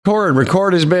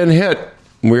Record has been hit.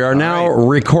 We are now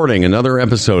recording another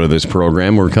episode of this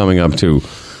program. We're coming up to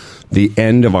the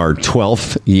end of our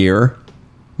 12th year,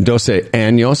 12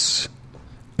 años,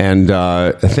 and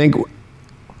I think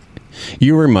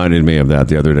you reminded me of that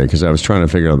the other day because I was trying to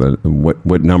figure out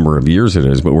what number of years it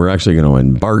is, but we're actually going to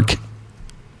embark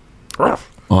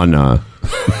on our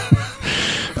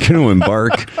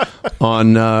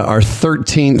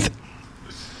 13th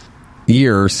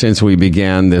year since we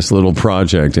began this little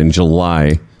project in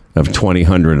July of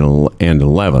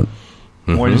 2011.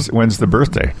 When's the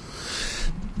birthday?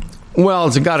 Well,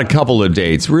 it's got a couple of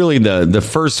dates. Really, the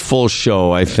first full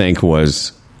show, I think,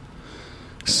 was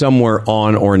somewhere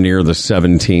on or near the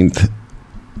 17th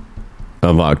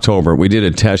of October. We did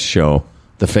a test show,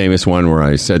 the famous one where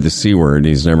I said the C word.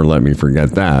 He's never let me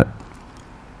forget that.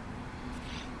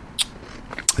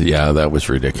 Yeah, that was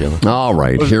ridiculous. All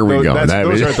right, here we go. That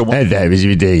was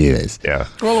ridiculous. Yeah.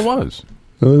 Well, it was.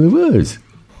 Well, it was.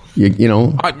 You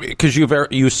know, because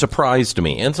you surprised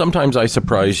me, and sometimes I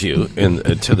surprise you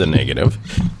to the negative.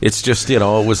 It's just it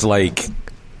was like,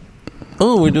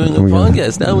 oh, we're doing a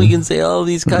podcast now. We can say all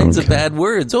these kinds of bad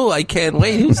words. Oh, I can't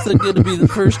wait. Who's going to be the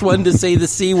first one to say the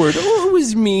C word? Oh, it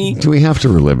was me. Do we have to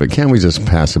relive it? Can't we just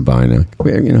pass it by now?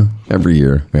 Every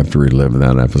year we have to relive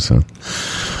that episode.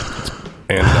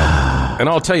 And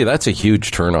I'll tell you, that's a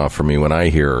huge turnoff for me when I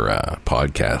hear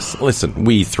podcasts. Listen,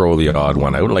 we throw the odd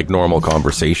one out like normal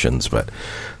conversations, but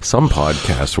some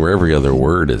podcasts where every other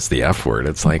word is the F word,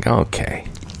 it's like, okay.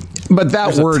 But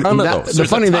that word, the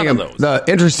funny thing, the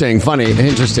interesting, funny,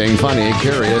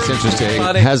 curious, interesting,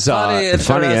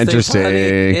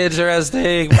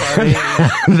 interesting.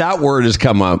 That word has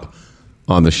come up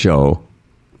on the show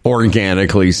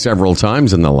organically several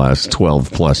times in the last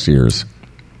 12 plus years.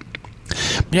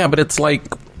 Yeah, but it's like,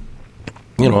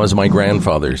 as my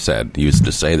grandfather used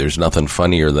to say, there's nothing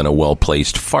funnier than a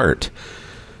well-placed fart.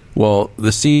 Well,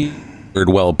 the C word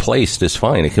well-placed is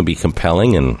fine. It can be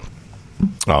compelling and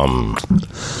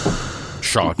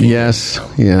shocking. Yes,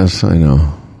 I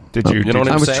know. Did you know what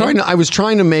I'm saying? I was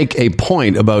trying to make a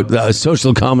point about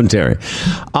social commentary.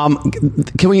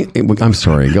 Can we? I'm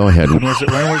sorry. Go ahead. When was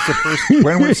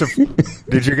the first?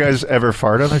 Did you guys ever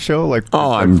fart on the show?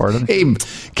 I'm farting. Abe,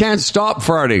 can't stop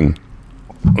farting.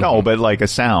 No, but like a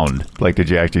sound. Like, did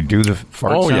you actually do the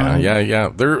fart? Oh sound? yeah.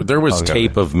 There was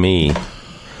tape of me.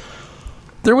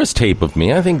 There was tape of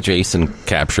me. I think Jason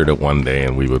captured it one day,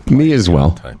 and we would play me as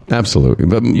well. Absolutely,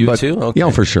 but you too. Okay.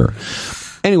 Yeah, for sure.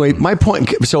 Anyway, my point,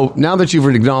 so now that you've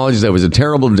acknowledged that it was a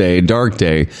terrible day, dark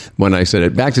day, when I said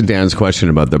it, back to Dan's question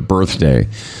about the birthday,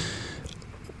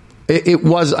 it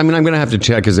was, I'm going to have to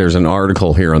check because there's an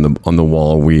article here on the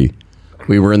wall. We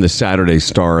were in the Saturday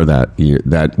Star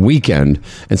that weekend,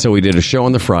 and so we did a show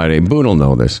on the Friday. Boone will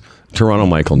know this. Toronto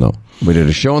Mike will know. We did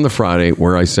a show on the Friday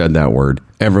where I said that word.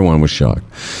 Everyone was shocked.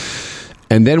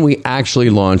 And then we actually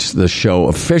launched the show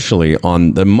officially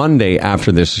on the Monday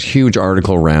after this huge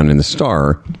article ran in the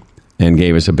Star and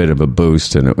gave us a bit of a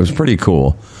boost, and it was pretty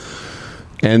cool.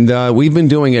 And we've been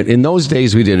doing it. In those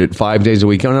days, we did it 5 days a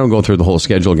week. I don't go through the whole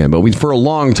schedule again, but for a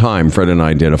long time, Fred and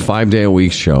I did a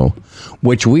 5-day-a-week show,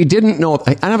 which we didn't know.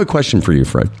 I have a question for you,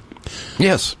 Fred.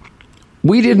 Yes.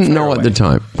 We didn't know at the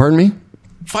time. Pardon me?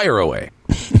 Fire away.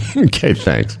 Okay,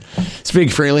 thanks.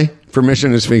 Speak freely.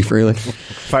 Permission to speak freely.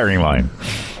 Firing line.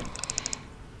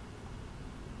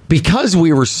 Because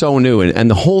we were so new and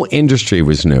the whole industry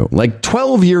was new, like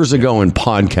 12 years ago in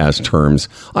podcast terms,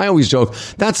 I always joke,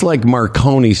 that's like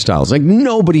Marconi styles. Like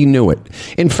nobody knew it.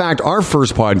 In fact, our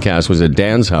first podcast was at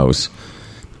Dan's house.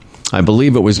 I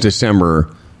believe it was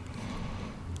December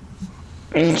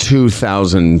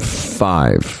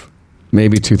 2005.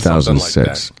 Maybe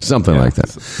 2006. Something like that.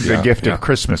 The gift of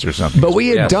Christmas or something. But we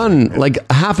had done like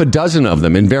half a dozen of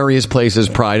them in various places,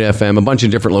 Pride FM, a bunch of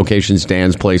different locations,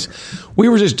 Dan's place. We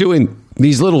were just doing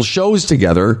these little shows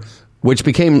together, which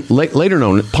became later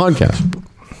known podcasts.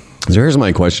 So here's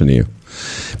my question to you.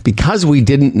 Because we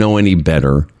didn't know any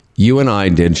better, you and I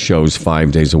did shows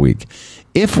 5 days a week.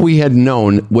 If we had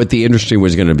known what the industry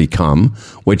was going to become,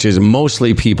 which is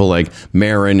mostly people like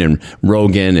Marin and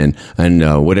Rogan and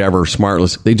whatever,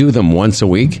 Smartless, they do them once a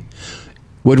week.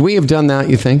 Would we have done that,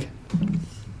 you think?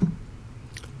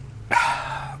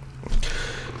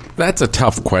 That's a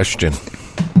tough question.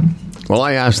 Well,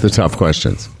 I asked the tough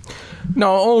questions.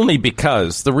 No, only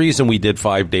because the reason we did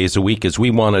 5 days a week is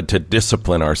we wanted to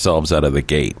discipline ourselves out of the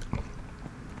gate.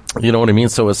 You know what I mean?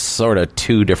 So it's sort of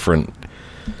two different...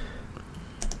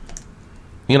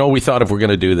 we thought if we're going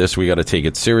to do this, we got to take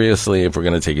it seriously. If we're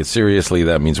going to take it seriously,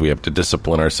 that means we have to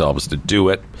discipline ourselves to do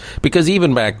it. Because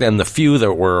even back then, the few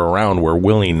that were around were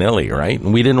willy-nilly, right?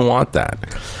 And we didn't want that.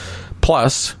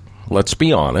 Plus, let's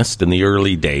be honest, in the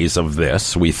early days of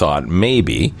this, we thought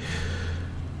maybe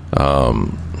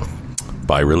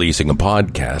by releasing a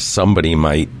podcast, somebody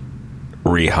might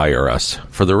rehire us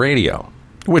for the radio,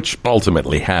 which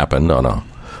ultimately happened on a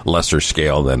lesser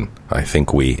scale than I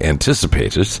think we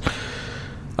anticipated.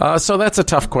 So that's a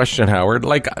tough question, Howard.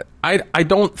 Like, I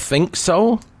don't think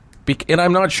so. And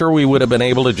I'm not sure we would have been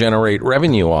able to generate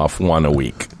revenue off one a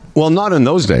week. Well, not in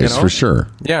those days, for sure.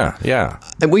 Yeah.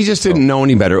 And we just didn't know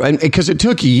any better. And because it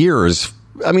took years.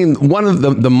 I mean, one of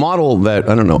the model that,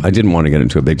 I don't know, I didn't want to get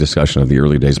into a big discussion of the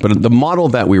early days, but the model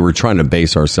that we were trying to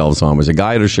base ourselves on was a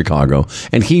guy out of Chicago,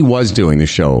 and he was doing the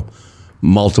show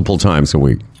multiple times a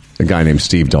week, a guy named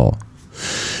Steve Dahl.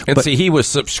 And see, he was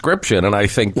subscription, and I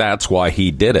think that's why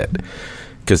he did it.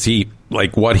 Because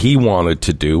what he wanted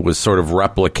to do was sort of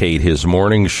replicate his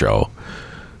morning show.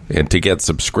 And to get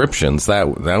subscriptions,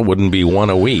 that wouldn't be one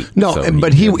a week. No, so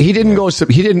but he didn't go.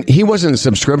 He wasn't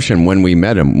subscription when we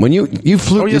met him. When you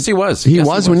flew. Oh yes, he was. He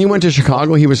was when you went to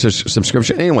Chicago. He was a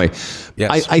subscription. Anyway,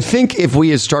 yes. I think if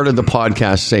we had started the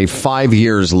podcast, say 5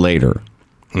 years later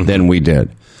than we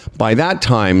did, by that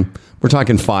time we're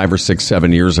talking 5 or 6,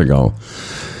 7 years ago.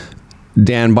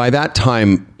 Dan, by that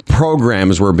time,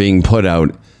 programs were being put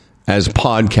out as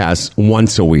podcasts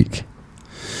once a week.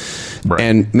 Right.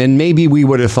 And maybe we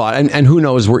would have thought, and who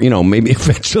knows, maybe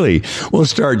eventually we'll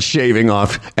start shaving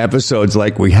off episodes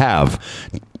like we have.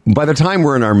 By the time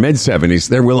we're in our mid-70s,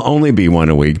 there will only be one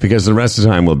a week because the rest of the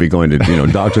time we'll be going to,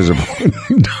 doctor's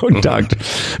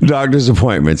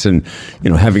appointments and,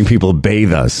 having people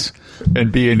bathe us.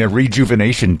 And be in a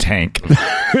rejuvenation tank.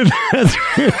 The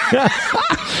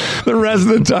rest of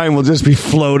the time we'll just be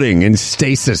floating in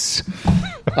stasis.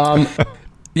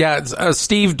 Yeah, it's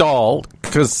Steve Dahl,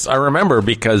 because I remember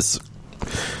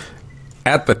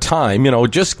at the time,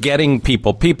 just getting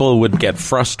people would get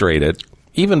frustrated,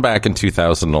 even back in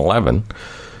 2011.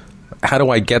 How do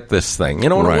I get this thing?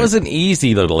 And right. It wasn't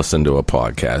easy to listen to a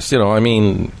podcast.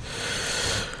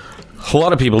 A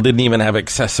lot of people didn't even have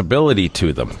accessibility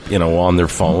to them, on their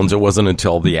phones. It wasn't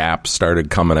until the apps started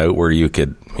coming out where you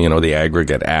could, the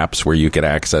aggregate apps where you could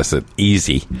access it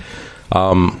easy.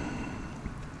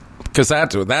 Because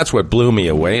that's what blew me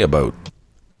away about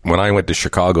when I went to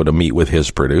Chicago to meet with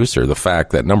his producer. The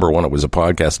fact that, number one, it was a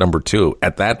podcast. Number two,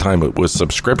 at that time, it was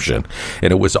subscription.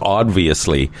 And it was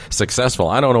obviously successful.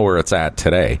 I don't know where it's at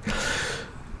today.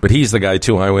 But he's the guy,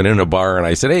 too. I went in a bar and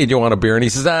I said, hey, do you want a beer? And he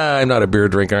says, I'm not a beer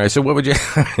drinker. I said, what would you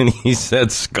have? And he said,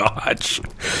 scotch.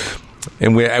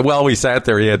 And we sat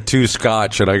there. He had 2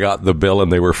 scotch, and I got the bill,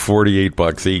 and they were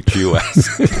 $48 each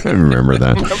US. I remember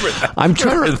that.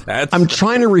 I'm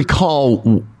trying to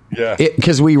recall. Yeah,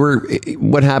 because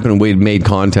what happened? We made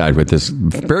contact with this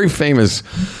very famous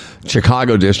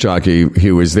Chicago disc jockey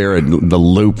who was there at the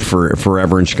Loop for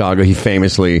forever in Chicago. He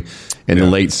famously, in the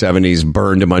late 70s,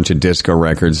 burned a bunch of disco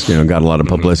records. Got a lot of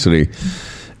publicity.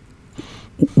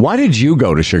 Why did you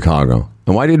go to Chicago,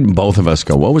 and why didn't both of us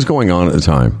go? What was going on at the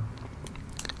time?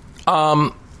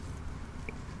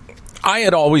 I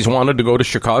had always wanted to go to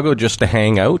Chicago just to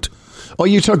hang out. Oh,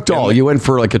 you took Dahl. You went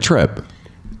for like a trip.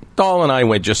 Dahl and I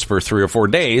went just for 3 or 4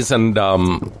 days, and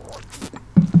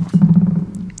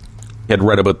had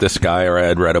read about this guy, or I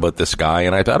had read about this guy,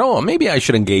 and I thought, maybe I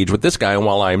should engage with this guy, and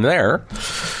while I'm there,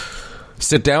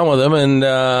 sit down with him and,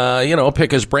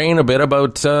 pick his brain a bit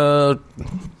about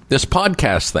this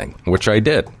podcast thing, which I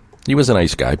did. He was a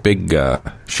nice guy, big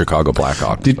Chicago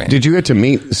Blackhawks fan. Did you get to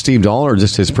meet Steve Dahl or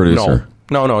just his producer?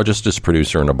 No, just his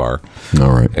producer in a bar.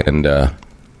 All right. And, I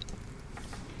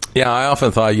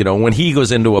often thought, when he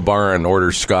goes into a bar and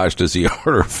orders scotch, does he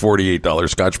order $48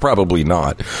 scotch? Probably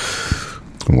not.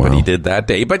 Wow. But he did that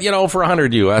day. But, for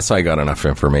 $100 US, I got enough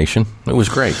information. It was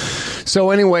great.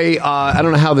 So anyway, I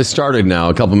don't know how this started now.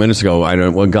 A couple minutes ago, I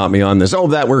don't know what got me on this.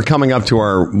 That we're coming up to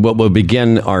what will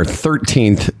begin our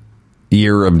 13th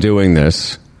year of doing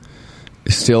this.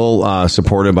 Still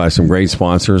supported by some great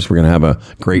sponsors. We're going to have a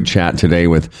great chat today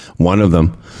with one of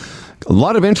them. A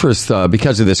lot of interest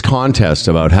because of this contest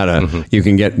about how to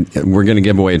we're going to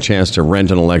give away a chance to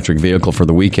rent an electric vehicle for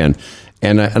the weekend.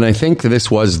 And I think this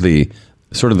was the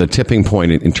sort of the tipping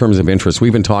point in terms of interest.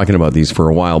 We've been talking about these for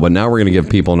a while, but now we're going to give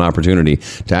people an opportunity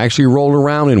to actually roll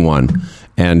around in one.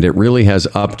 And it really has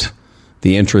upped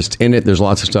the interest in it. There's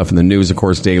lots of stuff in the news, of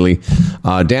course, daily.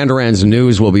 Dan Duran's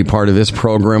News will be part of this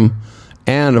program.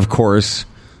 And, of course,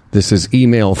 this is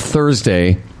Email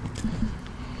Thursday,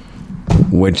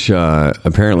 which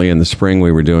apparently in the spring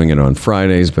we were doing it on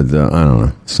Fridays, but I don't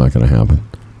know. It's not going to happen.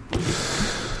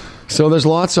 So there's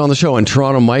lots on the show. And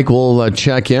Toronto Mike will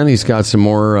check in. He's got some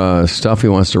more stuff he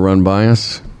wants to run by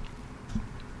us.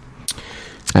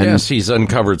 And yes, he's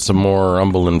uncovered some more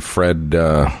Humble and Fred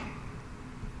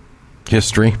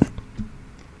history.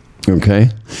 Okay.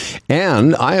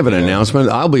 And I have an announcement.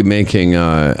 I'll be making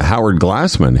Howard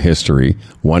Glassman history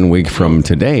 1 week from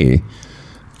today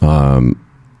in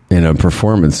a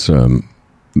performance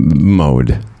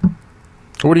mode.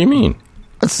 What do you mean?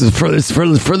 This is for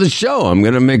the show. I'm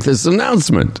going to make this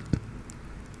announcement.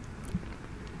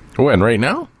 When? Right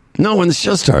now? No, when the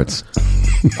show starts.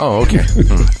 Oh, okay.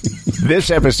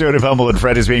 This episode of Humble and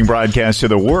Fred is being broadcast to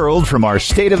the world from our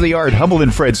state-of-the-art Humble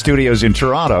and Fred studios in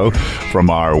Toronto,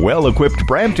 from our well-equipped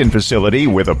Brampton facility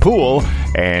with a pool,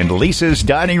 and Lisa's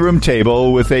dining room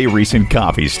table with a recent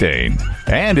coffee stain.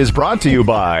 And is brought to you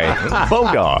by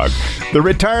Bodog, the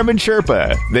Retirement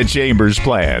Sherpa, the Chambers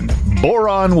Plan,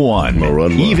 Boron One,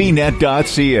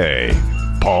 EVNet.ca,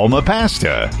 Palma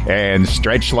Pasta, and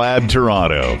Stretch Lab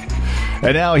Toronto.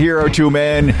 And now here are two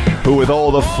men who, with all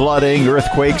the flooding,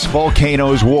 earthquakes,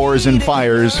 volcanoes, wars, and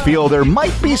fires, feel there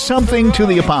might be something to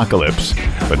the apocalypse.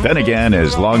 But then again,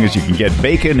 as long as you can get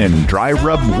bacon and dry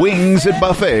rub wings at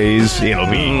buffets,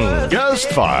 it'll be just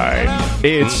fine.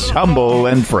 It's Humble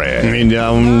and Fred. I mean,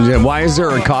 why is there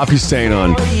a coffee stain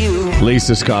on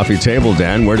Lisa's coffee table,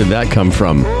 Dan? Where did that come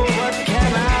from?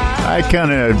 I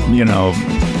kind of,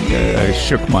 I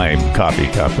shook my coffee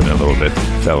cup and a little bit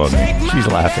fell on me. She's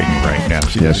laughing right now.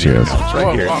 Yes, she is.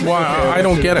 Right here. Well, I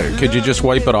don't get it. Could you just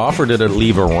wipe it off, or did it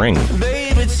leave a ring?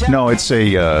 No, it's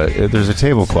there's a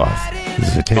tablecloth.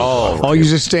 There's a tablecloth. Oh, you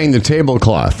just stained the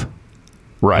tablecloth.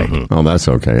 Right. Mm-hmm. Oh, that's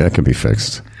okay. That can be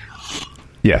fixed.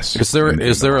 Yes. Is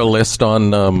there a list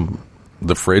on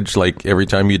the fridge, like every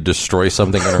time you destroy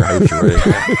something in our house?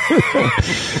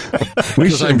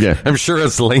 I'm sure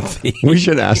it's lengthy. We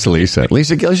should ask Lisa. We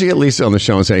should get Lisa on the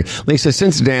show and say, Lisa,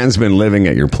 since Dan's been living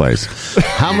at your place,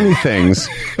 how many things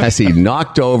has he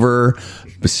knocked over,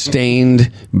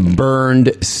 stained,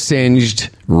 burned, singed,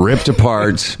 ripped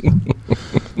apart?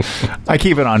 I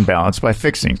keep it on balance by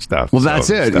fixing stuff. Well,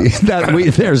 that's it.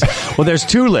 There's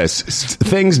two lists: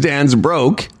 things Dan's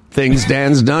broke, things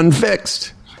Dan's done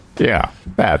fixed. Yeah,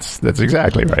 that's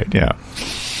exactly right. Yeah.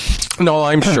 No,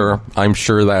 I'm sure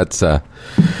that's a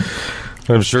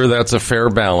fair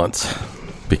balance,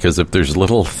 because if there's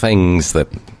little things that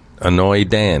annoy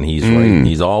Dan, he's right.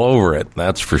 He's all over it.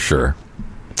 That's for sure.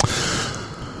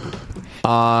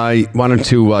 I wanted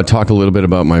to talk a little bit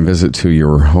about my visit to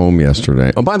your home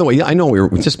yesterday. Oh, by the way, I know we were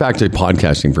just back to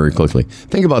podcasting very quickly.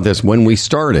 Think about this. When we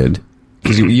started,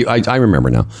 because I remember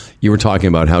now, you were talking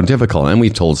about how difficult, and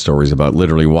we've told stories about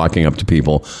literally walking up to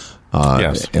people,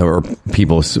 yes, or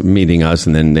people meeting us,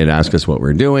 and then they'd ask us what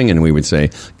we're doing, and we would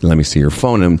say, let me see your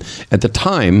phone. And at the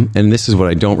time, and this is what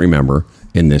I don't remember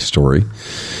in this story,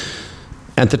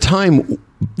 at the time,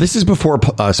 this is before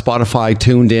Spotify,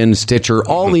 Tuned In, Stitcher,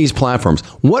 all these platforms.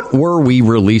 What were we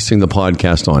releasing the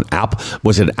podcast on?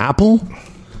 Was it Apple?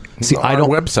 See, on our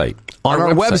website. On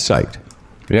our website.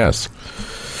 Yes.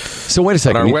 So wait a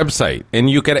second. On our website, and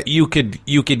you could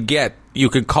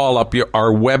call up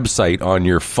our website on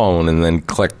your phone and then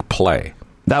click play.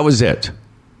 That was it.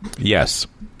 Yes.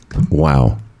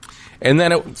 Wow. And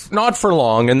then it not for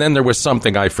long, and then there was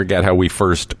something, I forget how we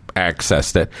first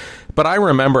accessed it. But I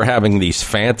remember having these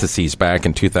fantasies back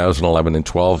in 2011 and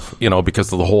 12, because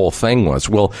the whole thing was,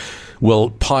 will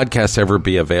podcasts ever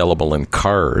be available in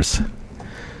cars?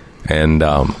 And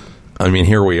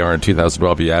here we are in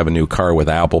 2012. You have a new car with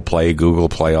Apple Play, Google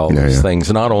Play, all those things.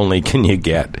 Not only can you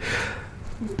get,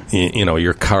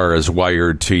 your car is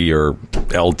wired to your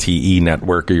LTE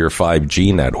network or your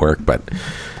 5G network, but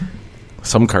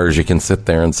some cars you can sit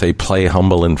there and say, play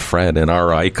Humble and Fred, and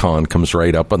our icon comes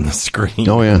right up on the screen.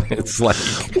 Oh, yeah. It's like,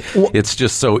 it's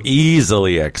just so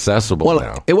easily accessible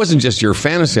now. It wasn't just your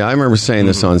fantasy. I remember saying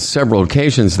this on several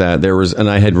occasions that there was,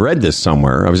 and I had read this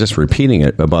somewhere, I was just repeating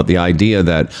it, about the idea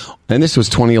that, and this was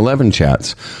 2011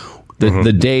 chats,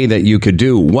 the day that you could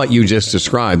do what you just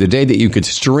described, the day that you could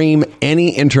stream any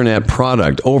internet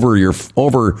product over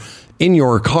in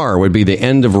your car would be the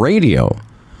end of radio.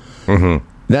 Mm-hmm.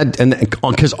 That and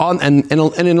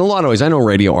in a lot of ways, I know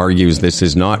radio argues this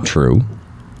is not true,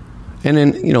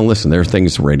 and listen, there are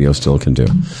things radio still can do,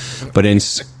 but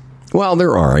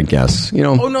there are, I guess,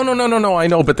 Oh no! I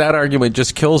know, but that argument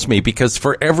just kills me, because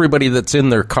for everybody that's in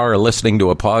their car listening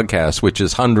to a podcast, which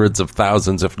is hundreds of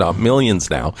thousands, if not millions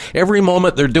now, every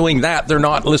moment they're doing that, they're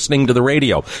not listening to the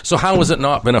radio. So how has it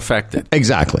not been affected?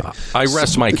 Exactly. I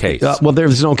rest my case.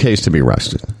 There's no case to be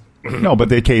rested. No, but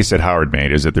the case that Howard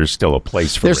made is that there's still a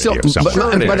place for radio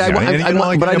somewhere. But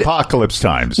apocalypse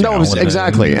times.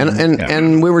 Exactly.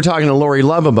 And we were talking to Lori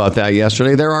Love about that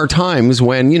yesterday. There are times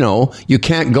when, you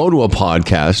can't go to a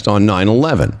podcast on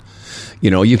 9/11.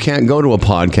 You can't go to a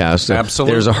podcast.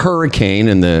 Absolutely. There's a hurricane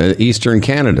in the eastern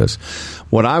Canadas.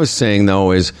 What I was saying,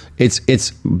 though, is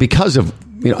it's because of,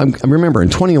 I remember in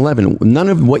 2011, none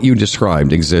of what you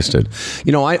described existed.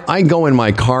 I go in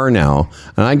my car now,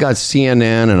 and I got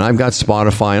CNN, and I've got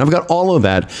Spotify, and I've got all of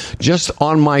that just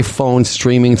on my phone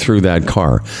streaming through that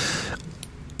car.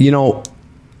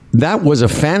 That was a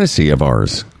fantasy of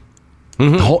ours.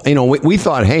 Mm-hmm. We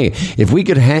thought, hey, if we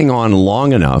could hang on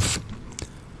long enough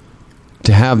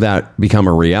to have that become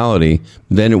a reality,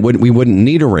 then we wouldn't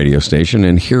need a radio station,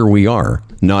 and here we are,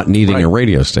 not needing a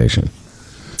radio station.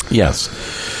 Yes.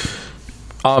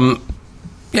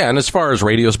 Yeah, and as far as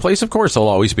radio's place, of course, there'll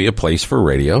always be a place for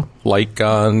radio, like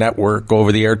network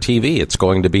over-the-air TV. It's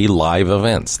going to be live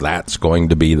events. That's going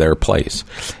to be their place.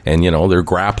 And, they're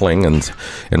grappling and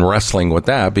wrestling with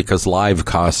that because live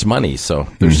costs money. So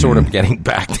they're sort of getting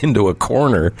backed into a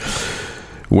corner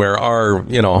where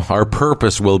our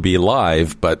purpose will be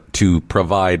live, but to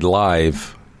provide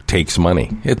live takes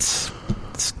money. It's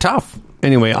tough.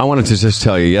 Anyway, I wanted to just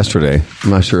tell you yesterday, I'm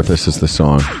not sure if this is the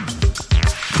song.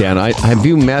 Dan, have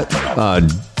you met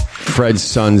Fred's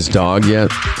son's dog yet?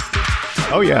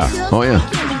 Oh, yeah. Oh, yeah.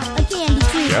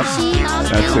 Yep.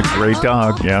 That's a great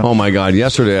dog, yeah. Oh, my God.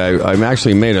 Yesterday, I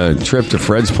actually made a trip to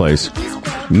Fred's place,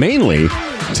 mainly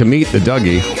to meet the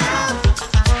Dougie.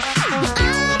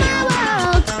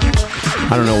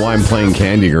 I don't know why I'm playing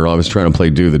Candy Girl. I was trying to play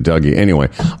Do the Dougie. Anyway,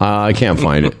 I can't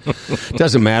find it.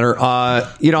 Doesn't matter.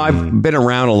 I've been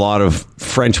around a lot of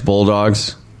French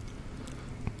bulldogs.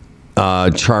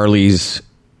 Charlie's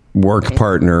work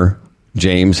partner,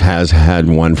 James, has had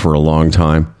one for a long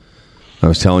time. I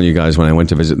was telling you guys when I went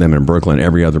to visit them in Brooklyn,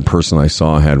 every other person I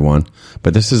saw had one.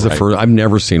 But this is the first. I've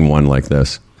never seen one like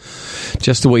this.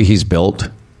 Just the way he's built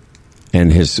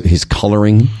and his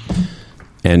coloring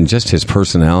and just his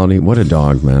personality. What a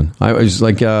dog, man. I was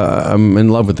like, I'm in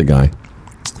love with the guy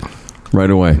right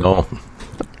away. No,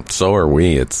 so are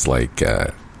we. It's like,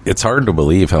 it's hard to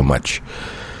believe how much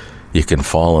you can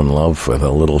fall in love with a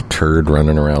little turd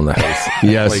running around the house.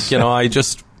 Yes.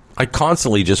 I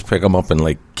constantly just pick him up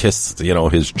and kiss,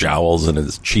 his jowls and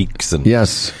his cheeks. And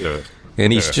yes.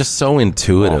 And he's just so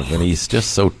intuitive, and he's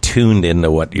just so tuned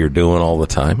into what you're doing all the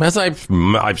time. As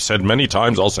I've said many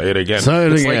times, I'll say it again.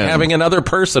 It's like having another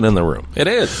person in the room. It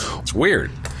is. It's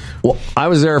weird. Well, I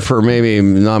was there for maybe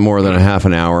not more than a half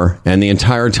an hour, and the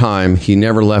entire time he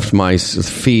never left my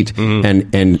feet,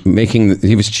 and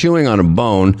he was chewing on a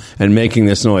bone and making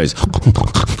this noise.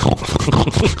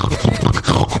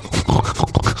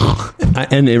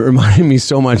 And it reminded me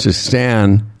so much of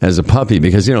Stan as a puppy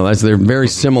because, they're very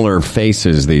similar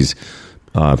faces, these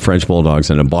French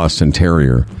bulldogs and a Boston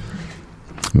Terrier.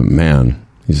 Man,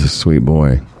 he's a sweet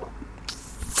boy.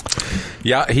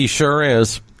 Yeah, he sure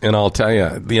is. And I'll tell you,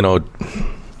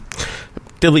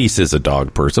 Delise is a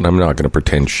dog person. I'm not going to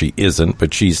pretend she isn't,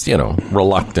 but she's,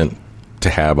 reluctant to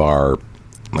have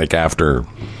after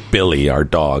Billy, our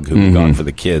dog, who we got for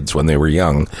the kids when they were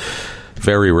young,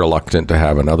 very reluctant to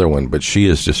have another one. But she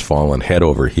has just fallen head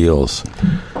over heels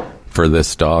for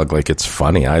this dog. It's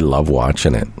funny. I love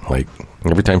watching it.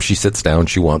 Every time she sits down,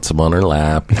 she wants him on her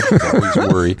lap. I always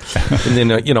worry.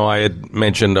 And then, I had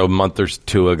mentioned a month or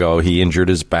two ago, he injured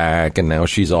his back, and now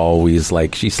she's always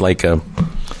she's like a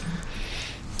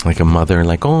mother,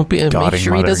 make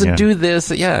sure he doesn't do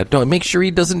this. Yeah, don't make sure he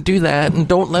doesn't do that, and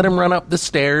don't let him run up the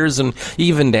stairs. And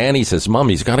even Danny says, Mom,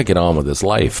 he's got to get on with his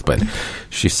life. But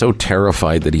she's so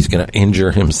terrified that he's going to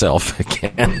injure himself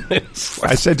again.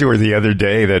 I said to her the other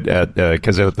day that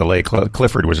because at the lake,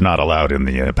 Clifford was not allowed in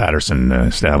the Patterson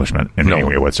establishment in any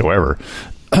way whatsoever.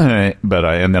 But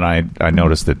I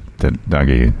noticed that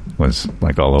Dougie was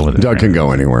all over the Doug can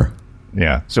go anywhere.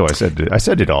 Yeah, so I said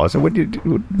to Doll, I said,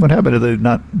 what happened to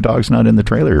the dogs not in the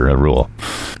trailer rule?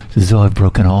 She says, I've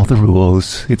broken all the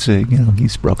rules. It's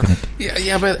he's broken it.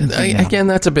 Yeah, but again,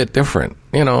 that's a bit different.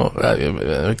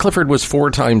 Clifford was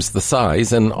 4 times the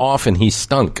size, and often he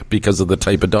stunk because of the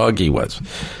type of dog he was.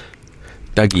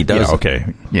 Dougie does. Yeah,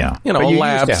 okay, yeah. But you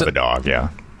labs used to have a dog, yeah.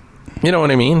 You know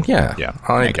what I mean? Yeah. Yeah,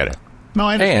 I get it. No,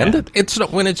 I understand.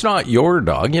 And when it's not your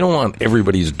dog, you don't want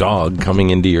everybody's dog coming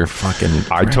into your fucking.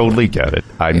 I totally get it.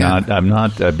 I'm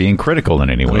not being critical in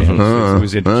any way. It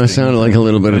was it sounded like a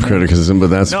little bit of criticism, but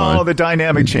that's fine. No, the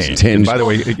dynamic changed. And by the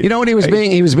way, you know what he was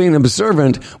being? He was being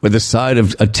observant with the side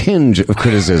of a tinge of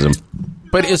criticism.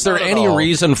 But is there any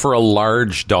reason for a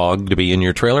large dog to be in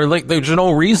your trailer? There's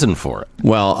no reason for it.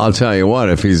 Well, I'll tell you what.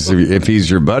 If he's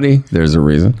your buddy, there's a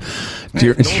reason.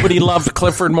 Nobody loved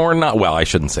Clifford more than well, I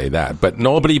shouldn't say that, but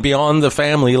nobody beyond the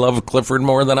family loved Clifford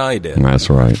more than I did. That's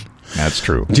right. That's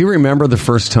true. Do you remember the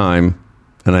first time?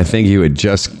 And I think you had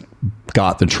just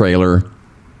got the trailer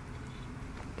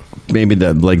maybe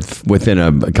within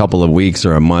a couple of weeks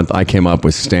or a month, I came up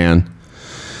with Stan.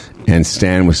 And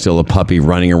Stan was still a puppy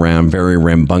running around, very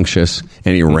rambunctious,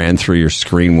 and he ran through your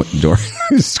screen door,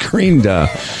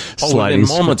 sliding. Within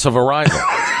moments of arrival.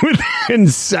 Within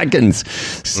seconds,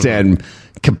 Stan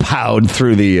kapowed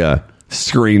through the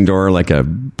screen door like a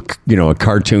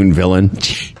cartoon villain,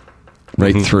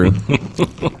 right through.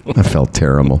 I felt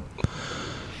terrible.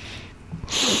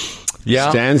 Yeah,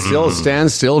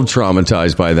 Stan's still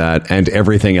traumatized by that and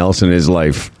everything else in his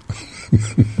life.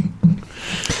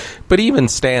 But even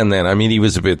Stan then, I mean, he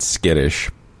was a bit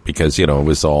skittish because, it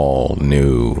was all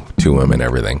new to him and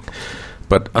everything.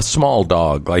 But a small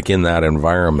dog, like in that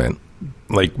environment,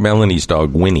 like Melanie's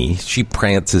dog, Winnie, she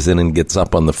prances in and gets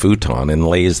up on the futon and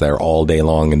lays there all day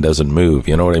long and doesn't move.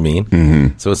 You know what I mean?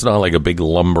 Mm-hmm. So it's not like a big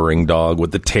lumbering dog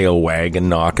with the tail wagging,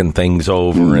 knocking things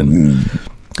over. And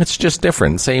it's just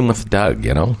different. Same with Doug,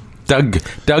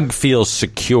 Doug feels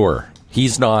secure.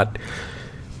 He's not...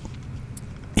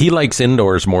 He likes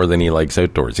indoors more than he likes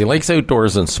outdoors. He likes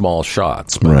outdoors in small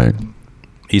shots, but right.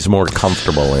 He's more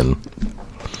comfortable in...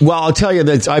 Well, I'll tell you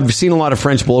that I've seen a lot of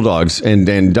French bulldogs, and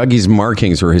Dougie's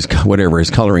markings or his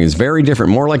coloring is very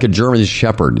different, more like a German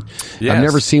Shepherd. Yes. I've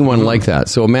never seen one like that.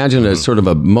 So imagine a sort of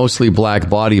a mostly black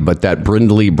body, but that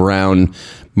brindley brown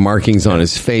markings on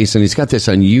his face, and he's got this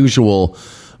unusual...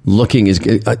 looking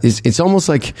it's almost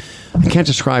like I can't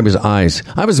describe his eyes.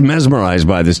 I was mesmerized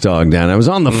by this dog, Dan. I was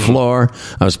on the floor.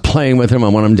 I was playing with him.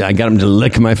 I got him to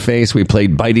lick my face. We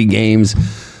played bitey games.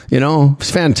 It's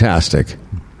fantastic.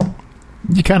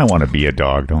 You kind of want to be a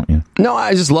dog, don't you? No,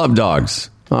 I just love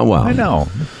dogs. Oh wow, I know.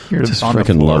 You're just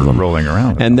freaking love them, rolling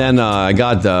around. And then I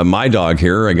got my dog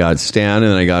here. I got Stan,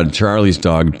 and I got Charlie's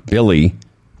dog, Billy,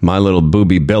 my little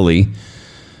booby Billy.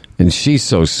 And she's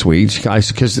so sweet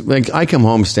because I come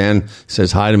home, Stan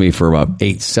says hi to me for about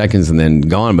 8 seconds and then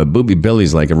gone. But Booby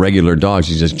Billy's like a regular dog.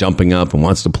 She's just jumping up and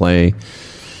wants to play.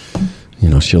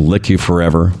 She'll lick you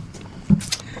forever.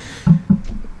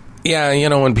 Yeah,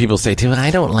 when people say to me,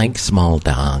 I don't like small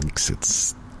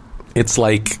dogs. It's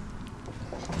like,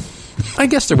 I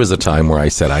guess there was a time where I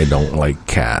said I don't like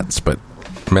cats, but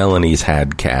Melanie's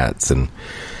had cats, and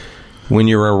when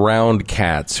you're around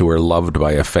cats who are loved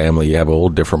by a family, you have a whole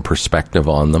different perspective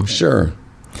on them. Sure.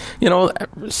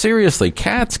 Seriously,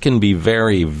 cats can be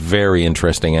very, very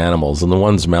interesting animals. And the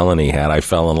ones Melanie had, I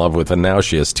fell in love with. And now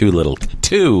she has two little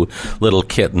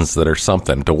kittens that are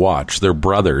something to watch. They're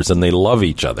brothers, and they love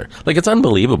each other. Like, it's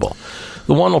unbelievable.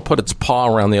 The one will put its paw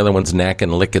around the other one's neck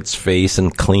and lick its face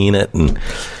and clean it. And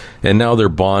now they're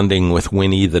bonding with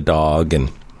Winnie the dog.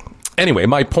 And anyway,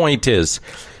 my point is,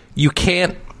 you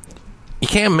can't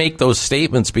make those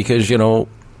statements because,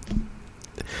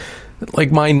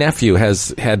 like my nephew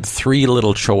had 3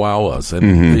 little chihuahuas,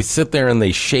 and they sit there and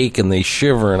they shake and they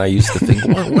shiver, and I used to think,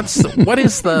 what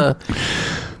is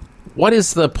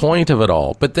the point of it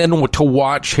all? But then to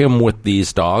watch him with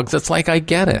these dogs, it's like, I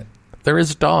get it. They're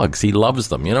his dogs. He loves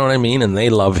them. You know what I mean? And they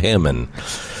love him, and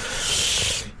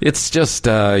it's just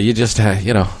you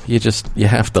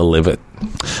have to live it.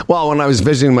 Well, when I was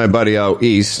visiting my buddy out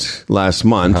east last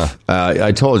month,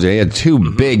 I told you he had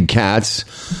 2 big cats,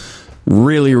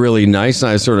 really, really nice.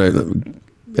 And I sort of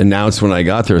announced when I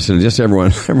got there, I said, just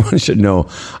everyone should know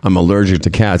I'm allergic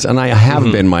to cats. And I have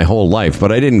been my whole life,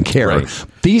 but I didn't care. Right.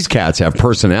 These cats have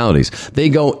personalities. They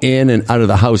go in and out of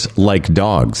the house like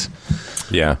dogs.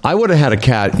 Yeah. I would have had a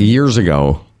cat years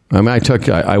ago. I mean,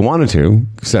 I wanted to,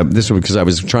 except this was because I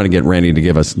was trying to get Randy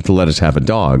to let us have a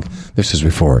dog. This was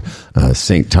before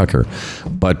St. Tucker.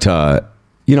 But,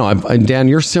 Dan,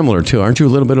 you're similar too. Aren't you a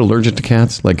little bit allergic to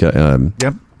cats? Like,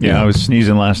 yep. Yeah, I was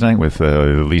sneezing last night with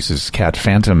Lisa's cat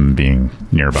Phantom being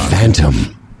nearby.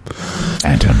 Phantom.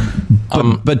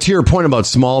 But to your point about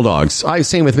small dogs,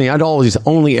 same with me. I'd always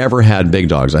only ever had big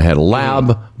dogs. I had a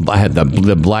lab. I had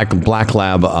the black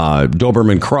lab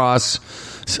Doberman Cross.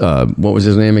 What was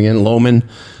his name again? Loman.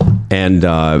 And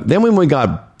then when we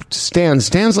got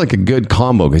Stan's like a good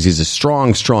combo because he's a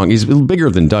strong. He's bigger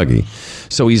than Dougie.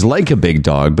 So he's like a big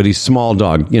dog, but he's small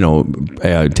dog,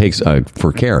 takes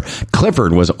for care.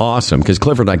 Clifford was awesome because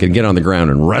Clifford, I could get on the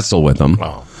ground and wrestle with him.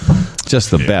 Wow.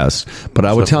 Just the best. But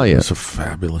I would tell you, it's a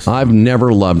fabulous dog. I've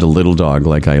never loved a little dog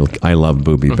like I love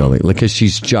Booby Billy because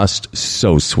she's just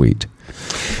so sweet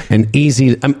and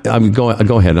easy.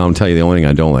 Go ahead. I'll tell you the only thing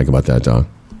I don't like about that dog.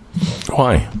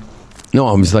 Why? No,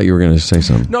 I thought you were going to say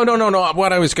something. No.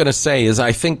 What I was going to say is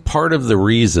I think part of the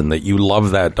reason that you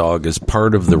love that dog is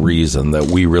part of the reason that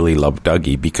we really love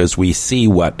Dougie, because we see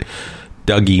what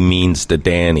Dougie means to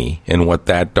Danny and what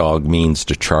that dog means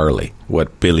to Charlie,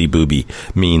 what Billy Booby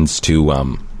means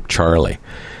to Charlie.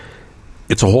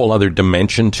 it's a whole other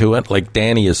dimension to it. Like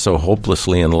Danny is so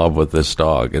hopelessly in love with this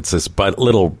dog. It's this but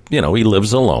little, he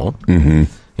lives alone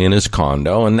in his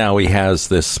condo, and now he has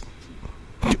this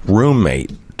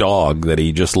roommate dog that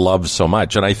he just loves so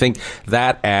much. And I think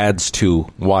that adds to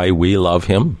why we love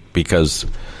him, because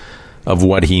of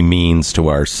what he means to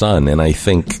our son. And I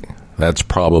think that's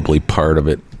probably part of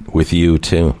it with you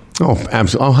too. Oh,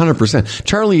 absolutely. 100%.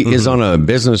 Charlie is on a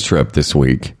business trip this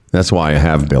week. That's why I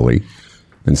have Billy.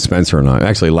 And Spencer and I,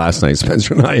 actually last night,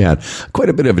 Spencer and I had quite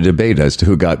a bit of a debate as to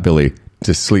who got Billy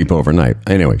to sleep overnight.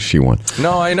 Anyway, she won.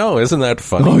 No, I know. Isn't that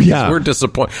funny? Oh, yeah. We're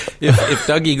disappointed. If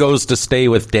Dougie goes to stay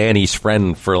with Danny's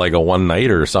friend for like a one night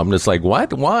or something, it's like,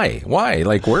 what? Why?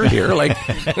 Like, we're here. Like,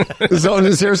 So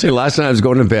seriously, last night I was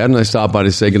going to bed and I stopped by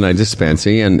to say goodnight to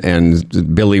Spency,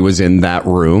 and Billy was in that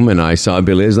room, and I saw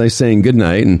Billy as I was saying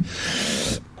goodnight, and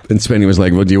Spenny was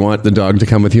like, well, do you want the dog to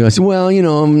come with you? I said, well,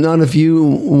 not if you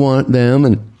want them.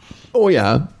 And, oh,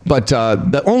 yeah. But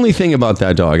the only thing about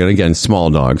that dog, and again, small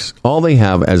dogs, all they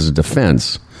have as a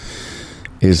defense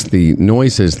is the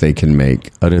noises they can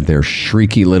make out of their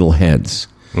shrieky little heads.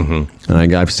 Mm-hmm.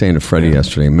 And I was saying to Freddie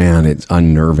yesterday, man, it's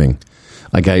unnerving.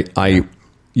 Like, I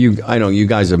know you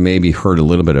guys have maybe heard a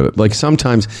little bit of it. Like,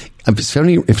 sometimes if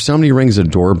somebody rings a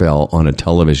doorbell on a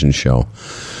television show,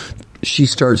 she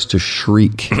starts to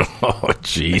shriek. Oh,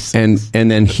 jeez. And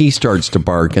then he starts to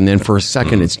bark. And then for a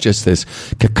second, it's just this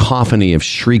cacophony of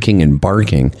shrieking and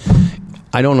barking.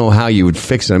 I don't know how you would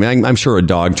fix it. I mean, I'm sure a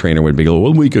dog trainer would be like,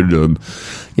 well, we could.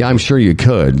 Yeah, I'm sure you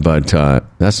could. But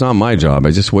that's not my job.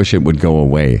 I just wish it would go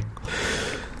away.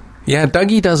 Yeah,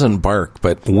 Dougie doesn't bark,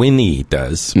 but Winnie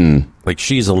does. Like,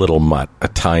 she's a little mutt, a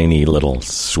tiny little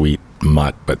sweet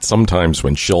mutt. But sometimes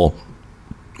when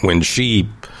she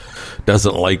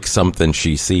doesn't like something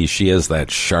she sees, she has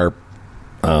that sharp,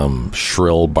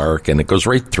 shrill bark, and it goes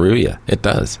right through you. It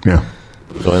does. Yeah.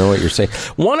 So I know what you're saying.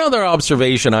 One other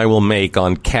observation I will make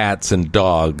on cats and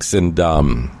dogs, and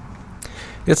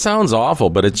it sounds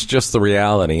awful, but it's just the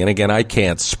reality. And again, I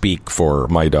can't speak for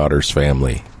my daughter's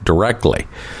family directly,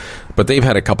 but they've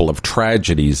had a couple of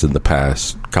tragedies in the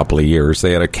past couple of years.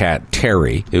 They had a cat,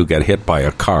 Terry, who got hit by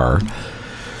a car,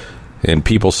 and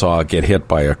people saw it get hit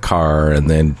by a car, and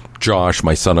then Josh,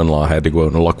 my son-in-law, had to go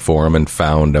out and look for him and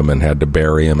found him and had to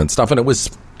bury him and stuff. And it was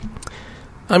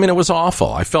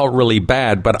awful. I felt really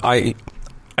bad, but I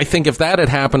think if that had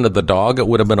happened to the dog, it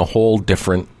would have been a whole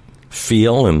different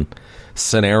feel and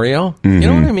scenario. You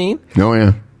know what I mean? Oh,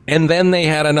 yeah. And then they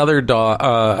had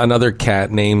another cat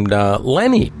named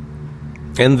Lenny.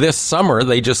 And this summer,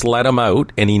 they just let him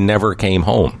out, and he never came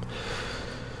home.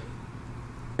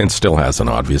 And still hasn't,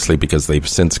 obviously, because they've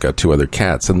since got two other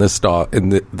cats. And this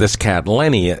cat,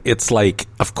 Lenny, it's like,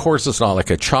 of course it's not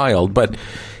like a child, but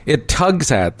it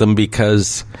tugs at them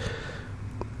because,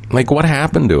 like, what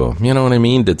happened to him? You know what I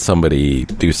mean? Did somebody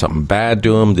do something bad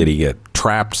to him? Did he get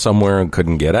trapped somewhere and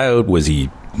couldn't get out? Was he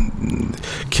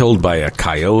killed by a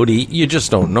coyote? You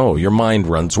just don't know. Your mind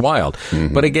runs wild.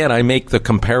 Mm-hmm. But again, I make the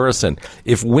comparison.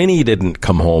 If Winnie didn't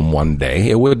come home one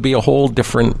day, it would be a whole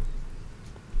different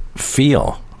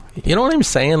feel. You know what I'm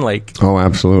saying? Like, oh,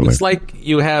 absolutely. It's like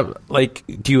you have, like,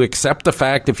 do you accept the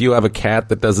fact if you have a cat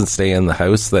that doesn't stay in the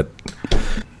house that,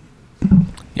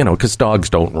 because dogs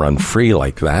don't run free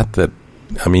like that,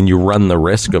 I mean, you run the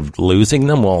risk of losing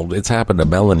them. Well, it's happened to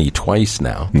Melanie twice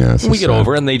now. Yeah, we get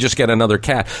over it and they just get another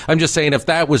cat. I'm just saying, if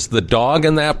that was the dog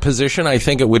in that position, I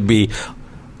think it would be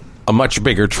a much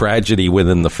bigger tragedy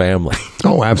within the family.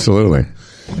 Oh, absolutely.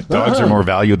 Dogs are more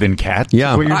valued than cats?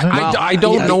 Yeah. I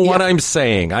don't know what I'm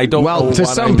saying. I don't know what I'm saying. Well,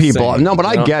 to some people, no, but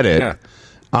I get it. Yeah.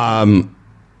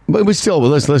 But it was still,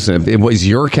 listen, if it was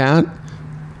your cat,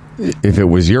 it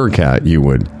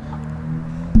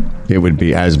would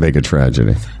be as big a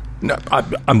tragedy. No,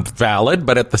 I'm valid,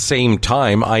 but at the same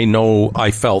time, I know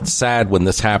I felt sad when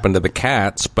this happened to the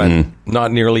cats, but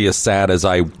not nearly as sad as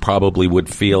I probably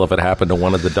would feel if it happened to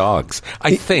one of the dogs.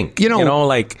 I think,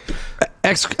 like...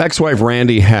 Ex-wife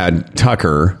Randy had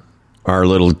Tucker, our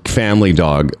little family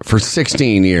dog, for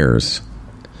 16 years.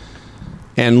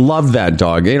 And loved that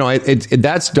dog.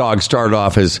 That dog started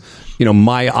off as,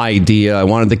 my idea. I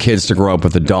wanted the kids to grow up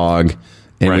with a dog.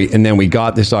 And, right. And then we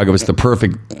got this dog. It was the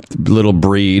perfect little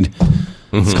breed.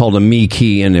 It's called a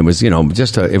Miki, and it was, it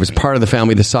was part of the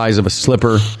family, the size of a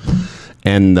slipper.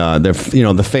 And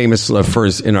the famous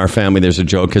first in our family, there's a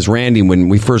joke because Randy, when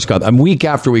we first got a week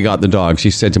after we got the dog, she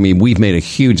said to me, "We've made a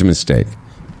huge mistake."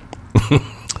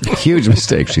 Huge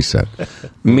mistake, she said. I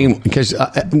mean, because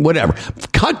whatever.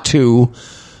 Cut to,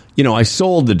 I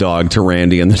sold the dog to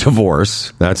Randy in the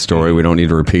divorce. That story, we don't need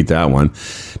to repeat that one.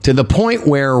 To the point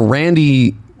where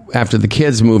Randy, after the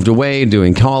kids moved away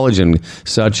doing college and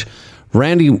such,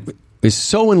 Randy is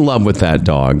so in love with that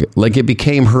dog, like it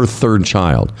became her third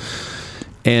child.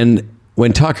 And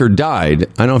when Tucker died,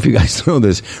 I don't know if you guys know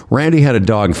this, Randy had a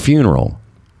dog funeral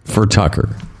for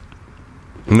Tucker.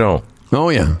 No. Oh,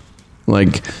 yeah.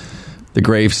 Like the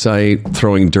gravesite,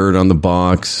 throwing dirt on the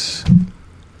box.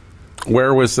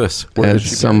 Where was this? Where At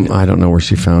some, I don't know where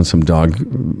she found some dog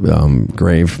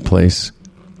grave place.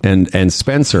 And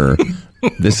Spencer,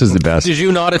 this is the best. Did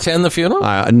you not attend the funeral?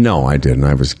 No, I didn't.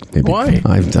 I was maybe. Why?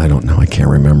 I don't know. I can't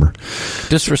remember.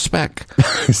 Disrespect.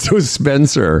 So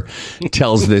Spencer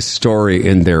tells this story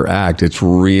in their act. It's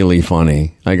really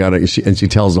funny. She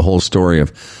tells the whole story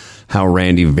of how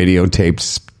Randy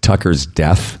videotaped Tucker's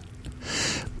death.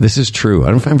 This is true. I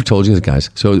don't know if I ever told you this, guys.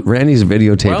 So Randy's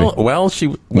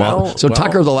videotaping.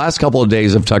 Tucker, the last couple of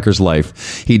days of Tucker's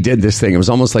life, he did this thing. It was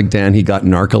almost like Dan. He got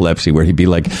narcolepsy, where he'd be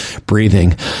like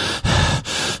breathing,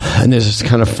 and just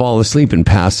kind of fall asleep and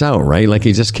pass out. Right, like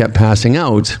he just kept passing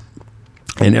out.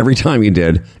 And every time he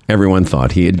did, everyone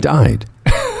thought he had died.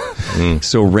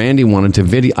 So Randy wanted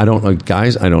to I don't know,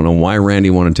 guys. I don't know why Randy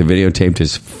wanted to videotape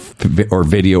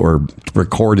or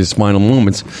record his final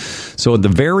moments. So at the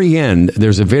very end,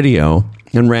 there's a video,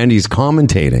 and Randy's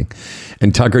commentating,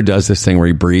 and Tucker does this thing where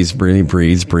he breathes,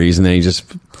 and then he just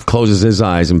closes his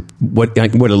eyes, and what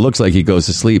it looks like he goes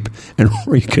to sleep, and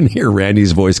you can hear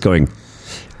Randy's voice going,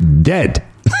 "Dead."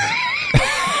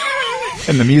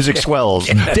 And the music swells.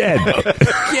 Dead.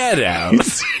 Get out.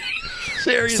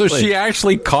 Seriously. So she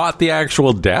actually caught the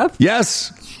actual death?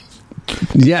 Yes,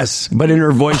 but in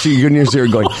her voice, you can hear her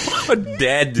going,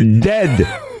 "Dead."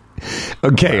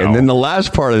 Okay, and then the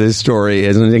last part of this story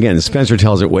is, and again, Spencer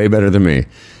tells it way better than me,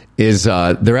 is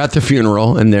they're at the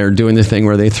funeral, and they're doing the thing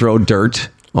where they throw dirt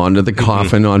onto the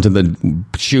coffin, onto the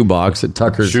shoebox at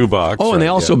Tucker's. Shoebox. Oh, and they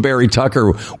also bury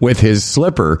Tucker with his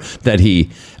slipper that he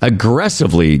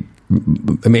aggressively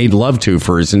made love to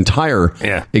for his entire.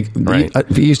 Yeah, right.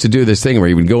 He used to do this thing where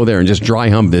he would go there and just dry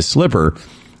hump this slipper,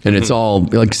 and it's all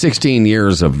like 16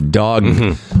 years of dog,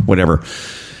 whatever.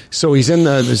 So he's in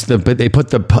but they put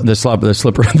the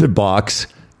slipper in the box,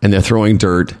 and they're throwing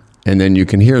dirt, and then you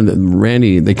can hear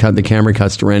Randy. The camera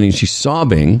cuts to Randy, and she's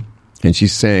sobbing, and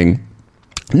she's saying,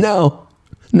 "No,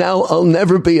 now I'll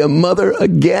never be a mother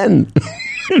again."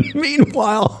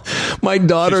 Meanwhile, my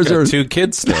daughters are 2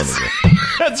 kids standing there.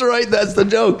 That's right. That's the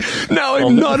joke. Now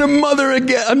I'm not a mother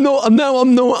again. I'm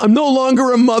no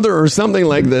longer a mother, or something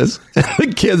like this.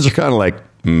 The kids are kind of like,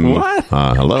 what?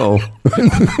 Hello.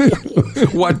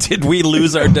 What, did we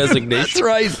lose our designation?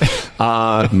 That's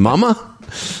right. Mama.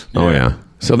 Oh yeah.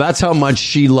 So that's how much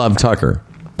she loved Tucker.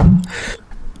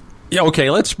 Yeah. Okay.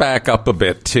 Let's back up a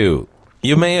bit too.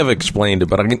 You may have explained it,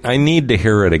 but I need to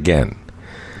hear it again.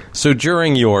 So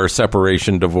during your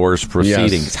separation divorce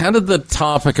proceedings, how did the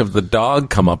topic of the dog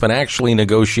come up and actually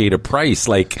negotiate a price?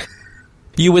 Like,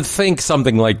 you would think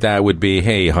something like that would be,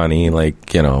 "Hey, honey,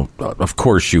 like, of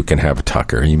course you can have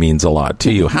Tucker. He means a lot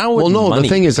to you." How would the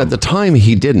thing is, at the time,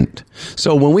 he didn't.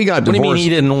 So when we got divorced... What do you mean he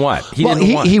didn't what?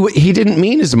 He didn't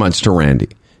mean as much to Randy.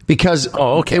 Because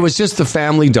it was just the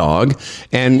family dog,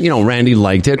 and, Randy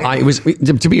liked it.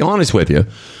 To be honest with you,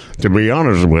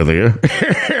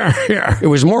 it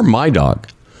was more my dog.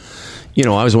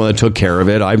 I was the one that took care of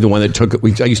it. I'm the one that took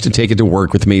it. I used to take it to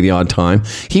work with me the odd time.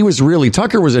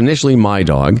 Tucker was initially my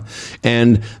dog,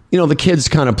 and the kids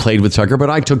kind of played with Tucker, but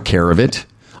I took care of it.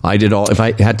 I did all. If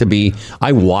I had to be,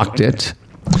 I walked it.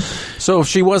 So if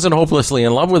she wasn't hopelessly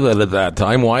in love with it at that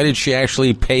time, why did she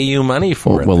actually pay you money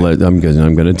for it? Well, I'm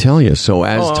going to tell you. So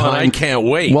as time, I can't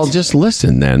wait. Well, just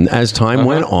listen then. As time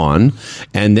went on,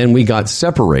 and then we got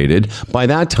separated. By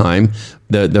that time,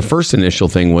 the first initial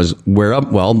thing was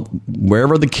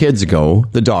wherever the kids go,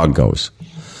 the dog goes.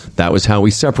 That was how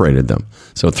we separated them.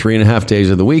 So 3.5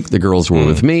 days of the week, the girls were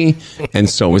with me, and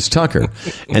so was Tucker.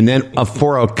 And then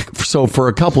for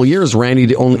a couple of years,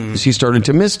 she started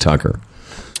to miss Tucker.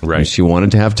 Right. And she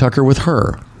wanted to have Tucker with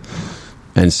her.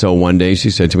 And so one day she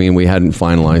said to me, and we hadn't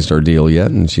finalized our deal yet,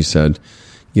 and she said,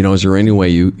 is there any way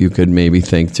you could maybe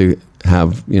think to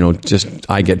have, just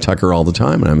I get Tucker all the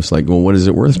time? And I was like, well, what is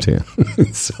it worth to you?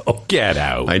 So get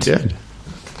out. I did.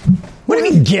 What do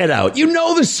you mean get out? You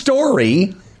know the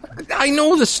story. I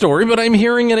know the story, but I'm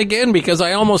hearing it again because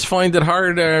I almost find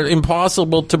it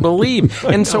impossible to believe.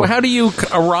 And so how do you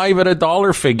arrive at a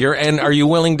dollar figure, and are you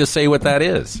willing to say what that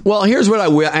is? Well, here's what I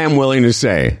am willing to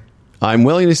say. I'm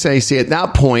willing to say, at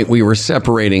that point, we were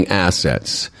separating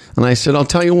assets. And I said, I'll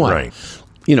tell you what. Right.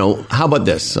 How about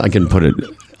this? I can put it.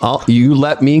 You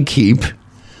let me keep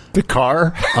the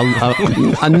car,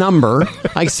 a number.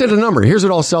 I said a number. Here's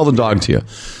what I'll sell the dog to you.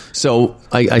 So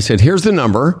I said, here's the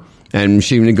number. and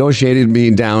she negotiated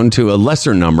me down to a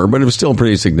lesser number, but it was still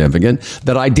pretty significant,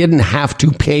 that I didn't have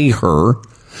to pay her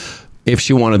if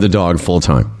she wanted the dog full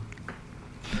time.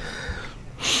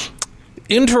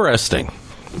 Interesting.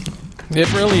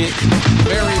 It really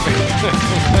very, very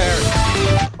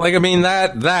like, I mean,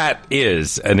 that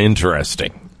is an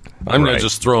interesting. I'm not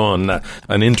just throwing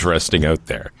an interesting out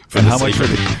there. And how much for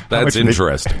the? That's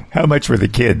interesting. How much for the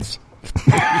kids?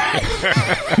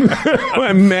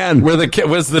 Oh, man,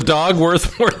 was the dog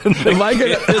worth more than the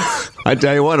kids? I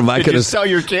tell you what, if I could have sell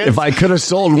your kids, if I could have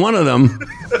sold one of them,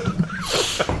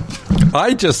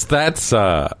 that's.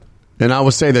 And I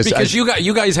will say this because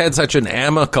you guys had such an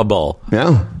amicable,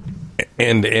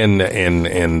 and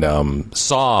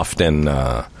soft and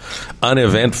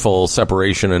uneventful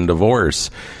separation and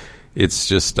divorce. It's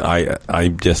just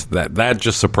that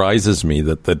just surprises me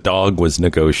that the dog was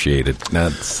negotiated.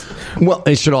 Well,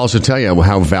 it should also tell you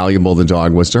how valuable the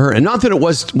dog was to her, and not that it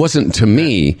wasn't to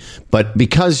me, but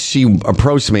because she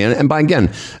approached me, and by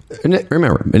again,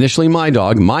 remember, initially my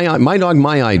dog, my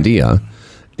idea.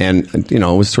 And, you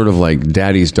know, it was sort of like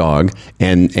daddy's dog.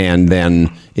 And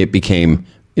then it became,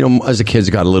 you know, as the kids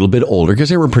got a little bit older, because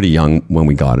they were pretty young when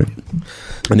we got it.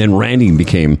 And then Randy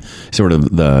became sort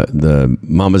of the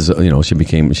mama's, you know, she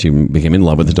became in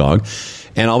love with the dog.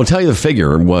 And I will tell you, the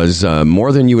figure was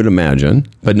more than you would imagine,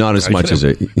 but not as much as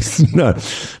it.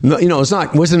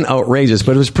 Wasn't outrageous,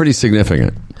 but it was pretty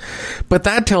significant. But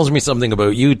that tells me something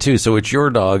about you, too. So it's your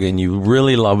dog, and you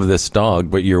really love this dog,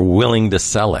 but you're willing to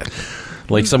sell it.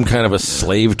 Like some kind of a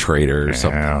slave trader or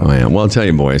something. Oh, yeah. Well, I'll tell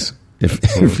you, boys,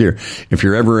 if you're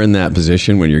ever in that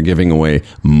position when you're giving away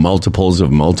multiples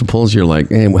of multiples, you're like,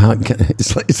 hey, well,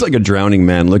 it's like a drowning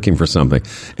man looking for something,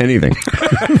 anything.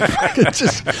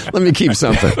 Just let me keep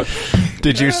something.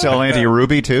 Did you sell Auntie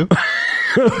Ruby too?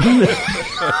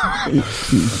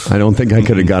 I don't think I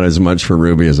could have got as much for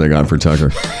Ruby as I got for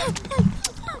Tucker.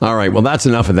 All right. Well, that's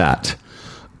enough of that.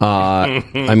 I'm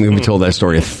going to be told that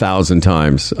story 1,000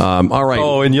 times. All right.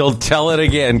 Oh, and you'll tell it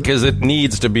again because it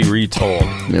needs to be retold.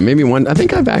 Yeah, maybe one. I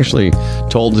think I've actually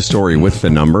told the story with the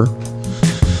number,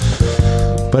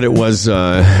 but it was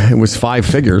 5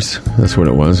 figures. That's what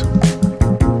it was.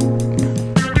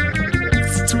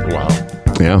 Wow.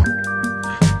 Yeah.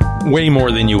 Way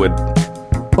more than you would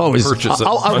purchase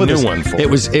a new one for. It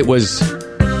was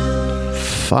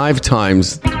 5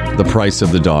 times the price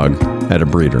of the dog at a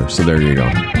breeder. So there you go.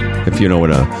 If you know what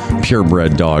a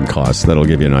purebred dog costs, that'll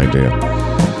give you an idea.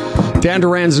 Dan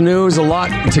Duran's news, a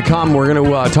lot to come. We're going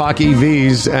to talk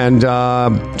EVs, and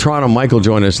Toronto Mike will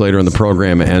join us later in the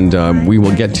program, and we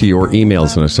will get to your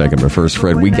emails in a second. But first,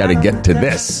 Fred, we got to get to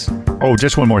this. Oh,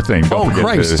 just one more thing. Don't forget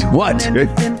Christ. What?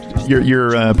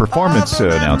 Your performance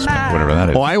announcement, whatever that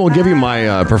is. Oh, I will give you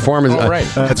my performance. Right.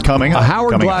 That's coming up. A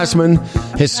Howard Glassman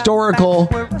historical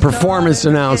performance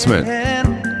announcement.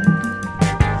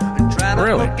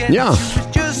 Really? Yeah.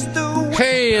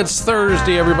 Hey, it's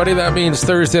Thursday, everybody. That means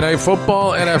Thursday Night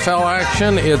Football, NFL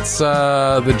action. It's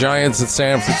the Giants at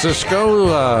San Francisco.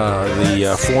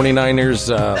 The 49ers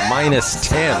minus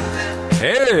 10.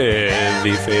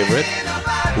 Heavy favorite.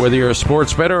 Whether you're a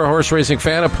sports bettor, a horse racing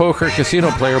fan, a poker,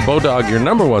 casino player, Bodog, your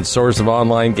number one source of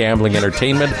online gambling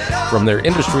entertainment. From their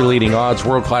industry-leading odds,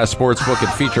 world-class sportsbook,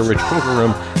 and feature-rich poker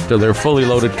room to their fully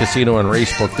loaded casino and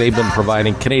racebook, they've been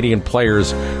providing Canadian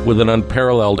players with an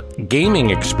unparalleled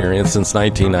gaming experience since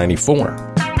 1994.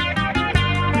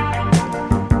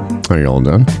 Are you all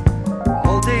done?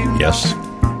 Yes.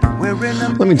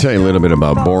 Let me tell you a little bit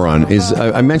about boron.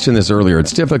 I mentioned this earlier.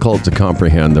 It's difficult to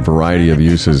comprehend the variety of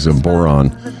uses of boron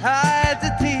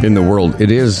in the world. It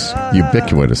is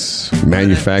ubiquitous.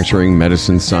 Manufacturing,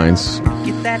 medicine, science,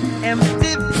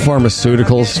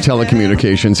 pharmaceuticals,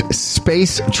 telecommunications,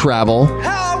 space travel.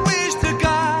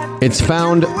 It's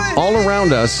found all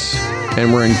around us,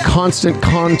 and we're in constant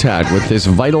contact with this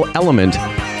vital element,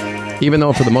 even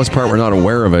though for the most part we're not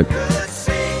aware of it.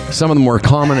 Some of the more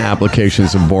common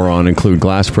applications of boron include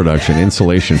glass production,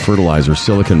 insulation, fertilizer,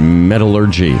 silicon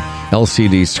metallurgy,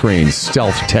 LCD screens,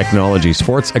 stealth technology,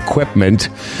 sports equipment,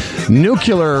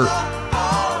 nuclear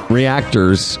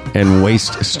reactors, and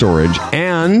waste storage,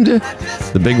 and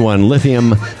the big one,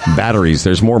 lithium batteries.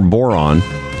 There's more boron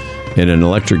in an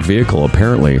electric vehicle,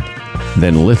 apparently,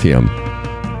 than lithium.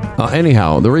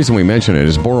 Anyhow, the reason we mention it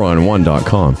is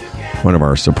boron1.com, one of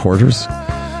our supporters.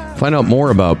 Find out more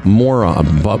about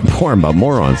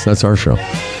morons. That's our show.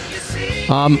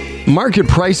 Market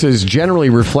prices generally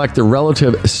reflect the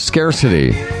relative scarcity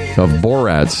of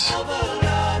borates,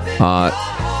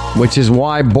 which is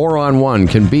why Boron 1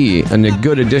 can be a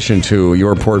good addition to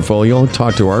your portfolio.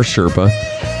 Talk to our Sherpa,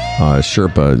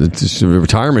 Sherpa, it's a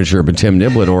retirement Sherpa Tim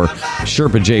Niblett or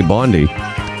Sherpa J. Bondi.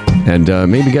 And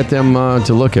maybe get them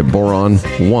to look at Boron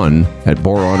 1 at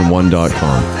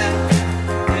boron1.com.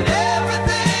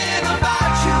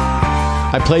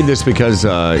 I played this because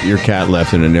your cat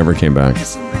left and it never came back.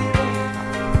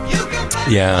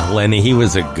 Yeah, Lenny, he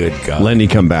was a good guy. Lenny,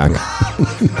 come back.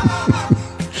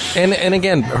 And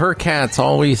again, her cat's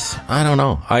always, I don't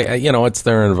know. It's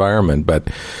their environment, but,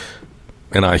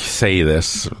 and I say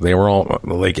this, they were all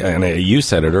like, and you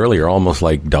said it earlier, almost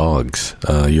like dogs.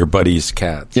 Your buddy's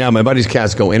cats. Yeah, my buddy's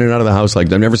cats go in and out of the house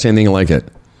like, I've never seen anything like it.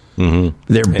 Mm-hmm.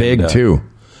 They're big too.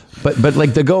 But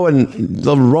like they go and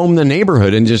they'll roam the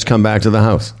neighborhood and just come back to the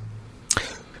house.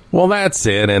 Well, that's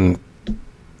it. And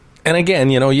again,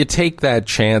 you take that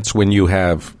chance when you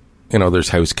have, there's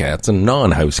house cats and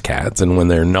non-house cats. And when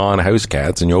they're non-house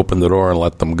cats and you open the door and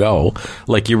let them go,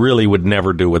 like you really would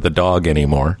never do with a dog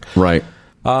anymore. Right.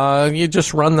 You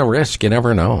just run the risk. You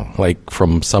never know. Like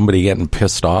from somebody getting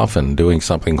pissed off and doing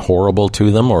something horrible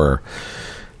to them, or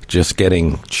just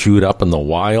getting chewed up in the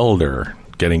wild, or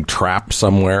getting trapped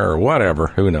somewhere, or whatever.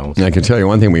 Who knows? I can tell you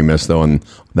one thing we missed, though, in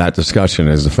that discussion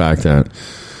is the fact that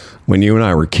when you and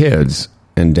I were kids,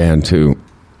 and Dan too,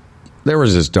 there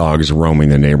was just dogs roaming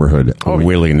the neighborhood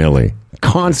willy-nilly,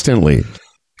 constantly.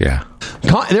 Yeah.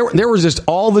 There was just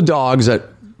all the dogs that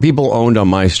people owned on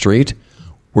my street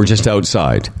were just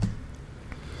outside.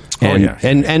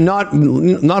 And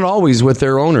not always with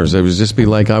their owners. It would just be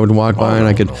like I would walk by and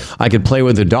I could play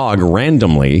with a dog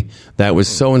randomly that was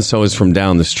so and so is from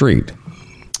down the street.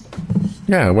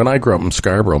 Yeah, when I grew up in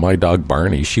Scarborough, my dog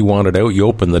Barney, she wanted out, you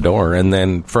open the door, and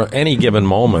then for any given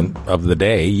moment of the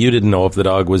day, you didn't know if the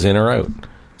dog was in or out.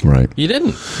 Right. You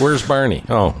didn't. Where's Barney?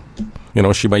 Oh,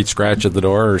 she might scratch at the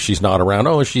door, or she's not around.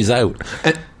 Oh, she's out.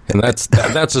 And that's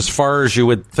as far as you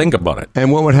would think about it.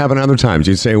 And what would happen other times?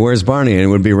 You'd say, "Where's Barney?" And it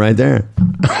would be right there.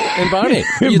 And Barney.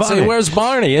 You'd say, "Where's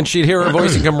Barney?" And she'd hear her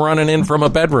voice and come running in from a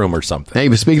bedroom or something. Hey,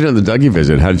 but speaking of the Dougie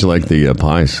visit, how did you like the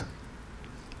pies?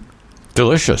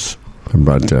 Delicious. I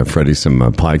brought Freddie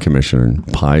some pie commissioner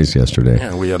pies yesterday.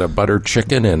 Yeah, we had a buttered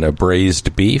chicken and a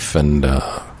braised beef, and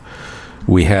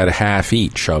we had half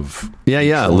each of...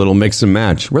 Yeah, a little mix and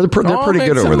match. They're pretty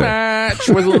good over there. Match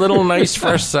with a little nice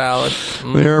fresh salad.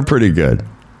 They're pretty good.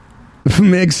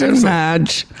 Mix and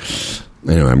match.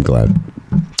 Anyway, I'm glad.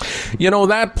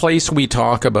 That place we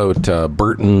talk about,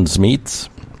 Burton's Meats?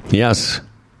 Yes.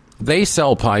 They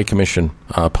sell pie commission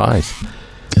pies.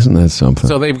 Isn't that something?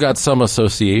 So they've got some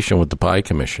association with the Pie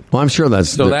Commission. Well, I'm sure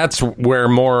that's... So that's where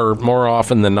more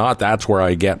often than not, that's where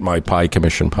I get my Pie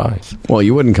Commission pies. Well,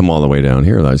 you wouldn't come all the way down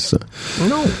here. That's...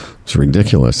 No. It's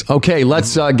ridiculous. Okay,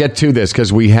 let's get to this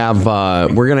because we have...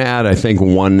 we're going to add, I think,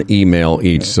 one email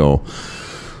each, so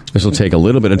this will take a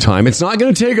little bit of time. It's not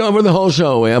going to take over the whole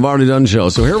show. We have already done show,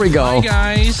 so here we go. Hi,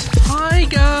 guys. Hi,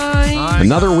 guys.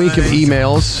 Another week of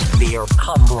emails.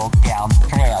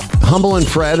 Humble and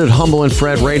Fred at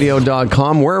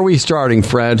humbleandfredradio.com. Where are we starting,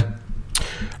 Fred?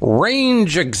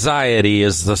 Range anxiety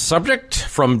is the subject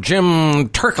from Jim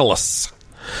Turkles.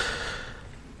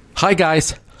 Hi,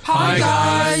 guys. Hi,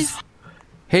 guys.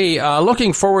 Hey,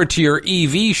 looking forward to your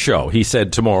EV show, he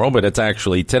said tomorrow, but it's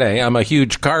actually today. I'm a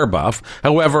huge car buff.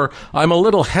 However, I'm a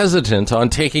little hesitant on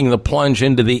taking the plunge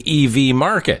into the EV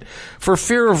market for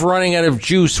fear of running out of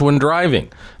juice when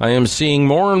driving. I am seeing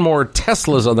more and more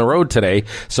Teslas on the road today,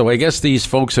 so I guess these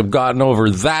folks have gotten over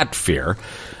that fear.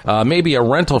 Maybe a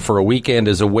rental for a weekend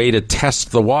is a way to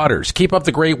test the waters. Keep up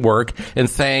the great work, and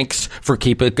thanks for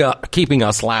keeping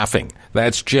us laughing.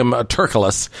 That's Jim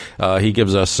Turkles. He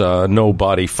gives us no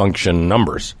body function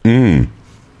numbers.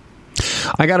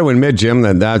 I got to admit,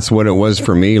 Jim, that's what it was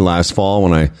for me last fall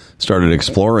when I started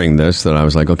exploring this, that I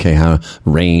was like, okay, how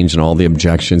range and all the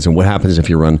objections and what happens if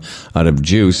you run out of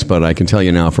juice. But I can tell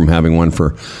you now from having one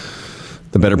for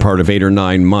the better part of 8 or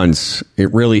 9 months,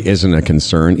 it really isn't a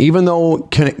concern, even though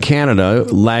Canada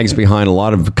lags behind a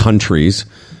lot of countries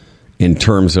in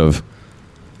terms of,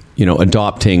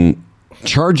 adopting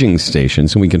charging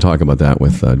stations, and we can talk about that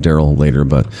with Daryl later,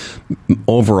 but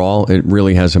overall, it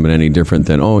really hasn't been any different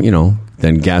than,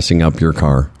 than gassing up your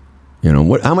car.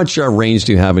 How much range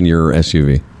do you have in your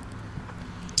SUV?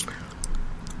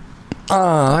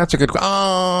 That's a good question.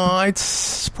 I'd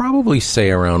probably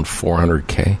say around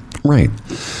 400K. Right.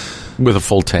 With a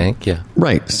full tank, yeah.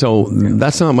 Right. So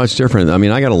that's not much different. I mean,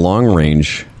 I got a long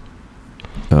range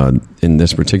in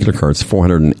this particular car. It's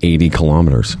 480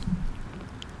 kilometers.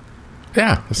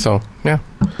 Yeah. So, yeah.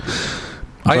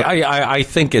 I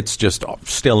think it's just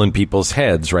still in people's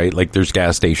heads, right? Like there's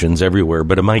gas stations everywhere,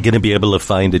 but am I going to be able to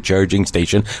find a charging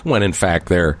station when in fact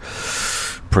they're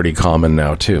pretty common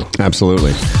now too.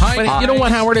 Absolutely. But you know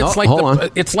what, Howard? It's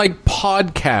it's like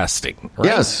podcasting, right?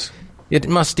 Yes. It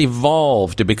must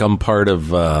evolve to become part of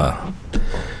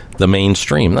the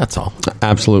mainstream. That's all.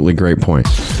 Absolutely great point.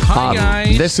 Hi,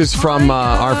 guys. This is from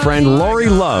our friend Lori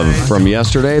Love from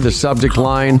yesterday. The subject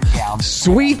line,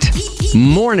 sweet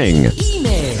morning.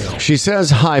 She says,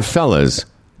 hi, fellas.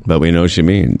 But we know she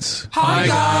means. Hi,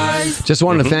 guys. Just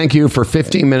wanted to thank you for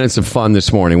 15 minutes of fun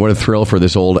this morning. What a thrill for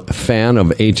this old fan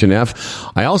of H&F.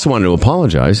 I also wanted to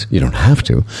apologize, you don't have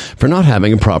to, for not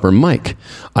having a proper mic.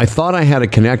 I thought I had a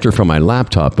connector from my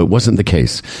laptop, but wasn't the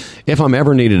case. If I'm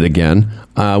ever needed again,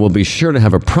 I will be sure to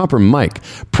have a proper mic.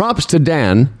 Props to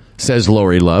Dan, says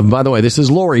Lori Love. By the way, this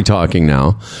is Lori talking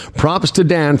now. Props to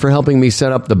Dan for helping me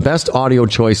set up the best audio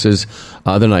choices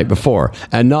the night before.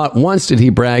 And not once did he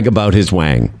brag about his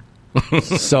wang.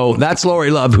 So that's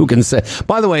Lori Love who can say,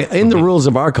 by the way, in the rules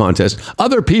of our contest,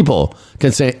 other people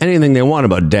can say anything they want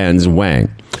about Dan's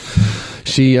wang.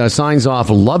 She signs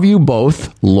off, love you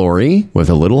both, Lori,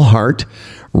 with a little heart.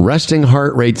 Resting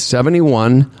heart rate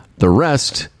 71. The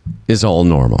rest is all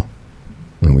normal.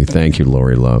 And we thank you,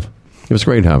 Lori Love. It was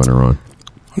great having her on.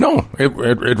 No,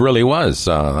 it really was.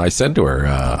 I said to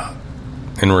her,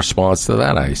 in response to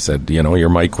that, I said, your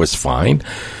mic was fine.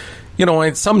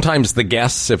 Sometimes the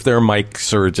guests, if their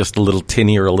mics are just a little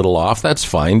tinny or a little off, that's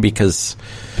fine because,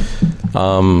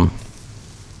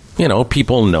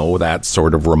 people know that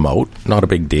sort of remote. Not a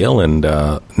big deal. And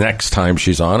next time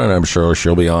she's on, and I'm sure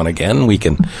she'll be on again, we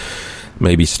can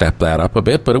maybe step that up a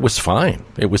bit, but it was fine.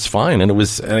 It was fine. And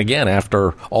and again,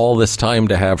 after all this time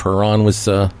to have her on was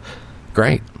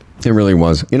great. It really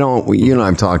was. You and I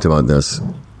have talked about this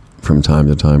from time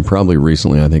to time. Probably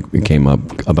recently, I think it came up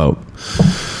about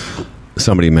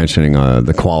somebody mentioning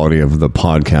the quality of the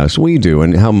podcast we do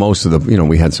and how most of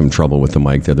we had some trouble with the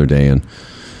mic the other day.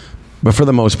 But for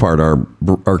the most part,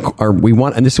 we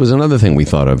want, and this was another thing we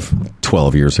thought of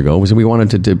 12 years ago, was we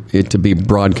wanted it to be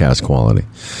broadcast quality.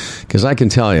 Because I can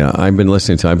tell you, I was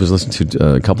listening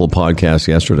to a couple of podcasts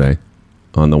yesterday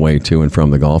on the way to and from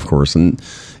the golf course, and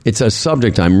it's a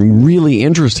subject I'm really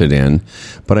interested in,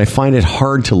 but I find it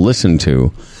hard to listen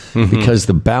to because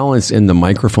the balance in the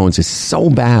microphones is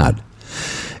so bad.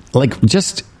 Like,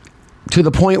 just to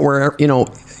the point where,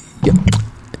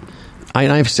 I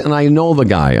know the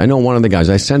guy. I know one of the guys.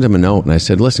 I sent him a note and I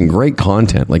said, listen, great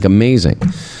content, like amazing.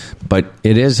 But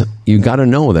you got to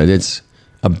know that it's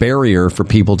a barrier for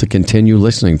people to continue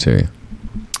listening to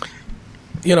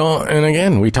you. And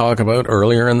again, we talk about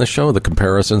earlier in the show, the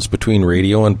comparisons between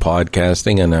radio and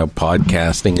podcasting and how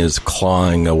podcasting is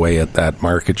clawing away at that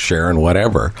market share and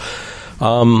whatever.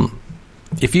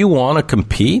 If you want to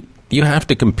compete, you have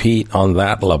to compete on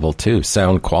that level too,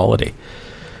 sound quality.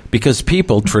 Because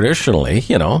people traditionally,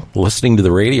 listening to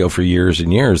the radio for years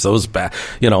and years, those, best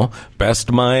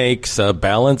mics,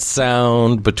 balanced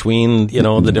sound between,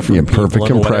 the different people perfect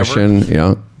compression, whatever.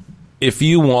 yeah. If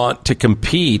you want to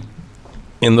compete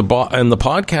in the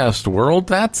podcast world,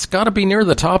 that's got to be near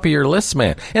the top of your list,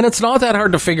 man. And it's not that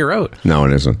hard to figure out. No,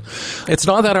 it isn't. It's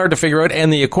not that hard to figure out,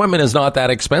 and the equipment is not that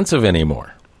expensive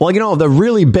anymore. Well, the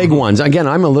really big ones, again,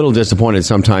 I'm a little disappointed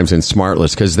sometimes in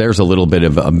Smartless because there's a little bit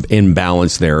of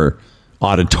imbalance there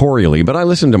auditorially. But I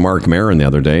listened to Mark Maron the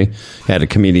other day, had a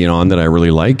comedian on that I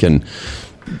really like, and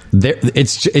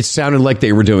it sounded like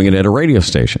they were doing it at a radio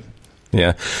station.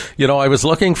 Yeah. I was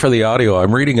looking for the audio.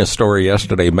 I'm reading a story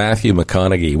yesterday. Matthew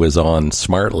McConaughey was on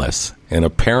Smartless, and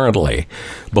apparently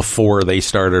before they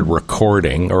started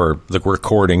recording, or the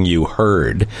recording you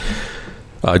heard,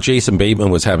 Jason Bateman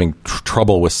was having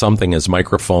trouble with something, his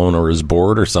microphone or his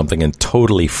board or something, and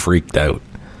totally freaked out.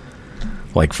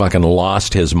 Like fucking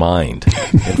lost his mind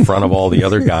in front of all the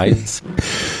other guys.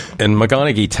 And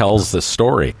McConaughey tells the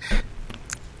story.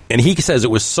 And he says it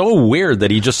was so weird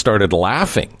that he just started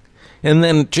laughing. And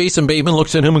then Jason Bateman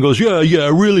looks at him and goes,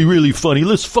 yeah, really, really funny.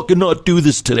 Let's fucking not do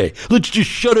this today. Let's just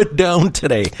shut it down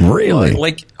today. Really?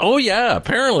 Oh yeah,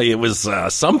 apparently it was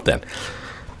something.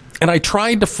 And I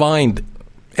tried to find...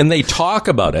 And they talk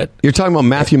about it. You're talking about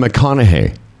Matthew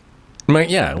McConaughey.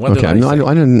 Yeah. What okay. No,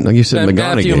 I didn't. You said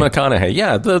McConaughey. Matthew McConaughey.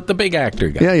 Yeah, the big actor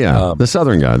guy. Yeah. The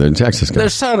Southern guy, the Texas guy. The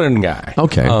Southern guy.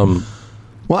 Okay. Well,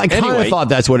 I kind of thought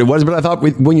that's what it was, but I thought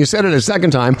when you said it a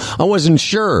second time, I wasn't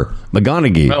sure.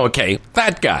 McConaughey. Okay,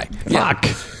 that guy. Fuck.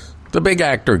 Yeah. The big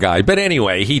actor guy. But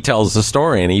anyway, he tells the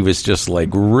story, and he was just like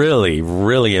really,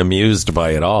 really amused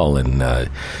by it all. And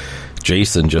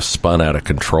Jason just spun out of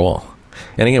control.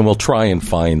 And again, we'll try and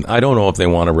find. I don't know if they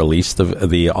want to release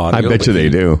the audio. I bet you they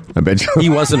do. I bet you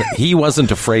he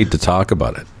wasn't afraid to talk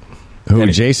about it. Who?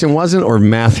 Jason wasn't, or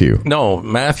Matthew? No,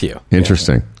 Matthew.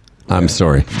 Interesting. I'm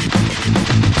sorry.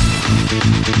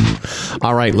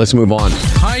 All right, let's move on.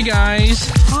 Hi, guys.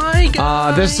 Hi,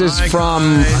 guys. This is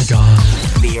from...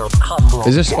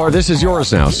 This is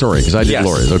yours now? Sorry, because I did Yes.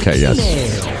 Lori's. Okay, yes.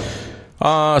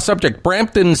 Subject,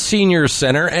 Brampton Senior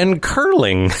Center and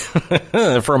curling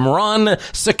from Ron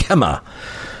Sakema.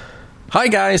 Hi,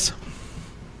 guys.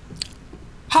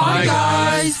 Hi,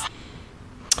 guys.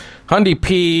 Hundy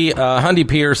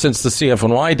P here since the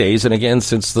CFNY days and again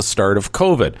since the start of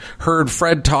COVID. Heard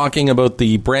Fred talking about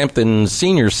the Brampton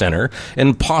Senior Center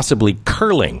and possibly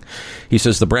curling. He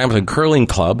says the Brampton Curling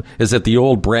Club is at the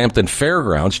old Brampton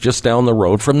Fairgrounds just down the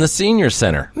road from the Senior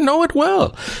Center. Know it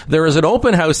well. There is an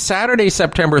open house Saturday,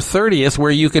 September 30th where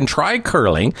you can try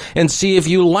curling and see if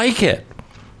you like it.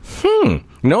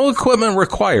 No equipment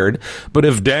required, but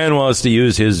if Dan wants to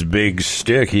use his big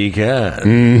stick, he can.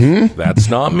 Mm-hmm. That's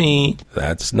not me.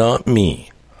 That's not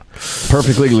me.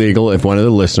 Perfectly legal if one of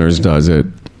the listeners does it.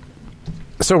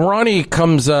 So Ronnie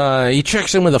comes, he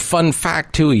checks in with a fun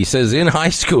fact, too. He says, in high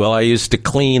school, I used to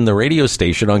clean the radio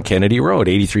station on Kennedy Road,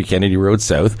 83 Kennedy Road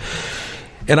South.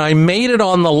 And I made it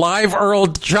on the Live Earl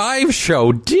Jive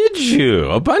show. Did you?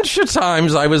 A bunch of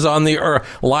times I was on the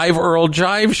Live Earl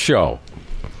Jive show.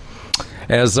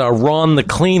 As Ron the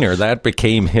Cleaner, that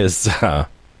became his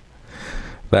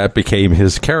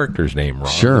character's name,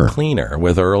 Ron the Cleaner,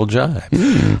 with Earl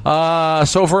Jive.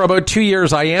 So for about 2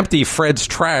 years, I empty Fred's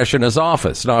trash in his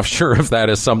office. Not sure if that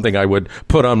is something I would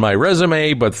put on my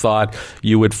resume, but thought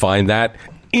you would find that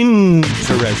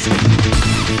interesting.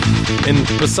 And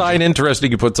beside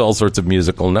interesting, he puts all sorts of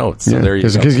musical notes. So there you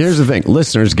go. Because here's the thing.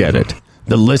 Listeners get it.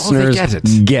 The listeners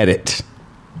get it.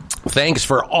 Thanks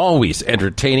for always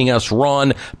entertaining us,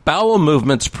 Ron. Bowel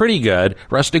movement's pretty good.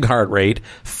 Resting heart rate,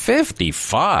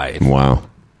 55. Wow.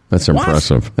 That's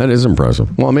impressive. That is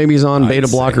impressive. Well, maybe he's on beta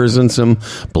blockers and some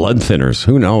blood thinners.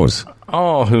 Who knows?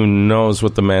 Oh, who knows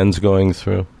what the man's going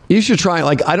through. You should try,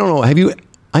 I don't know, have you...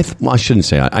 I shouldn't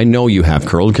say. I know you have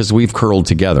curled because we've curled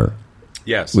together.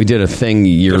 Yes. We did a thing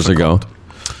years ago.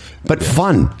 But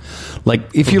fun.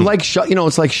 If you like,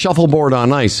 it's like shuffleboard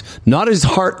on ice. Not as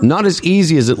hard, not as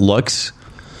easy as it looks,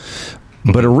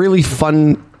 but a really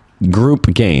fun group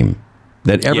game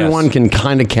that everyone can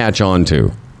kind of catch on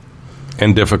to.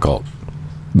 And difficult.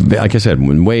 Like I said,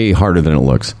 way harder than it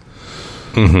looks.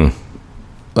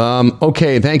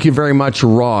 Okay, thank you very much,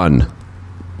 Ron.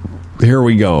 Here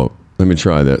we go. Let me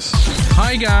try this.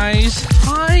 Hi, guys.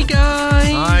 Hi,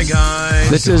 guys. Hi,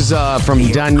 guys. This is from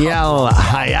Danielle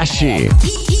Hayashi.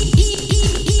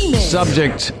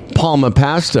 Subject, Palma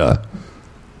pasta.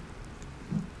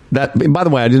 That, by the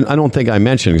way, I don't think I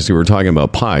mentioned because we were talking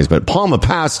about pies, but Palma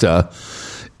pasta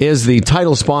is the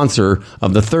title sponsor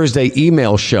of the Thursday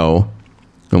email show.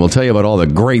 And we'll tell you about all the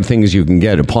great things you can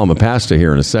get at Palma Pasta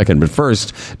here in a second. But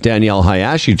first, Danielle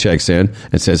Hayashi checks in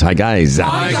and says, hi, guys.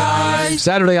 Hi, guys.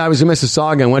 Saturday, I was in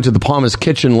Mississauga and went to the Palma's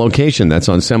Kitchen location. That's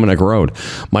on Seminole Road.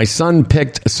 My son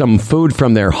picked some food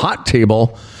from their hot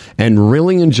table and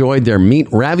really enjoyed their meat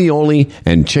ravioli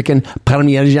and chicken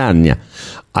parmigiana.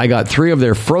 I got 3 of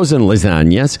their frozen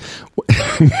lasagnas,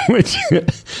 which,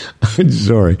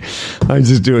 sorry, I'm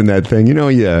just doing that thing.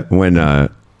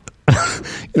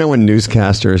 When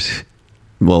newscasters,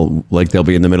 they'll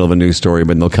be in the middle of a news story,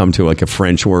 but they'll come to a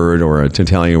French word or an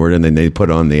Italian word, and then they put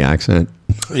on the accent.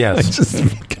 Yes.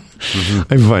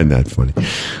 I find that funny.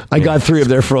 I got 3 of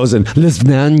their frozen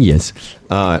lasagnas,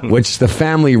 which the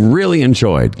family really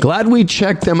enjoyed. Glad we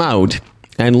checked them out,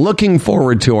 and looking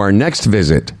forward to our next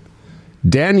visit.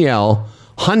 Danielle,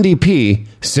 Hundy P,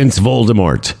 since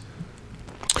Voldemort.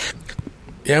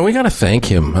 Yeah, we got to thank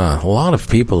him. A lot of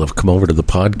people have come over to the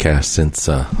podcast since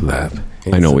that.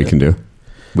 I know what we can do.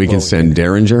 We can send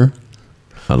Derringer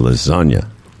a lasagna.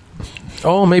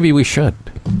 Oh, maybe we should.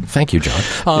 Thank you,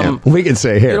 John. We can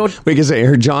say,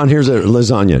 here, John, here's a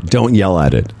lasagna. Don't yell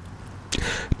at it.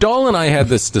 Doll and I had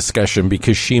this discussion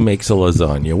because she makes a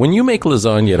lasagna. When you make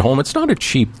lasagna at home, it's not a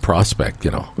cheap prospect,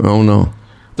 Oh, no.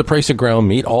 The price of ground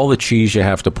meat, all the cheese you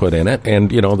have to put in it, and,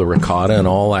 the ricotta and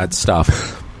all that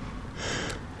stuff.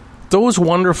 Those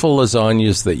wonderful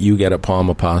lasagnas that you get at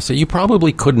Palma Pasta, you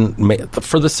probably couldn't make,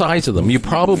 for the size of them, you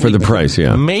probably for the price,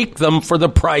 make them for the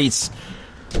price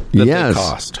that they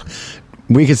cost.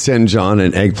 We could send John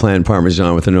an eggplant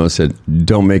parmesan with a note that said,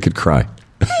 don't make it cry.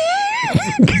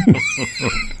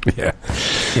 Yeah.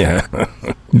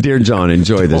 Dear John,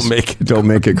 enjoy this. Don't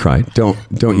make it cry. Don't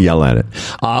yell at it.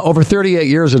 Over 38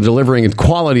 years of delivering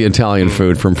quality Italian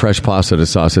food, from fresh pasta to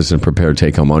sauces and prepared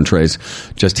take-home entrees.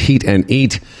 Just heat and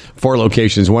eat. 4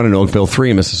 locations, 1 in Oakville,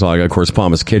 3 in Mississauga. Of course,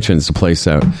 Palma's Kitchen's the place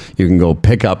out. You can go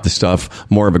pick up the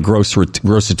stuff, more of a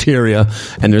groceteria,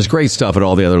 and there's great stuff at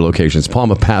all the other locations.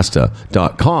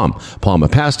 PalmaPasta.com. Palma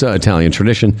Pasta, Italian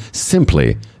tradition,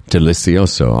 simply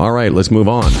delicioso. All right, let's move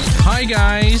on. Hi,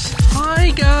 guys.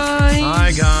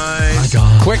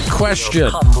 Quick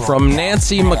question from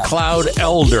Nancy McLeod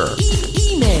Elder.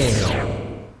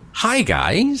 Hi,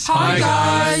 guys.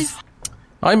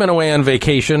 I've been away on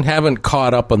vacation, haven't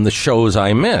caught up on the shows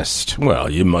I missed. Well,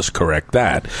 you must correct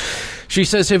that. She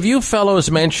says, have you fellows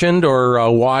mentioned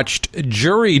or watched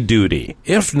Jury Duty?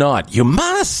 If not, you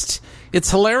must.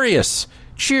 It's hilarious.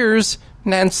 Cheers,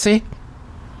 Nancy.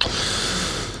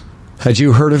 Had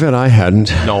you heard of it? I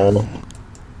hadn't.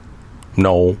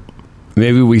 No.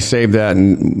 Maybe we save that,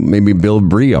 and maybe Bill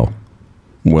Brio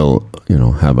will,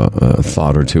 have a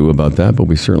thought or two about that. But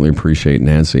we certainly appreciate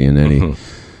Nancy and any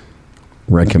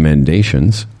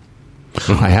recommendations.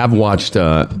 I have watched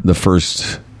the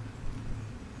first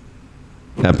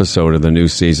episode of the new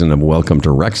season of Welcome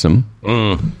to Wrexham.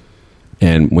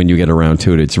 And when you get around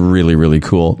to it, it's really, really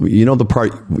cool. You know the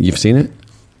part, you've seen it?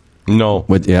 No.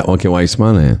 Yeah, okay, why are you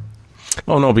smiling?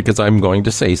 Oh, no, because I'm going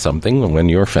to say something when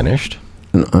you're finished.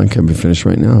 I can be finished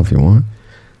right now if you want.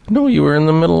 No, you were in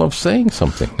the middle of saying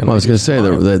something. Well, I was going to say,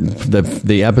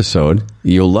 the episode,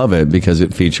 you'll love it because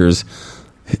it features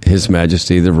His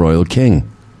Majesty the Royal King.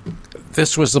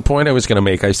 This was the point I was going to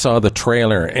make. I saw the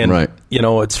trailer, and, right.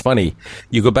 It's funny.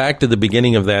 You go back to the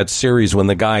beginning of that series when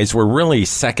the guys were really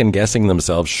second-guessing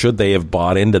themselves, should they have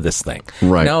bought into this thing?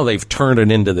 Right. Now they've turned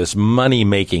it into this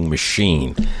money-making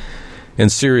machine.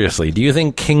 And seriously, do you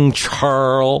think King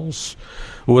Charles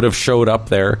would have showed up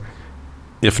there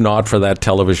if not for that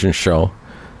television show?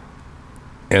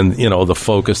 And, the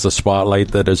focus, the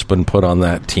spotlight that has been put on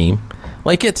that team?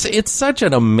 Like, it's such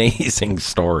an amazing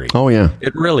story. Oh, yeah.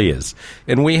 It really is.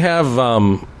 And we have,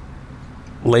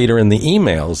 later in the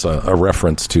emails, a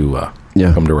reference to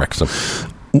Come to Wrexham.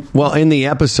 Well, in the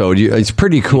episode, it's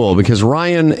pretty cool because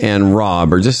Ryan and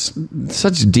Rob are just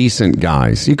such decent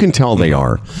guys. You can tell they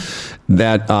are.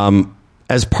 That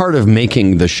as part of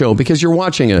making the show, because you're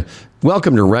watching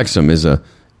Welcome to Wrexham is a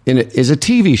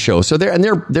TV show, so they're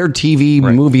TV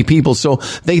movie people, so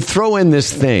they throw in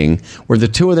this thing where the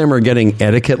two of them are getting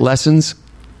etiquette lessons,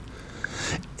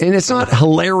 and it's not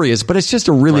hilarious, but it's just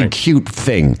a really cute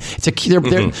thing.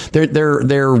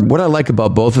 They're what I like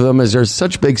about both of them is they're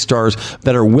such big stars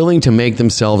that are willing to make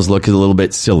themselves look a little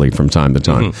bit silly from time to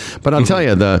time. But I'll tell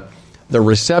you, the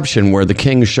reception where the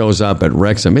king shows up at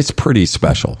Wrexham, it's pretty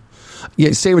special.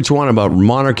 You say what you want about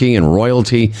monarchy and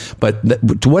royalty, but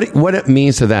what it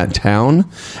means to that town,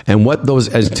 and what those,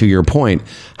 as to your point,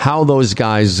 how those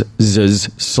guys'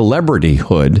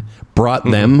 celebrityhood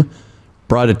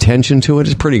brought attention to it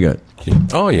is pretty good.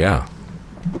 Oh, yeah.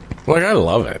 Like, I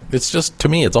love it. It's just, to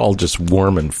me, it's all just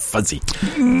warm and fuzzy.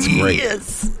 It's great.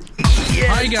 Yes.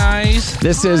 Hi, guys.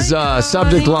 This is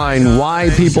subject line, why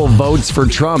people votes for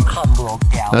Trump.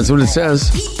 That's what it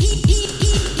says.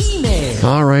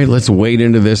 All right, let's wade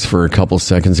into this for a couple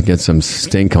seconds and get some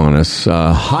stink on us.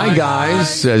 Hi,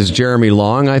 guys, says Jeremy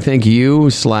Long. I think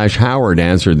you/Howard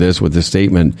answered this with the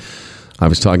statement I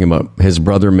was talking about his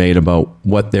brother made about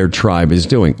what their tribe is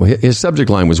doing. His subject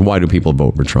line was, why do people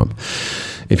vote for Trump?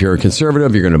 If you're a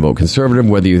conservative, you're going to vote conservative.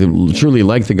 Whether you truly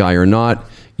like the guy or not,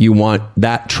 you want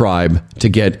that tribe to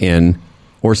get in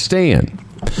or stay in.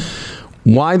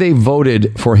 Why they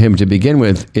voted for him to begin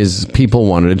with is people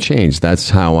wanted a change. That's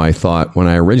how I thought when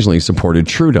I originally supported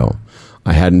Trudeau.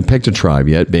 I hadn't picked a tribe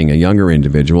yet, being a younger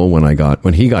individual when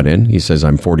he got in. He says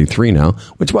I'm 43 now,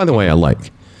 which, by the way, I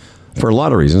like. For a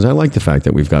lot of reasons, I like the fact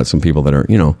that we've got some people that are,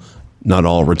 not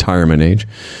all retirement age.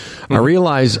 I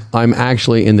realize I'm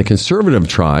actually in the conservative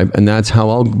tribe, and that's how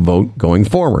I'll vote going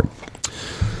forward.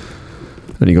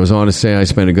 And he goes on to say, I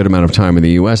spent a good amount of time in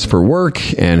the U.S. for work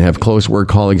and have close work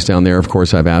colleagues down there. Of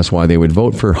course, I've asked why they would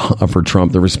vote for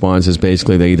Trump. The response is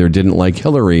basically they either didn't like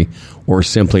Hillary or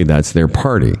simply that's their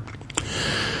party.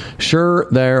 Sure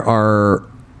that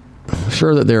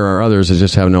there are others that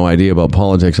just have no idea about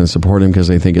politics and support him because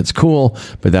they think it's cool,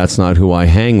 but that's not who I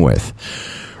hang with.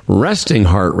 Resting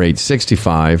heart rate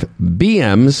 65,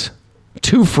 BMs,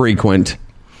 too frequent,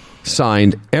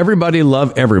 signed, everybody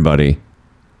love everybody,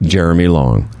 Jeremy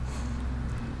Long.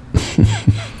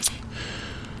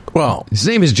 Well, his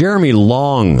name is Jeremy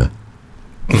Long,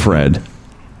 Fred.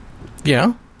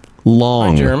 Yeah.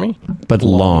 Long. Hi, Jeremy. But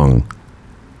long.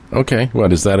 Okay.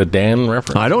 What, is that a Dan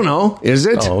reference? I don't know. Is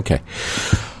it? Oh, okay.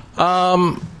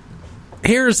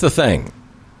 Here's the thing,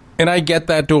 and I get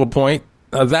that to a point.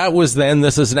 That was then,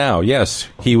 this is now. Yes,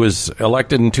 he was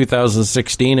elected in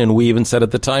 2016, and we even said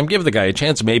at the time, give the guy a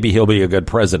chance. Maybe he'll be a good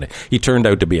president. He turned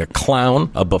out to be a clown,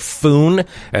 a buffoon,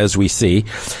 as we see.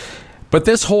 But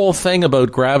this whole thing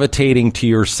about gravitating to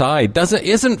your side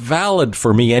isn't valid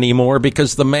for me anymore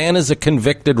because the man is a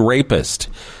convicted rapist.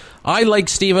 I like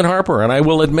Stephen Harper, and I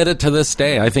will admit it to this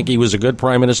day. I think he was a good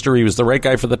prime minister. He was the right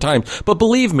guy for the time. But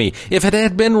believe me, if it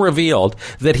had been revealed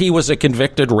that he was a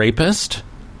convicted rapist,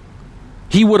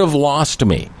 he would have lost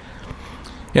me.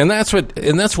 And that's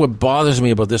what bothers me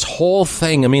about this whole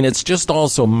thing. I mean, it's just all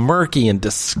so murky and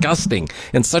disgusting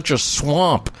and such a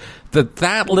swamp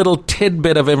that little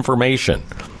tidbit of information,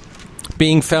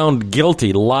 being found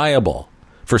guilty, liable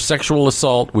for sexual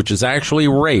assault, which is actually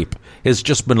rape, has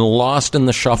just been lost in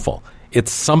the shuffle.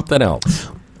 It's something else.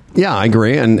 Yeah, I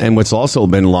agree. And what's also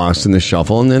been lost in the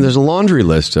shuffle, and then there's a laundry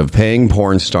list of paying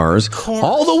porn stars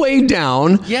all the way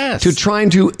down to trying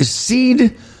to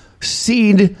seed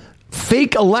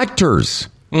fake electors.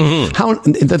 Mm-hmm. How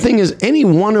the thing is, any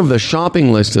one of the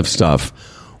shopping list of stuff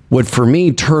would, for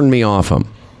me, turn me off him.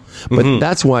 But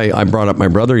that's why I brought up my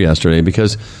brother yesterday,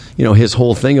 because, you know, his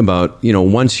whole thing about, you know,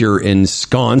 once you're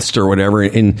ensconced or whatever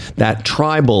in that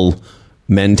tribal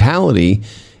mentality,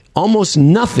 almost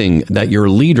nothing that your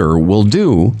leader will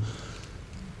do,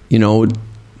 you know,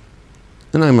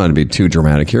 and I'm not to be too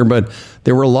dramatic here, but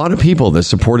there were a lot of people that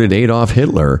supported Adolf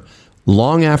Hitler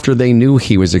long after they knew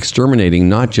he was exterminating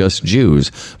not just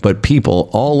Jews, but people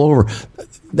all over,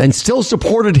 and still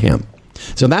supported him.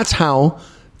 So that's how,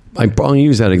 I'll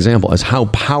use that example as how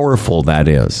powerful that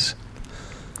is.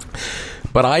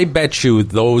 But I bet you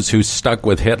those who stuck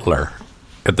with Hitler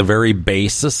at the very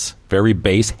base,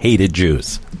 hated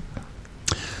Jews.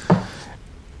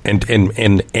 And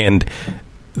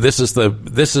this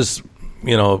is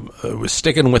you know,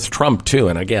 sticking with Trump too.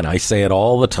 And again, I say it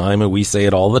all the time, and we say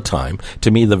it all the time.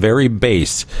 To me, the very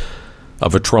base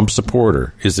of a Trump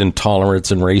supporter is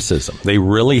intolerance and racism. They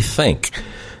really think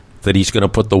that he's going to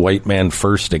put the white man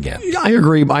first again. Yeah, I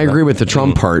agree. I agree with the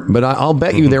Trump part, but I'll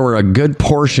bet you there were a good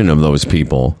portion of those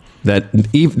people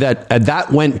that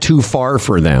went too far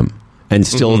for them. And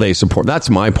still they support. That's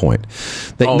my point.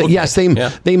 Yes,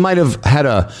 they might have had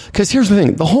because here's the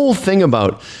thing. The whole thing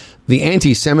about the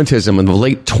anti-Semitism in the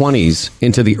late 20s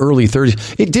into the early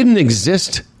 30s, it didn't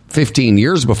exist 15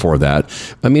 years before that.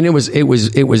 I mean, it was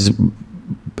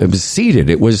seeded.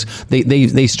 It was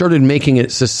they started making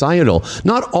it societal.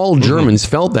 Not all Germans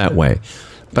felt that way.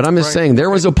 But I'm just saying there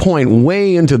was a point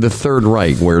way into the Third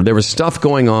Reich where there was stuff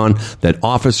going on that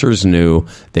officers knew,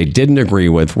 they didn't agree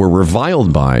with, were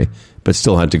reviled by, but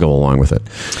still had to go along with it.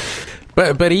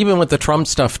 But even with the Trump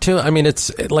stuff too, I mean,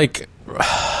 it's like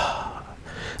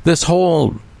this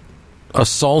whole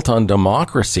assault on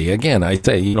democracy. Again, I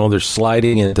say, you know, they're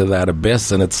sliding into that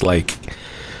abyss, and it's like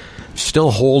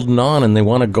still holding on, and they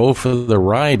want to go for the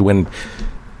ride when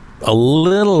a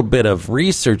little bit of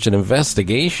research and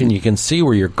investigation, you can see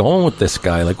where you're going with this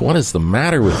guy. Like, what is the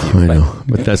matter with you? I know,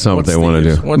 but that's not what they want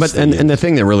to do. And the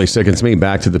thing that really sickens me,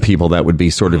 back to the people that would be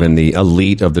sort of in the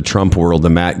elite of the Trump world, the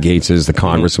Matt Gaetzes, the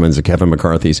congressmen, the Kevin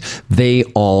McCarthy's, they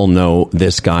all know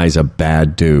this guy's a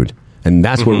bad dude. And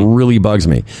that's what really bugs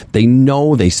me. They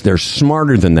know they're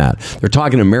smarter than that. They're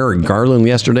talking to Merrick Garland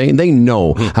yesterday, and they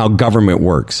know how government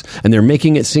works. And they're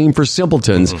making it seem for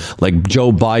simpletons like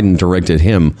Joe Biden directed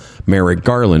him, Merrick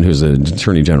Garland, who's an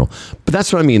attorney general. But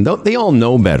that's what I mean. They all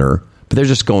know better, but they're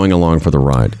just going along for the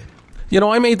ride. You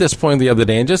know, I made this point the other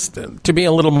day, and just to be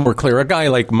a little more clear, a guy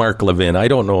like Mark Levin, I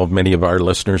don't know if many of our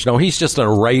listeners know, he's just a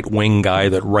right-wing guy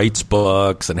that writes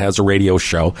books and has a radio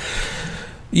show.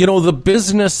 You know, the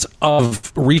business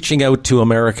of reaching out to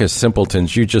America's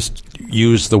simpletons, you just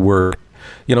use the word.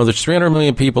 You know, there's 300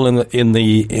 million people in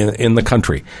the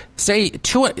country. Say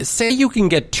you can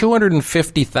get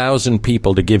 250,000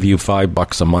 people to give you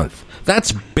 $5 a month.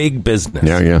 That's big business.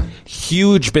 Yeah.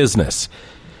 Huge business.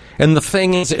 And the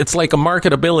thing is, it's like a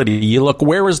marketability. You look,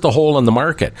 where is the hole in the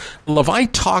market? Well, if I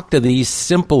talk to these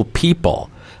simple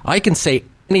people, I can say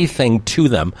anything to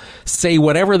them, say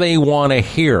whatever they want to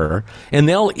hear, and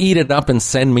they'll eat it up and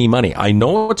send me money. I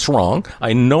know it's wrong.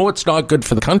 I know it's not good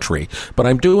for the country, but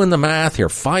I'm doing the math here.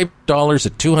 $5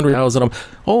 at 200,000.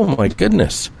 Oh my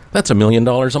goodness, that's $1 million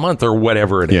a month or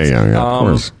whatever it is. Yeah, of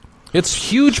course. It's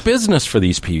huge business for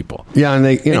these people. Yeah, and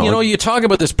they, you talk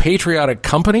about this patriotic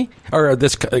company or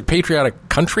this patriotic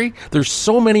country. There's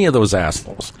so many of those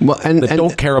assholes that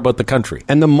don't care about the country.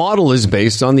 And the model is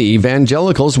based on the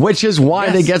evangelicals, which is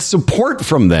why they get support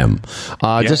from them.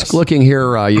 Just looking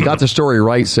here, you got the story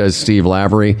right, says Steve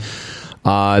Lavery.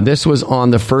 This was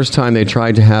on the first time they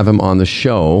tried to have him on the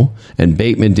show, and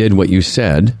Bateman did what you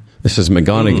said. This is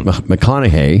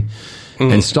McConaughey.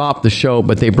 And stopped the show,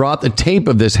 but they brought the tape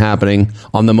of this happening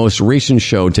on the most recent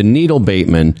show to needle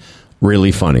Bateman.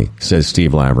 Really funny, says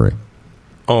Steve Lavery.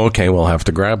 Oh, okay, we'll have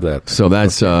to grab that. So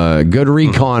that's good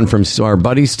recon from our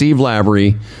buddy Steve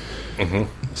Lavery.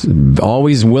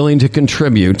 Always willing to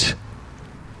contribute.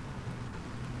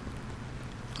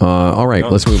 All right,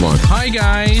 let's move on. Hi,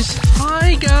 guys.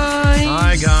 Hi, guys.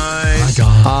 Hi,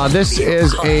 guys. This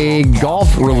is a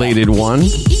golf-related one.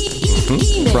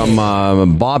 From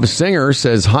Bob Singer,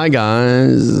 says, hi,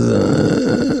 guys.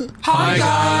 Hi,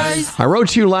 guys. I wrote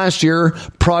to you last year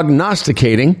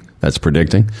prognosticating, that's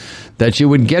predicting, that you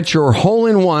would get your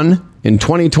hole-in-one in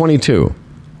 2022.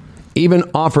 Even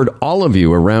offered all of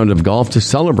you a round of golf to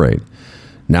celebrate.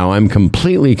 Now I'm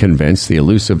completely convinced the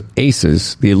elusive ace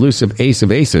of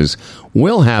aces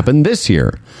will happen this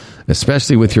year.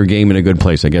 Especially with your game in a good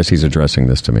place. I guess he's addressing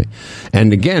this to me.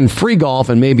 And again, free golf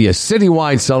and maybe a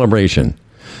citywide celebration.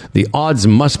 The odds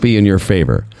must be in your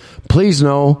favor. Please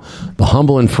know the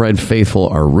Humble and Fred faithful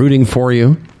are rooting for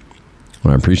you.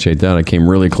 Well, I appreciate that. I came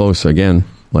really close again,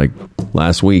 like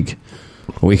last week.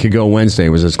 A week ago Wednesday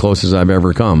was as close as I've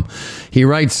ever come. He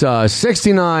writes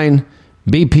 69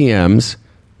 BPMs,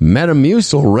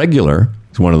 Metamucil regular.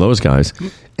 He's one of those guys.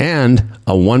 And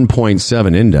a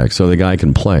 1.7 index, so the guy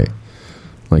can play.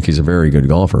 Like he's a very good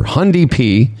golfer. Hyundai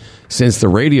P since the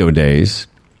radio days,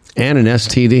 and an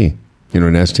STD. You know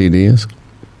what an STD is?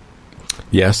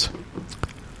 Yes.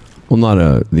 Well, not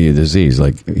the disease.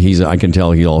 Like I can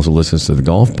tell he also listens to the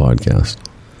golf podcast.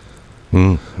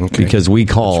 Okay. Because we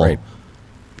call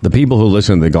the people who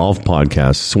listen to the golf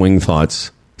podcast Swing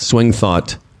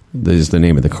Thought is the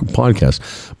name of the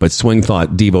podcast, but Swing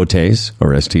Thought devotees or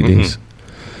STDs.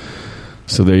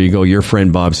 So there you go, your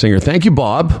friend Bob Singer. Thank you,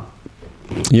 Bob.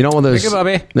 You know this. Thank you,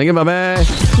 Bobby. Thank you, Bobby.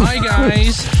 Hi,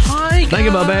 guys. Hi, guys. Thank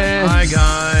you, Bobby. Hi,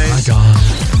 guys.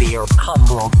 Beer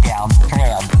humble down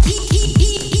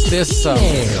This,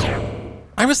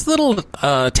 I was a little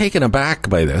taken aback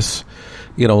by this.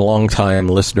 Long-time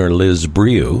listener Liz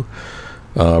Brew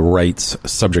writes,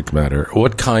 subject matter,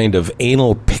 what kind of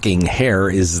anal-picking hair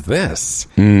is this?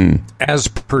 As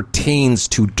pertains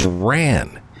to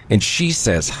Duran. And she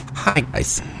says, hi,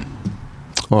 guys.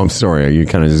 Oh, I'm sorry. You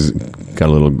kind of just got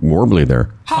a little warbly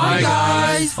there. Hi,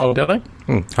 guys. Oh, did I?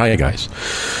 Hi, guys.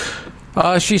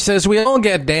 She says, we all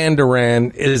get Dan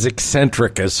Duran is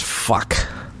eccentric as fuck.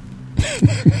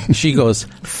 She goes,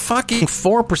 fucking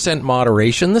 4%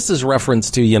 moderation. This is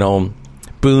reference to,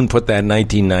 Boone put that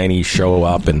 1990 show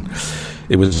up and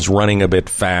it was running a bit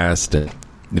fast and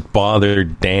it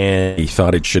bothered Dan. He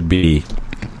thought it should be,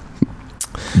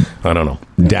 I don't know,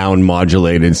 down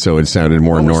modulated so it sounded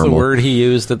more normal. What was the word he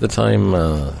used at the time?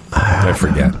 I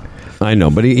forget. I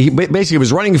know, but he basically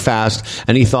was running fast,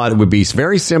 and he thought it would be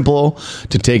very simple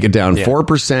to take it down 4% or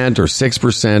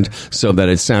 6% so that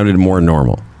it sounded more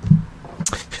normal.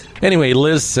 Anyway,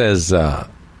 Liz says,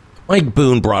 Mike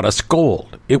Boone brought us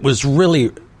gold. It was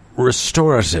really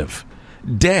restorative.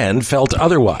 Dan felt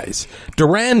otherwise.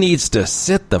 Duran needs to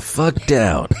sit the fuck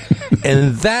down.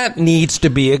 And that needs to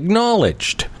be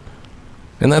acknowledged.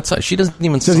 And that's she doesn't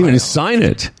even sign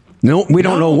it. No, we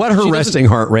don't know what her resting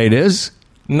heart rate is.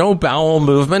 No bowel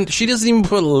movement. She doesn't even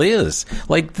put Liz.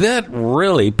 Like, that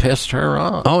really pissed her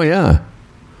off. Oh, yeah.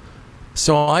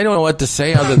 So I don't know what to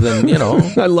say other than,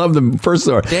 I love the first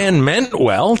story. Dan meant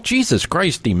well. Jesus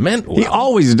Christ, he meant well. He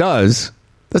always does.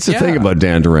 That's the thing about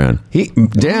Dan Duran.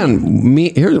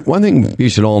 Here's one thing you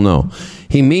should all know.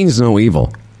 He means no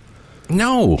evil.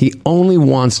 No. He only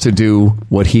wants to do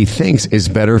what he thinks is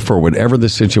better for whatever the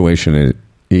situation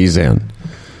he's in.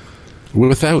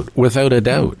 Without a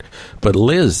doubt. But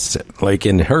Liz, like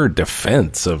in her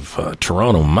defense of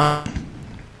Toronto,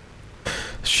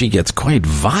 she gets quite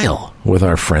vile with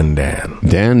our friend Dan.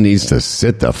 Dan needs to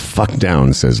sit the fuck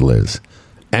down, says Liz.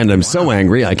 And I'm so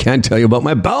angry I can't tell you about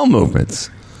my bowel movements.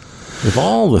 Of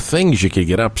all the things you could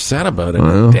get upset about in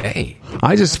a day.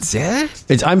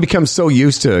 I've become so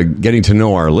used to getting to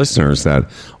know our listeners that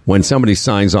when somebody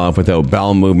signs off without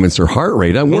bowel movements or heart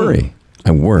rate, I worry.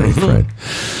 Fred.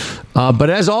 But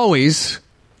as always,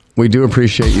 we do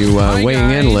appreciate you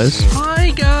weighing in, Liz. Hi,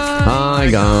 guys.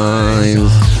 Hi,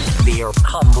 guys. Beer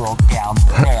humble down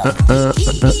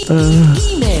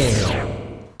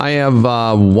I have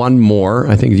one more.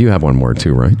 I think you have one more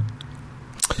too, right?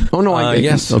 Oh no!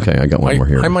 Yes. Okay, I got one more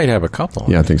here. I might have a couple.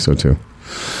 Yeah, I think so too.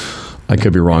 I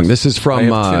could be wrong. This is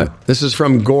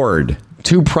from Gord.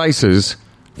 2 prices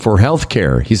for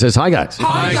healthcare. He says, "Hi guys."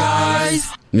 Hi, guys.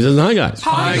 He says, "Hi guys."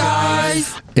 Hi,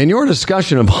 guys. In your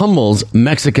discussion of Humble's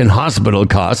Mexican hospital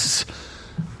costs,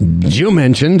 you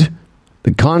mentioned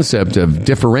the concept of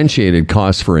differentiated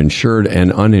costs for insured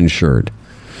and uninsured.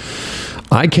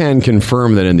 I can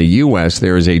confirm that in the U.S.,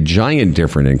 there is a giant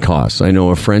difference in costs. I know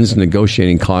of friends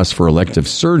negotiating costs for elective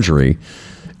surgery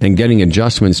and getting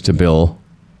adjustments to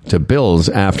bills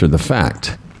after the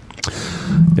fact.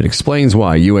 It explains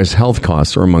why U.S. health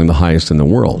costs are among the highest in the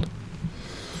world.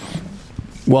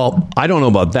 Well, I don't know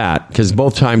about that, because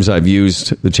both times I've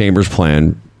used the Chambers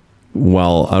plan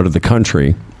while out of the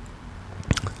country,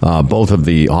 both of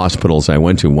the hospitals I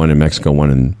went to, one in Mexico,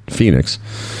 one in Phoenix,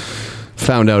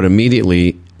 found out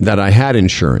immediately that I had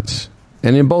insurance.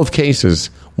 And in both cases,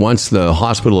 once the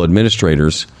hospital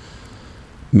administrators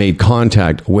made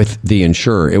contact with the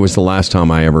insurer, it was the last time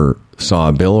I ever saw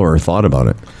a bill or thought about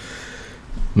it.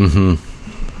 Mm-hmm.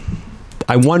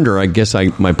 I wonder,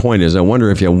 my point is, I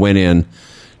wonder if you went in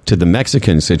to the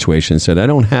Mexican situation and said, I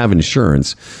don't have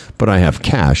insurance, but I have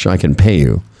cash, I can pay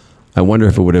you. I wonder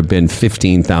if it would have been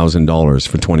 $15,000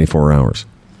 for 24 hours.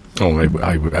 Oh,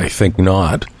 I think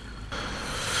not.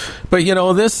 But,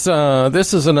 this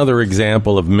is another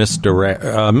example of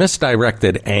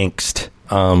misdirected angst.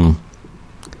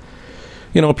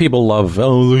 People love,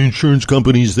 the insurance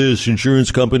company's this,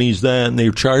 insurance company's that, and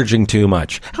they're charging too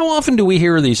much. How often do we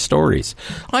hear these stories?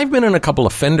 I've been in a couple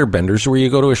of fender benders where you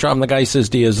go to a shop and the guy says,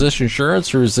 do you have this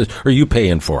insurance or are you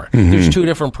paying for it? Mm-hmm. There's 2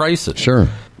 different prices. Sure.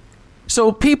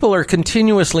 So people are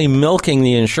continuously milking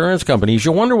the insurance companies.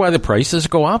 You wonder why the prices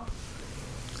go up?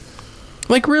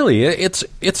 Like, really, it's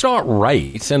not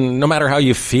right. And no matter how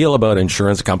you feel about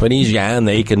insurance companies, and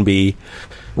they can be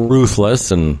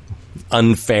ruthless and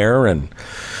unfair and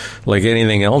like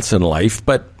anything else in life.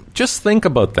 But just think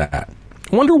about that.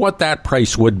 Wonder what that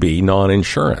price would be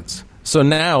non-insurance. So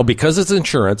now, because it's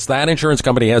insurance, that insurance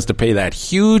company has to pay that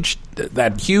huge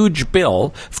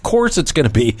bill. Of course, it's going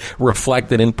to be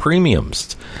reflected in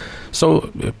premiums.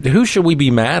 So who should we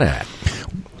be mad at?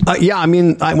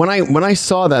 When I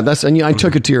saw that, I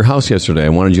took it to your house yesterday. I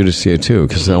wanted you to see it too,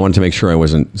 because I wanted to make sure I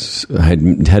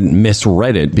hadn't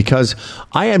misread it, because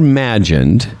I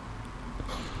imagined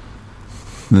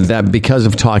that because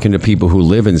of talking to people who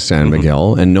live in San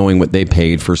Miguel and knowing what they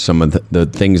paid for some of the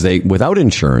things without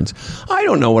insurance, I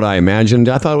don't know what I imagined.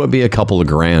 I thought it would be a couple of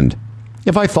grand,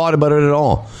 if I thought about it at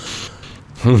all.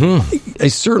 Mm-hmm.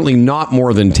 It's certainly not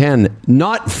more than 10,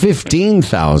 not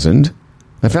 15,000.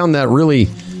 I found that really.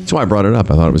 That's why I brought it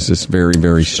up. I thought it was just very,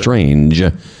 very strange.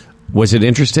 Was it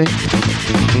interesting?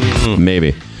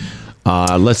 Maybe.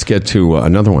 Let's get to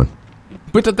another one.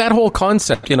 But that whole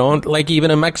concept, like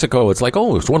even in Mexico, it's like,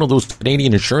 it's one of those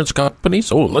Canadian insurance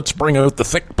companies. Oh, let's bring out the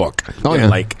thick book. Oh, yeah.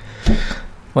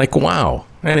 Like, wow.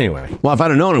 Anyway. Well, if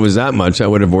I'd have known it was that much, I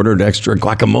would have ordered extra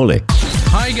guacamole.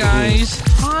 Hi, guys.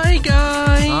 Hi,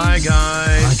 guys. Hi, guys.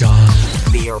 Hi, guys.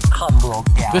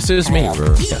 This is me.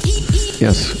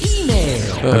 Yes.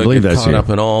 I believe that's caught up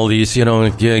in all these,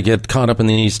 get caught up in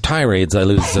these tirades. I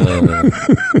lose.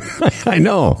 I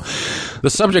know. The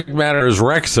subject matter is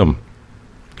Wrexham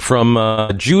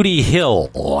from Judy Hill.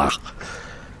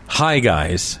 Hi,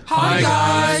 guys. Hi,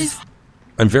 guys.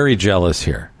 I'm very jealous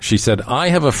here. She said, I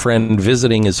have a friend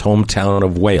visiting his hometown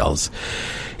of Wales,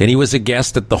 and he was a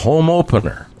guest at the home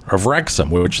opener of Wrexham,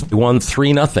 which won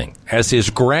 3-0, as his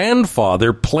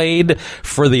grandfather played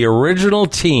for the original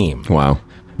team. Wow.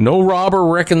 No Rob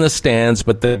or Rick in the stands,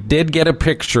 but they did get a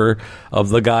picture of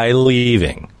the guy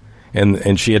leaving.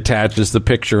 And she attaches the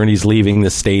picture, and he's leaving the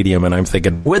stadium, and I'm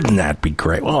thinking, wouldn't that be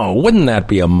great? Oh, wouldn't that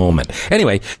be a moment?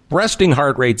 Anyway, resting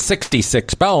heart rate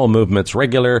 66, bowel movements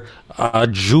regular,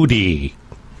 Judy.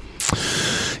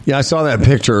 Yeah, I saw that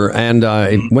picture, and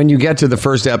when you get to the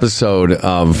first episode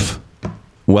of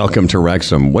Welcome to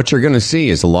Wrexham, what you're going to see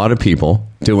is a lot of people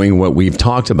doing what we've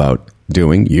talked about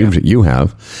doing. You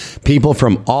have people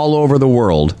from all over the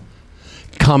world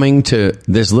coming to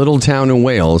this little town in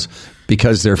Wales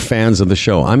because they're fans of the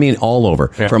show. I mean, all over.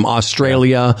 From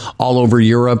Australia, all over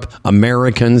Europe,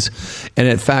 Americans. And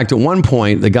in fact, at one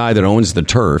point, the guy that owns the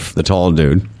turf, the tall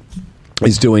dude,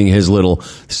 is doing his little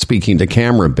speaking to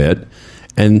camera bit.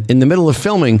 And in the middle of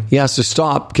filming, he has to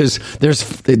stop because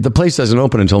the place doesn't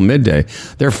open until midday.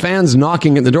 There are fans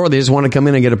knocking at the door. They just want to come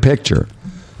in and get a picture.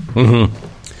 Mm-hmm.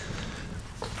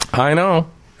 I know.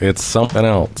 It's something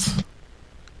else.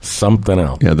 Something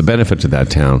else. Yeah, the benefit to that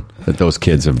town that those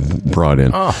kids have brought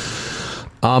in.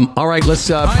 All right, let's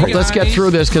get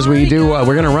through this because we're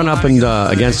going to run up and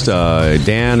against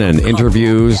Dan and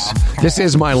interviews. This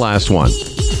is my last one.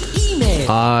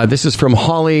 This is from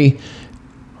Holly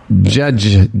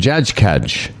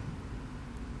Jajkaj.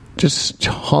 Just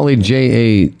Holly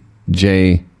Jajcaj.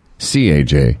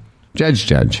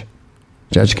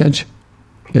 Jajkaj.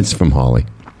 It's from Holly.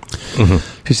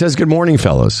 Mm-hmm. She says, "Good morning,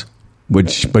 fellas," but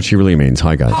she really means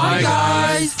hi, guys. Hi,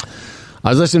 guys. I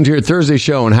was listening to your Thursday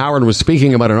show, and Howard was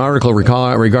speaking about an article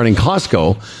regarding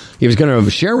Costco. He was going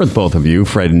to share with both of you,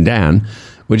 Fred and Dan.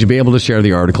 Would you be able to share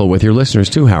the article with your listeners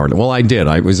too, Howard? Well, I did.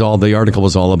 The article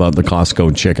was all about the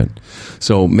Costco chicken.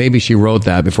 So maybe she wrote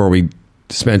that before we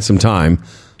spent some time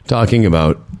talking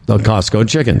about the Costco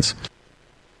chickens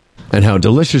and how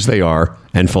delicious they are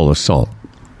and full of salt.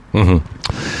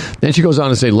 Mm-hmm. Then she goes on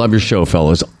to say, "Love your show,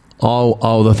 fellas.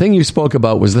 Oh, the thing you spoke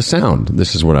about was the sound."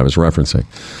 This is what I was referencing.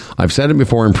 I've said it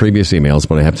before in previous emails,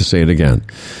 but I have to say it again.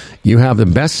 You have the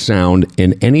best sound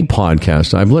in any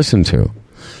podcast I've listened to.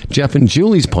 Jeff and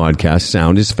Julie's podcast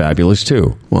sound is fabulous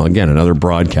too. Well, again, another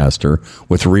broadcaster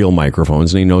with real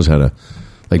microphones, and he knows how to.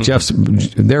 Like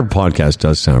their podcast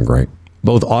does sound great,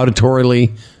 both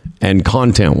auditorily and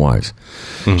content-wise.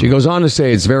 Mm-hmm. She goes on to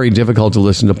say it's very difficult to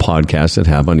listen to podcasts that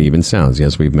have uneven sounds.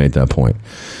 Yes, we've made that point.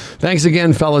 Thanks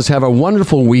again, fellas. Have a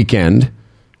wonderful weekend.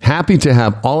 Happy to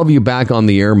have all of you back on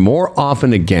the air more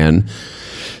often again.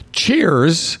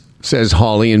 Cheers, says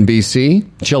Holly in BC,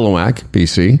 Chilliwack,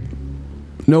 BC.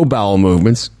 No bowel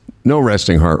movements, no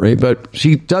resting heart rate, but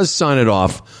she does sign it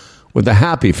off with a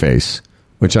happy face,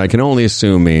 which I can only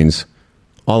assume means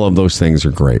all of those things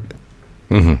are great.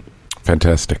 Mm-hmm.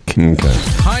 Fantastic. Okay.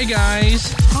 Hi,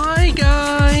 guys. Hi,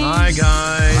 guys. Hi,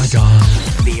 guys. Hi,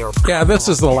 guys. Yeah, this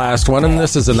is the last one, and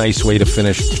this is a nice way to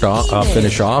finish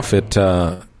off it.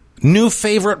 New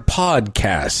favorite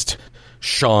podcast.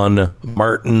 Sean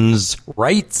Martins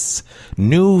writes,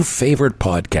 new favorite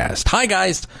podcast. Hi,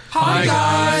 guys. Hi,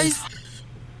 guys.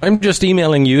 I'm just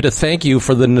emailing you to thank you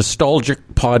for the nostalgic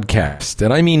podcast.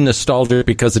 And I mean nostalgic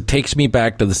because it takes me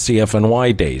back to the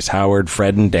CFNY days. Howard,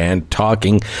 Fred, and Dan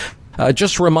talking.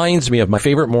 Just reminds me of my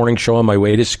favorite morning show on my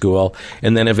way to school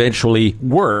and then eventually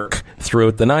work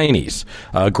throughout the 90s.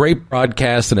 Great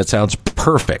broadcast, and it sounds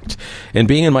perfect. And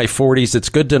being in my 40s, it's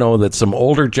good to know that some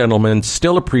older gentlemen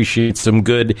still appreciate some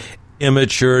good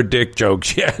immature dick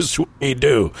jokes. Yes, we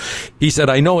do. He said,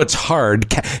 I know it's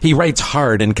hard. He writes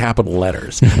hard in capital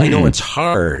letters. I know it's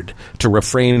hard to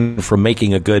refrain from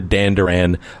making a good Dan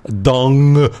Duran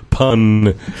dong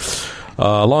pun.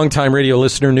 Long-time radio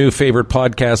listener, new favorite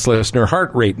podcast listener,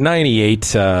 heart rate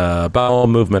 98, bowel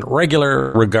movement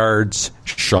regular. Regards,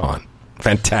 Sean.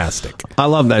 Fantastic. I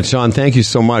love that, Sean. Thank you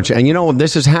so much. And,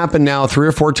 this has happened now 3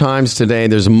 or 4 times today.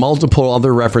 There's multiple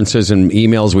other references and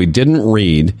emails we didn't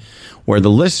read where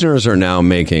the listeners are now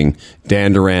making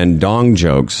Dan Duran dong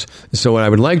jokes. So what I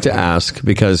would like to ask,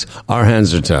 because our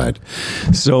hands are tied,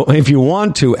 so if you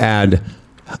want to add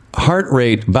heart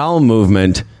rate, bowel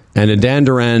movement, and a Dan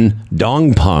Duran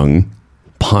dong pun,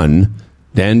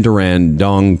 Dan Duran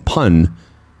dong pun,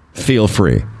 feel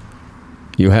free.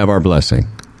 You have our blessing.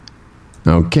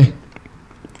 Okay.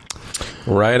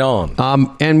 Right on.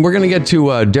 And we're going to get to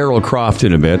Daryl Croft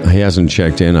in a bit. He hasn't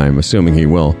checked in. I'm assuming he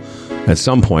will at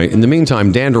some point. In the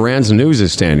meantime, Dan Duran's news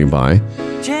is standing by.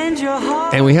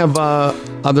 And we have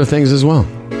other things as well.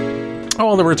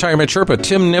 Oh, the retirement Sherpa,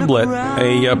 Tim Niblett,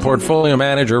 a portfolio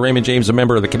manager, Raymond James, a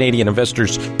member of the Canadian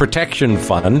Investors Protection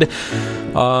Fund.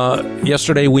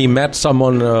 Yesterday, we met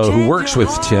someone who works with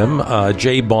Tim,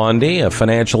 Jay Bondy, a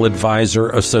financial advisor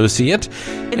associate,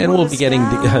 and we'll be getting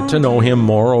to know him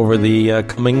more over the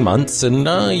coming months and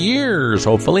years,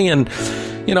 hopefully. And,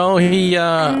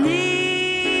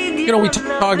 we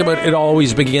talked about it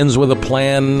always begins with a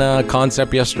plan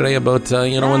concept yesterday about,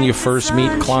 when you first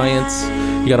meet clients.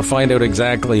 You got to find out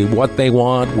exactly what they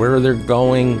want, where they're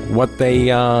going, what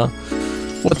their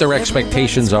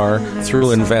expectations are through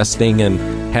investing and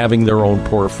having their own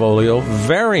portfolio.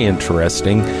 Very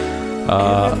interesting.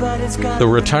 The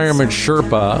retirement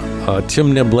Sherpa,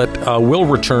 Tim Niblett, will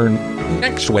return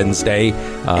next Wednesday.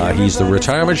 He's the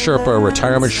retirement Sherpa,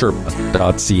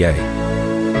 retirementsherpa.ca.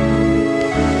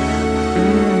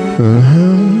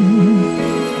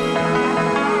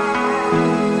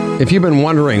 If you've been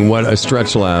wondering what a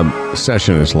Stretch Lab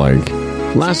session is like,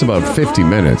 it lasts about 50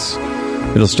 minutes.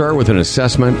 It'll start with an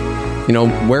assessment.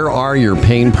 Where are your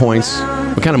pain points?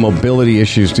 What kind of mobility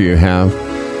issues do you have?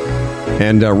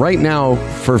 And right now,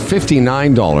 for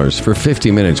 $59 for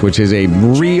 50 minutes, which is a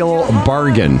real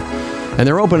bargain. And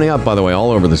they're opening up, by the way,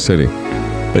 all over the city.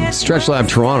 But Stretch Lab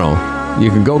Toronto, you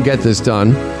can go get this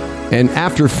done. And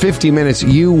after 50 minutes,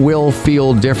 you will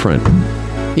feel different.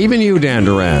 Even you, Dan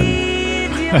Duran.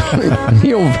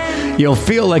 You'll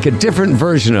feel like a different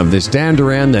version of this Dan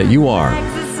Duran that you are.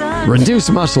 Reduce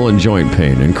muscle and joint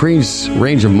pain, increase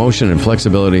range of motion and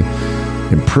flexibility,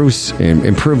 improves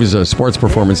sports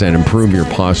performance, and improve your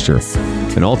posture,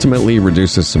 and ultimately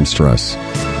reduces some stress.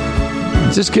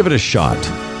 Just give it a shot.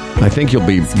 I think you'll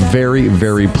be very,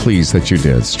 very pleased that you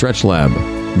did.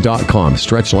 StretchLab.com,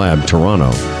 StretchLab Toronto.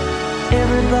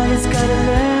 Everybody's gotta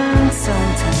learn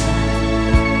sometime.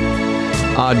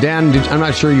 Dan, I'm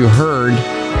not sure you heard.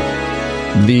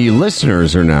 The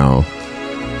listeners are now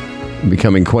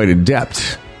becoming quite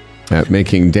adept at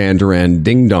making Dan Duran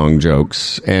ding-dong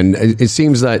jokes. And it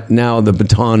seems that now the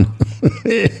baton...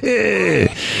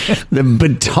 the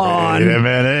baton... Wait a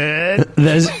minute.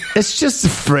 It's just a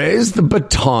phrase. The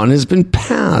baton has been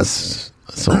passed.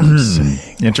 That's all I'm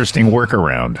saying. Interesting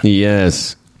workaround.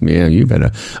 Yes. Yeah, I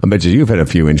bet you've had a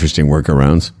few interesting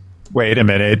workarounds. Wait a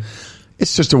minute.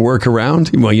 It's just a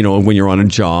workaround. Well, when you're on a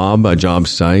job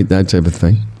site, that type of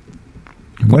thing.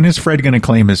 When is Fred going to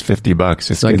claim his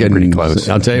 $50? It's getting pretty close.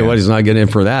 I'll tell you what, he's not getting in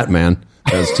for that, man.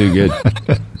 That's too good.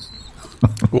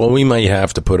 Well, we might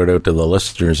have to put it out to the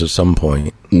listeners at some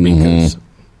point because,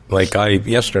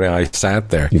 yesterday I sat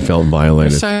there. You felt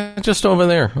violated. I sat just over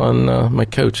there on my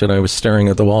couch, and I was staring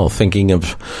at the wall, thinking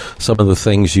of some of the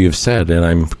things you've said, and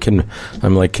I'm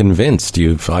convinced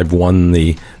I've won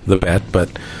the bet,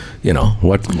 but.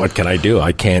 What can I do?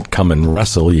 I can't come and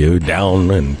wrestle you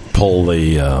down and pull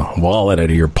the wallet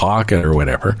out of your pocket or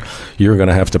whatever. You're going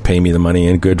to have to pay me the money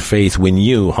in good faith when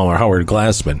you, Howard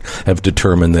Glassman, have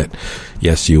determined that,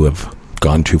 yes, you have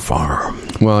gone too far.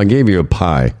 Well, I gave you a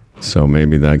pie, so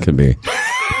maybe that could be.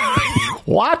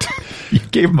 What? You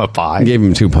gave him a pie? I gave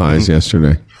him 2 pies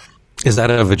yesterday. Is that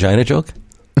a vagina joke?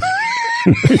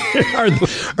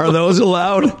 Are those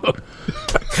allowed?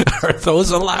 Are those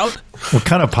allowed? What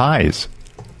kind of pies?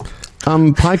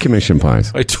 Pie commission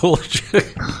pies. I told you.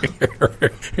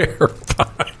 Hair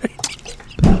pie.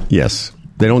 Yes.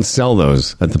 They don't sell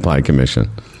those at the pie commission.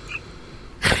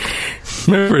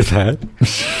 Remember that?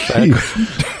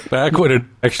 Back when it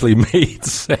actually made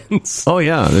sense. Oh,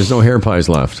 yeah. There's no hair pies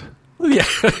left. Yeah.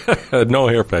 No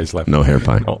hair pies left. No hair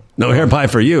pie. No hair pie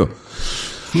for you.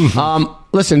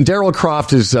 Listen, Daryl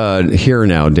Croft is here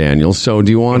now, Daniel. So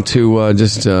do you want to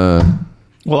just...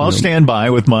 Well, I'll stand by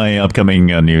with my upcoming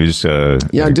news. Do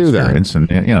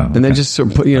that, and then just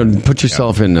put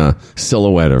yourself in a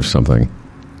silhouette or something.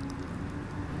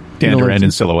 Dan Duran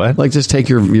in silhouette. Like just take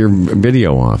your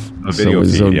video off. A video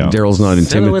feed, so Daryl's not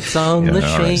intimidated. Silhouettes on the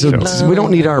shade. So we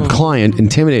don't need our client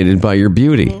intimidated by your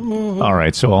beauty. All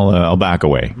right, so I'll back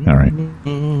away. All right.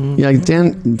 Yeah,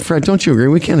 Fred, don't you agree?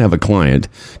 We can't have a client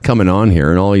coming on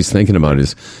here and all he's thinking about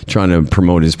is trying to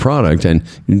promote his product and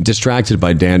distracted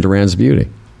by Dan Duran's beauty.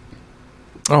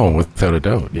 Oh, without a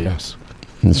doubt, yes.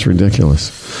 It's ridiculous.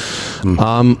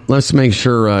 Let's make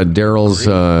sure Daryl's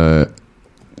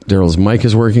mic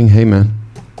is working. Hey, man.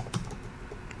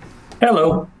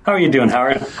 Hello. How are you doing,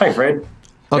 Howard? Hi, Fred.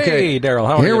 Okay, hey, Daryl.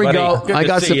 How are here you, we buddy? go. Good I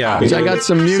got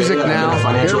some music now.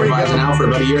 Financial advisor now for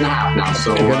about a year and a half now.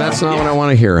 So that's not what I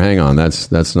want to hear. Hang on,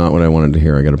 that's not what I wanted to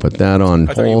hear. I got to put that on.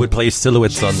 I thought you would play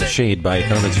 "Silhouettes on the Shade" by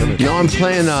Herman Hermit. No, I'm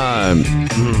playing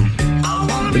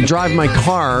 "Drive My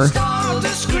Car"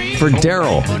 for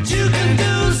Daryl.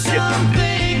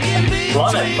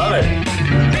 Love it.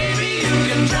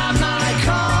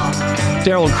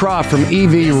 Daryl Croft from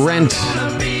EVRent.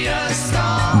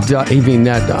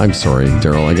 EVNet. I'm sorry,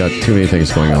 Daryl. I got too many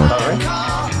things going on. All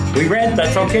right. We rent.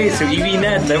 That's okay. So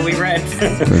EVNet, then we rent.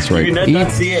 That's right.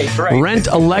 EVNet.ca. Correct.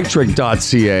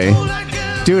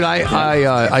 Rentelectric.ca. Dude,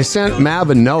 I sent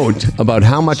Mav a note about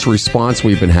how much response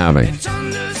we've been having.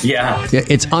 Yeah.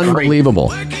 It's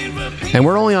unbelievable. And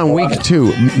we're only on week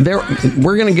 2.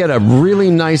 We're going to get a really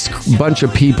nice bunch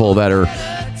of people that are...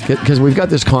 Because we've got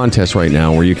this contest right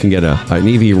now where you can get an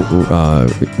EV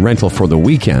rental for the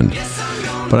weekend.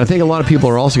 But I think a lot of people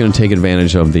are also going to take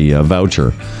advantage of the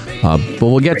voucher. But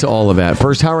we'll get to all of that.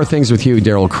 First, how are things with you,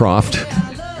 Daryl Croft?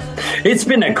 It's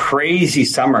been a crazy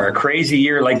summer, a crazy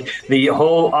year. Like the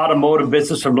whole automotive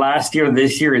business from last year,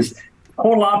 this year is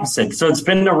total opposite. So it's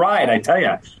been a ride, I tell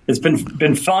you. It's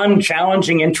been fun,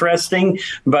 challenging, interesting,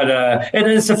 but it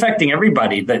is affecting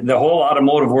everybody. The whole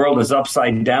automotive world is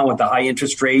upside down with the high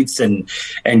interest rates and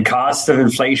cost of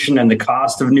inflation and the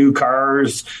cost of new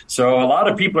cars. So a lot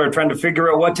of people are trying to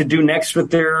figure out what to do next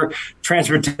with their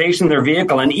transportation, their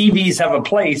vehicle. And EVs have a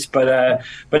place, but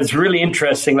it's really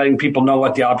interesting letting people know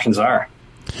what the options are.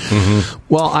 Mm-hmm.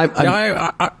 Well, I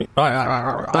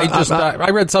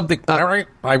read something. I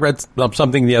read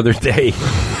something the other day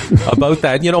about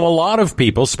that. A lot of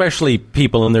people, especially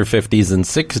people in their 50s and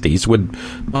 60s, would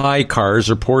buy cars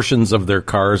or portions of their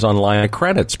cars on line of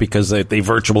credits because they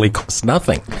virtually cost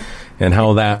nothing. And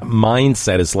how that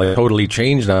mindset is totally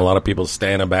changed now. A lot of people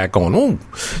standing back going, oh,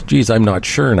 geez, I'm not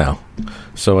sure now.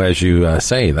 So as you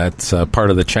say, that's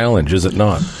part of the challenge, is it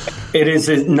not? It is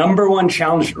a number one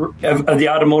challenge of the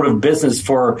automotive business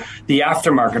for the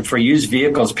aftermarket for used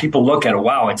vehicles. People look at it,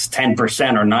 wow, it's 10%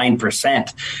 or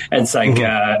 9%. It's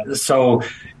like, so,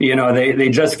 they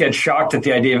just get shocked at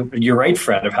the idea of, you're right,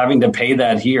 Fred, of having to pay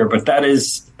that here. But that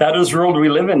is the world we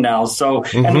live in now. So,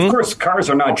 and of course, cars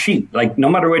are not cheap. Like, no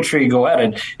matter which way you go at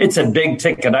it, it's a big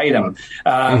ticket item.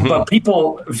 But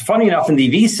people, funny enough, in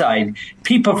the EV side,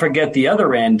 people forget the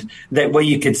other end that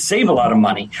you could save a lot of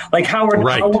money. Like, Howard,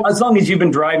 as long as you've been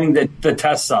driving the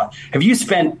Tesla, have you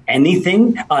spent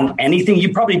anything on anything?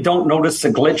 You probably don't notice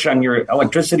a glitch on your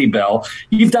electricity bill.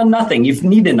 You've done nothing. You've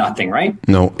needed nothing, right?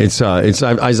 No,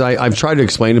 I've tried to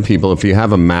explain to people, if you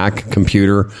have a Mac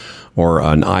computer or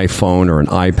an iPhone or an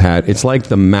iPad, it's like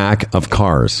the Mac of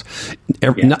cars.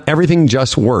 Everything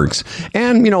just works.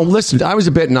 And, listen, I was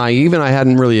a bit naive and I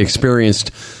hadn't really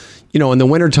experienced, in the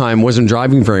wintertime, wasn't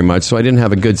driving very much, so I didn't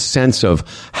have a good sense of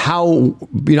how,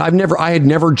 I had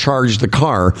never charged the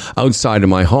car outside of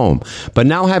my home. But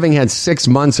now, having had 6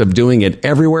 months of doing it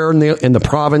everywhere in the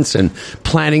province and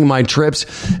planning my trips,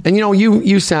 and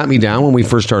you sat me down when we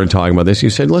first started talking about this. You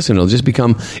said, listen, it'll just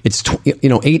become,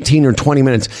 18 or 20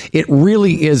 minutes. It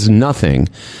really is nothing.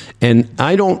 And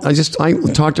I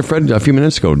talked to Fred a few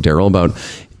minutes ago, Daryl, about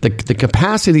the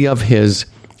capacity of his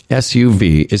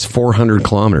SUV is 400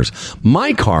 kilometers.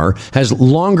 My car has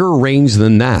longer range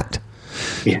than that.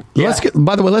 Yeah.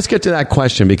 By the way, let's get to that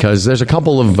question, because there's a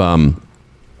couple of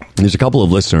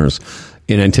listeners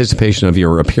in anticipation of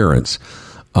your appearance.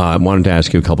 I wanted to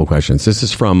ask you a couple questions. This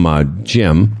is from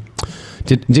Jim.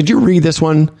 Did you read this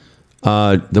one?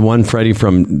 The one, Freddie,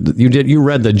 you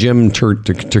read the Jim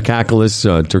Turkalis.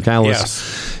 Yes.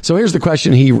 So here's the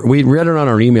question. We read it on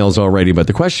our emails already, but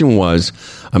the question was,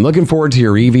 I'm looking forward to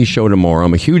your EV show tomorrow.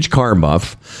 I'm a huge car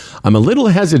buff. I'm a little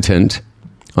hesitant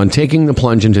on taking the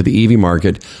plunge into the EV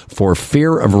market for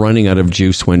fear of running out of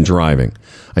juice when driving.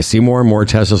 I see more and more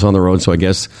Teslas on the road, so I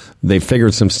guess they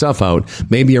figured some stuff out.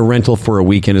 Maybe a rental for a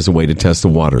weekend is a way to test the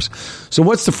waters. So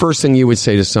what's the first thing you would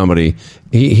say to somebody?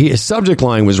 His subject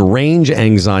line was range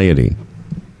anxiety.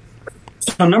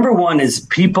 So number one is,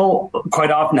 people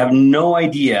quite often have no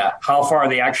idea how far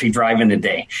they actually drive in a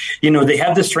day. They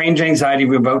have this range anxiety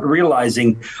about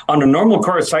realizing, on a normal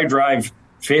course, I drive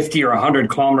 50 or 100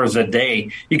 kilometers a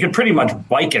day. You could pretty much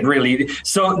bike it, really.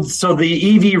 So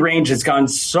the EV range has gone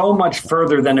so much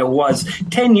further than it was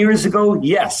 10 years ago.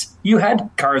 Yes, you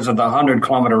had cars with a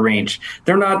 100-kilometer range.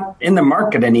 They're not in the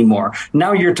market anymore.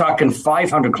 Now you're talking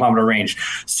 500-kilometer range.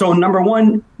 So number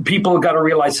one, people got to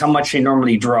realize how much they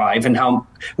normally drive, and how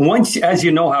as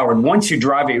you know, Howard, once you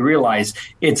drive it, you realize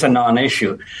it's a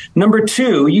non-issue. Number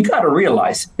two, you got to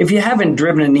realize, if you haven't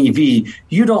driven an EV,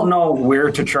 you don't know where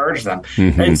to charge them.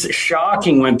 Mm-hmm. It's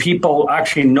shocking when people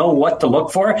actually know what to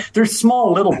look for. There's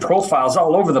small little profiles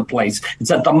all over the place.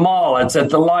 It's at the mall. It's at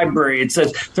the library.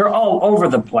 They're all over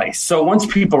the place. So once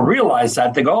people realize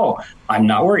that, they go, oh, I'm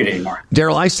not worried anymore.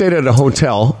 Daryl, I stayed at a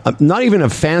hotel, not even a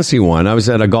fancy one. I was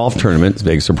at a golf tournament,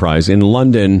 big surprise, in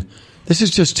London. This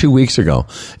is just 2 weeks ago.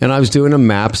 And I was doing a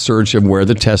map search of where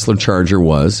the Tesla charger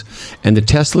was. And the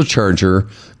Tesla charger,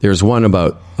 there's one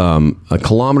about a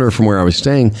kilometer from where I was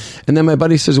staying. And then my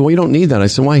buddy says, well, you don't need that. I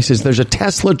said, why? He says, there's a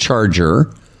Tesla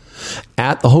charger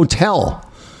at the hotel.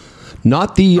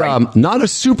 Not the not a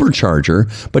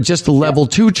supercharger, but just a level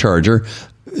 2 charger.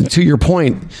 To your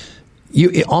point,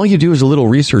 all you do is a little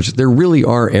research. There really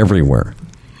are everywhere.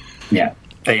 Yeah.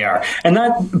 They are. And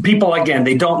that people, again,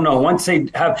 they don't know. Once they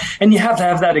have, and you have to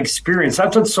have that experience.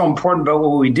 That's what's so important about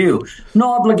what we do.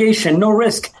 No obligation, no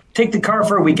risk. Take the car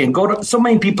for a weekend. So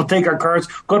many people take our cars,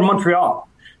 go to Montreal.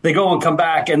 They go and come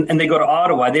back, and they go to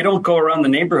Ottawa. They don't go around the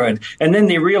neighborhood. And then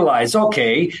they realize,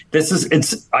 okay,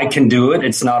 I can do it.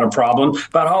 It's not a problem.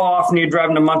 But how often are you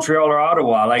driving to Montreal or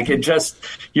Ottawa? Like,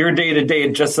 your day to day,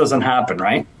 it just doesn't happen,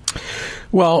 right?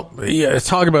 Well, yeah,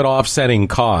 talk about offsetting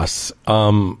costs.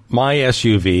 My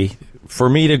SUV, for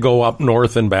me to go up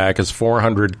north and back, is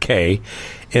 $400K.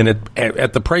 And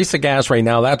at the price of gas right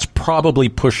now, that's probably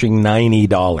pushing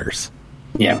 $90.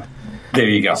 Yeah, there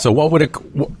you go. So what would it...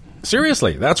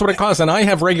 Seriously, that's what it costs. And I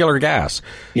have regular gas.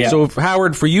 Yeah. So,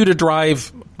 Howard, for you to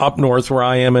drive up north where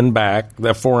I am and back,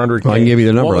 that $400K... Well, I can give you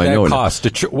the number.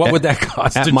 What would that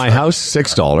cost? At my house,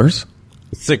 $6.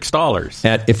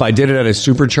 $6. If I did it at a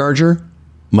supercharger,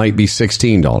 might be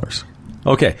 $16.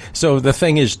 Okay, so the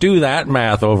thing is, do that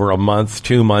math over a month,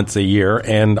 2 months, a year,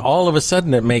 and all of a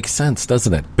sudden it makes sense,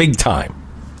 doesn't it? Big time.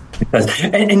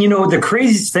 And you know, the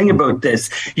craziest thing about this,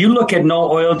 you look at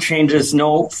no oil changes,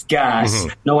 no gas,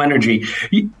 no energy.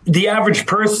 The average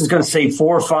person is going to save $400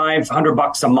 or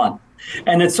 $500 a month.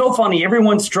 And it's so funny.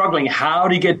 Everyone's struggling. How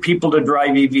do you get people to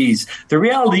drive EVs? The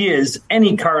reality is,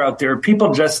 any car out there,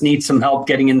 people just need some help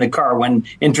getting in the car when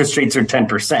interest rates are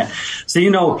 10%. So,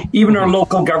 you know, even our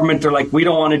local government, they're like, we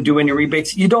don't want to do any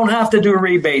rebates. You don't have to do a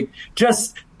rebate.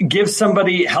 Just give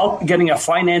somebody help getting a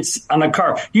finance on a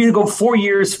car. You go 4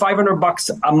 years,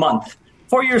 $500 a month.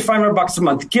 4 years, $500 a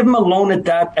month. Give them a loan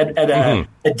at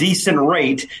a decent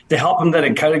rate to help them get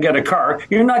a car.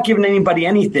 You're not giving anybody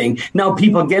anything. Now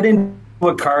people get into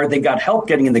a car. They got help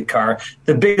getting in the car.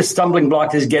 The biggest stumbling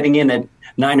block is getting in at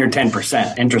 9 or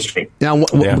 10% interest rate. Now,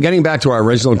 getting back to our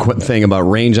original thing about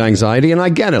range anxiety, and I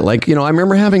get it. Like, you know, I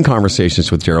remember having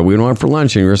conversations with Daryl. We went out for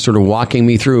lunch, and you were sort of walking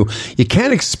me through.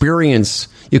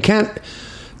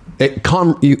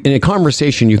 In a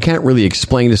conversation, you can't really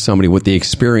explain to somebody what the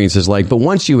experience is like. But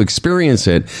once you experience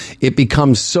it, it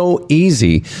becomes so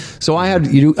easy. So I had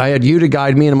you to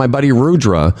guide me, and my buddy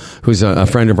Rudra, who's a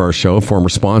friend of our show, former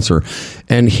sponsor,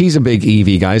 and he's a big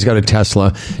EV guy. He's got a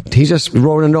Tesla. He just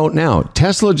wrote a note now.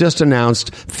 Tesla just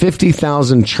announced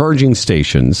 50,000 charging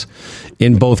stations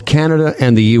in both Canada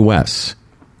and the U.S.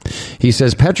 He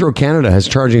says Petro-Canada has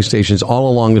charging stations all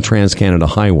along the Trans-Canada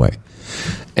Highway.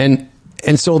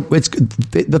 And so it's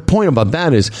the point about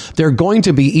that is they're going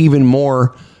to be even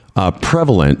more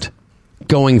prevalent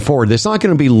going forward. There's not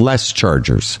going to be less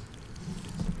chargers.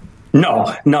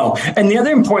 No. And the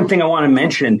other important thing I want to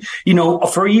mention, you know,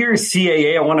 for years,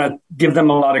 CAA, I want to give them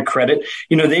a lot of credit.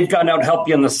 You know, they've gone out to help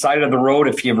you on the side of the road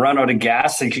if you run out of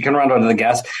gas, if you can run out of the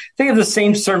gas. They have the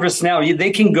same service now.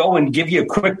 They can go and give you a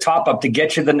quick top up to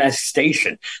get you to the next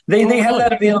station. They have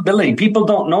that availability. People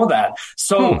don't know that.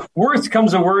 So worst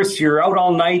comes to worst, you're out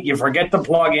all night, you forget to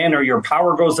plug in, or your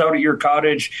power goes out at your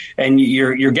cottage and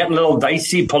you're getting a little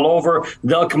dicey, pull over.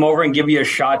 They'll come over and give you a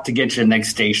shot to get you to the next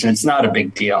station. It's not a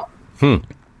big deal.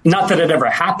 Not that it ever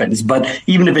happens, but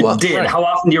even if it did, how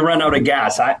often do you run out of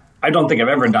gas? I don't think I've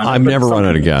ever done it. I've never run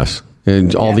out of gas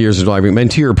in all the years of driving.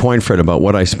 And to your point, Fred, about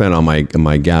what I spent on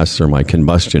my gas or my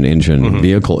combustion engine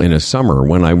vehicle in a summer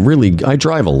when I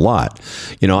drive a lot.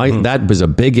 You know, that was a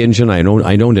big engine. I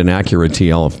owned an Acura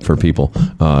TL for people,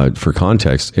 for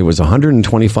context. It was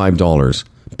 $125,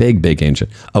 big engine,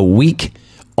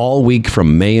 all week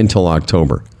from May until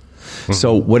October.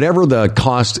 So whatever the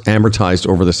cost amortized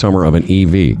over the summer of an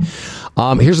EV.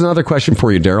 Here's another question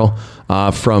for you, Daryl,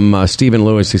 from Stephen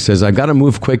Lewis. He says, I've got to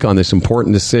move quick on this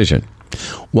important decision.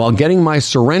 While getting my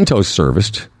Sorrento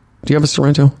serviced, do you have a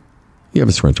Sorrento? You have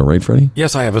a Sorrento, right, Freddie?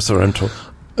 Yes, I have a Sorrento.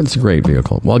 It's a great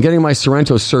vehicle. While getting my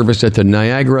Sorrento serviced at the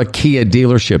Niagara Kia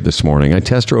dealership this morning, I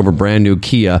test drove a brand new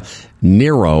Kia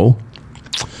Niro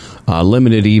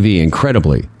limited EV.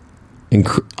 Incredibly,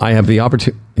 I have the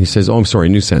opportunity. He says, "Oh, I'm sorry,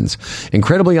 new sentence.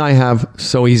 Incredibly, I have."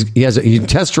 So he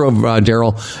test drove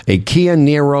Daryl a Kia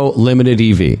Niro limited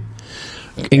EV.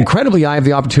 Incredibly, I have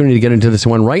the opportunity to get into this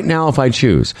one right now if I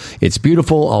choose. It's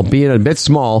beautiful, albeit a bit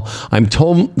small. I'm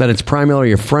told that it's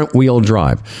primarily a front-wheel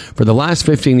drive. For the last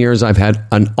 15 years, I've had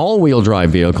an all-wheel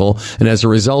drive vehicle, and as a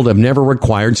result, I've never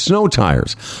required snow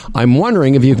tires. I'm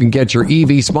wondering if you can get your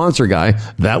EV sponsor guy,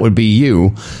 that would be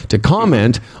you, to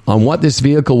comment on what this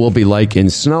vehicle will be like in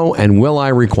snow, and will I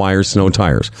require snow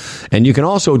tires? And you can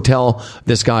also tell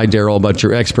this guy, Daryl, about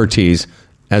your expertise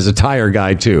as a tire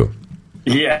guy, too.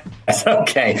 Yes.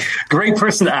 Okay. Great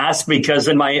person to ask, because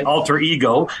in my alter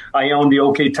ego, I own the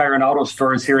OK Tire and Auto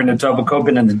stores here in Etobicoke.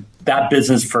 Been in that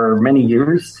business for many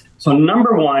years. So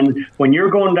number one, when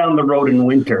you're going down the road in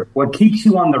winter, what keeps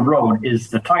you on the road is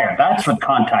the tire. That's what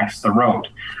contacts the road.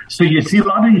 So you see a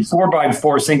lot of these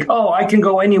 4x4s think, oh, I can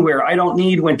go anywhere. I don't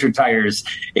need winter tires.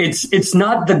 It's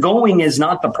not, the going is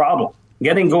not the problem.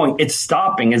 Getting going, it's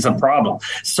stopping is a problem.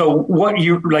 So what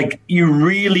you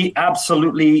really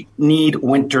absolutely need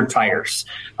winter tires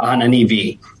on an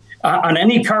EV. On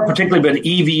any car, particularly, but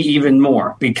EV even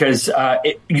more, because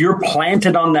you're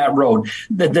planted on that road.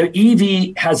 The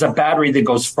EV has a battery that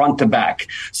goes front to back.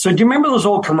 So do you remember those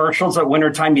old commercials at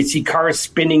wintertime? You see cars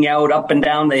spinning out up and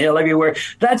down the hill everywhere.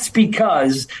 That's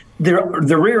because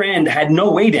the rear end had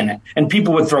no weight in it, and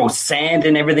people would throw sand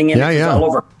and everything in it all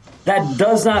over. That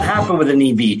does not happen with an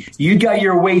EV. You got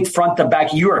your weight front to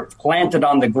back. You are planted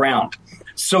on the ground.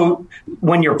 So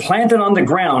when you're planted on the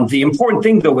ground, the important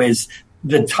thing, though, is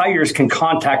the tires can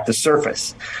contact the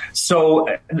surface.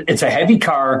 So it's a heavy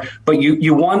car, but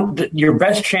you want your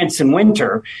best chance in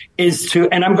winter is to,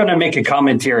 and I'm going to make a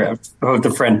comment here about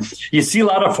the friend. You see a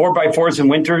lot of 4x4s in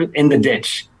winter in the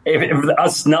ditch. If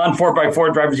us non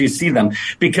 4x4 drivers, you see them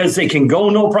because they can go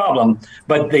no problem,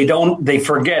 but they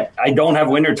forget I don't have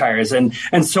winter tires. And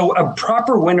so a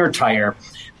proper winter tire,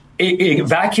 it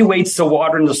evacuates the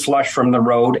water and the slush from the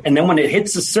road. And then when it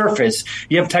hits the surface,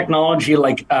 you have technology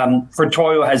like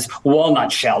Fortoyo has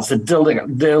walnut shells that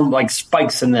they'll like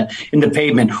spikes in the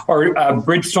pavement, or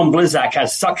Bridgestone Blizzak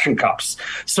has suction cups.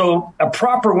 So a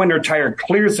proper winter tire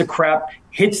clears the crap,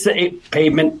 hits the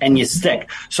pavement, and you stick.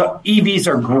 So EVs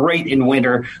are great in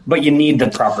winter, but you need the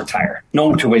proper tire.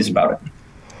 No two ways about it.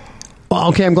 Well,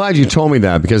 okay, I'm glad you told me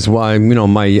that because,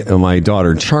 my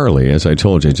daughter Charlie, as I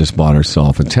told you, just bought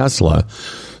herself a Tesla,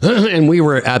 and we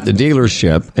were at the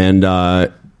dealership, and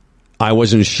I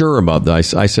wasn't sure about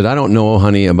that. I said, I don't know,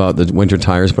 honey, about the winter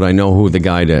tires, but I know who the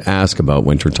guy to ask about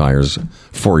winter tires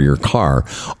for your car.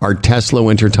 Are Tesla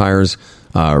winter tires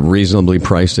reasonably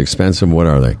priced, expensive? What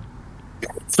are they?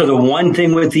 So the one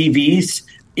thing with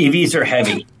EVs are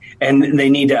heavy. And they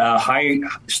need a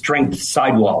high-strength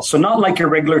sidewall. So not like your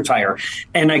regular tire.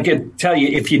 And I could tell you,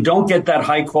 if you don't get that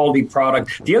high-quality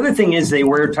product, the other thing is they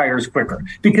wear tires quicker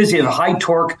because you have high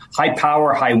torque, high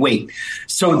power, high weight.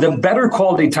 So the better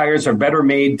quality tires are better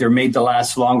made. They're made to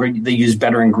last longer. They use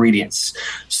better ingredients.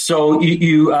 So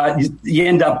you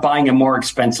end up buying a more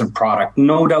expensive product,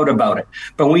 no doubt about it.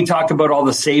 But when we talk about all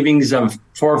the savings of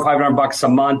 $400 or $500 a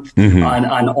month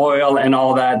on oil and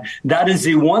all that, that is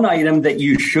the one item that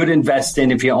you should invest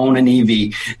in if you own an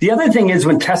EV. The other thing is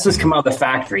when Teslas come out of the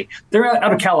factory, they're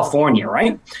out of California,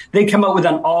 right? They come out with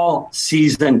an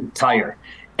all-season tire.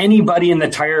 Anybody in the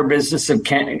tire business in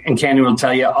Canada will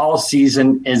tell you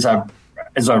all-season is a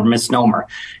misnomer.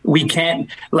 We can't,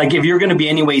 like, if you're going to be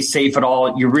anyway safe at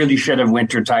all, you really should have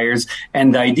winter tires.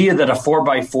 And the idea that a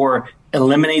 4x4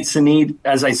 eliminates the need,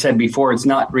 as I said before, it's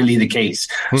not really the case.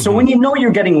 So when you know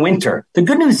you're getting winter, the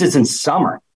good news is in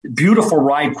summer, beautiful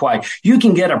ride quiet. You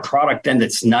can get a product then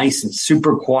that's nice and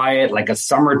super quiet, like a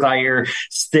summer tire,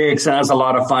 sticks, and has a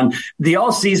lot of fun. The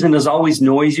all season is always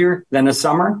noisier than a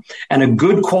summer, and a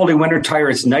good quality winter tire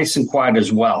is nice and quiet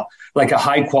as well. Like a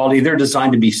high quality, they're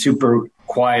designed to be super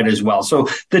quiet as well. So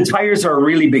the tires are a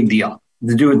really big deal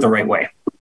to do it the right way.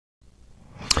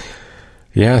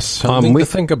 Yes, something to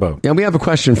think about. Yeah, we have a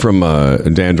question from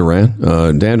Dan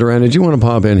Duran. Dan Duran, did you want to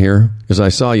pop in here? Because I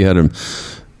saw you had him.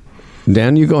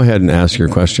 Dan, you go ahead and ask your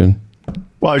question.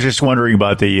 Well, I was just wondering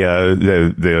about the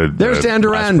There's Dan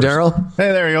Duran, Daryl.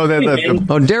 Hey, there you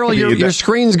go. Daryl, your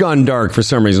screen's gone dark for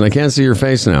some reason. I can't see your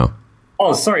face now.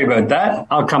 Oh, sorry about that.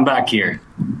 I'll come back here.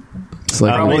 It's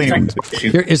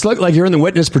like you're in the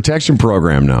witness protection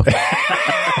program now.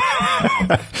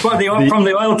 Well, from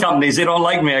the oil companies, they don't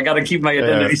like me. I got to keep my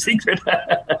identity secret.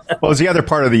 Well, it's the other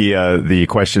part of the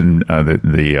question,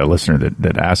 the listener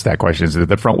that asked that question is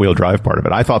the front wheel drive part of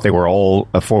it. I thought they were all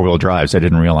 4-wheel drives. I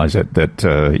didn't realize that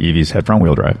EVs had front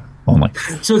wheel drive only.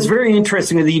 So it's very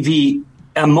interesting with EV.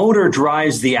 A motor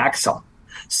drives the axle.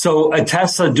 So a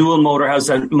Tesla dual motor has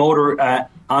a motor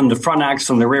on the front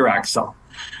axle and the rear axle,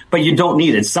 but you don't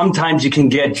need it. Sometimes you can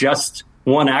get just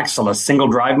one axle, a single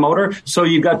drive motor. So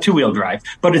you've got 2-wheel drive,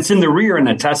 but it's in the rear in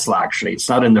a Tesla, actually. It's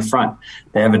not in the front.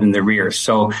 They have it in the rear.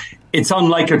 So it's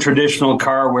unlike a traditional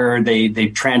car where they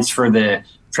transfer the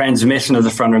transmission to the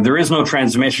front end. There is no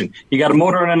transmission. You got a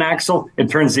motor and an axle, it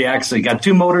turns the axle. You got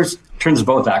 2 motors, turns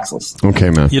both axles. Okay,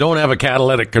 man. You don't have a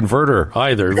catalytic converter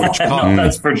either, which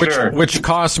that's for sure. Which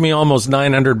cost me almost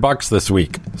 $900 this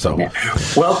week. So,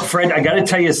 well, Fred, I got to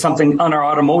tell you something on our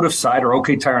automotive side, or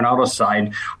OK Tire and Auto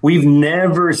side. We've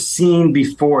never seen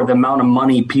before the amount of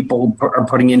money people are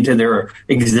putting into their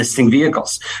existing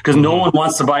vehicles because no one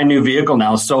wants to buy a new vehicle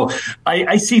now. So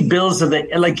I see bills of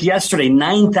like yesterday,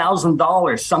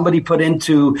 $9,000. Somebody put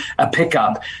into a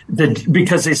pickup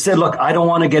because they said, look, I don't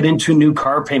want to get into a new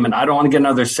car payment. I don't want to get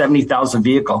another $70,000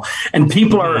 vehicle. And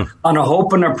people are on a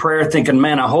hope and a prayer thinking,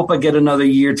 man, I hope I get another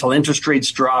year till interest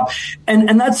rates drop.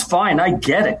 And that's fine. I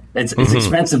get it. It's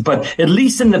expensive. But at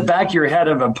least in the back of your head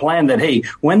of a plan that, hey,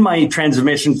 when my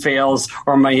transmission fails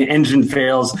or my engine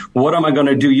fails, what am I going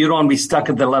to do? You don't want to be stuck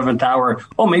at the 11th hour.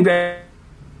 Oh, maybe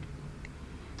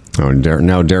Oh,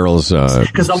 now Daryl's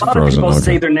because a lot of people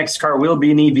say their next car will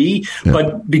be an EV,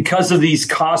 but because of these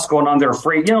costs going on, they're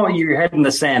afraid. Your head in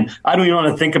the sand. I don't even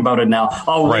want to think about it now.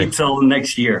 I'll wait till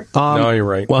next year. No, you're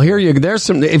right. Well, there's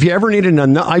some. If you ever needed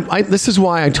this is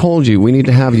why I told you we need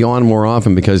to have you on more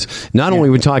often, because not only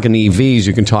are we talking EVs,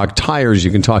 you can talk tires,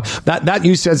 you can talk that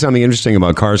you said something interesting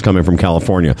about cars coming from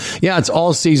California. Yeah, it's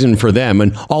all season for them,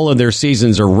 and all of their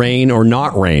seasons are rain or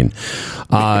not rain.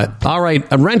 All right,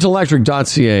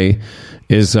 rentelectric.ca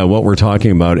is what we're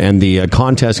talking about, and the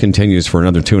contest continues for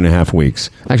another 2.5 weeks.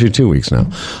 Actually, 2 weeks now.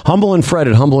 Humble and Fred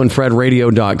at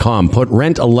humbleandfredradio.com. Put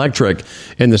Rent Electric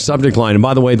in the subject line. And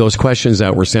by the way, those questions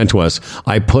that were sent to us,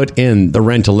 I put in the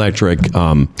Rent Electric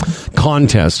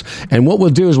contest. And what we'll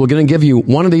do is we're going to give you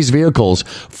one of these vehicles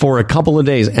for a couple of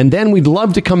days, and then we'd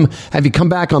love to have you come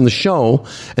back on the show,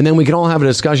 and then we can all have a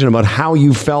discussion about how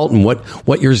you felt and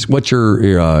what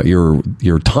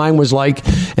your time was like.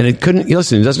 And it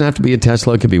doesn't have to be a Tesla.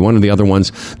 It could be one of the other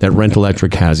ones that Rent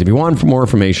Electric has. If you want more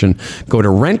information, go to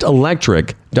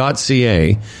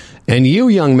rentelectric.ca. And you,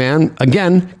 young man,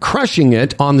 again, crushing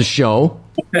it on the show.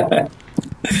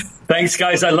 Thanks,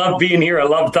 guys. I love being here. I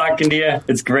love talking to you.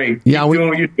 It's great. Yeah, Keep doing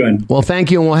what you're doing. Well, thank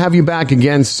you, and we'll have you back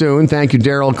again soon. Thank you,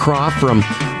 Daryl Croft from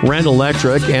Rent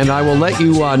Electric. And I will let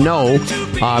you know,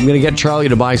 I'm going to get Charlie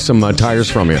to buy some tires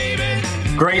from you.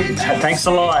 Great. Thanks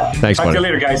a lot. Thanks, Talk buddy. to you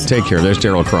later, guys. Take care. There's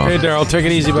Daryl Croft. Hey, Daryl, take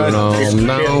it easy, bud. No.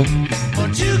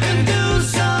 But you can do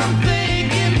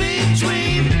something in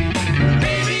between.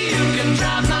 Maybe you can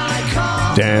drive my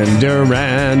car. Dan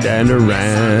Duran.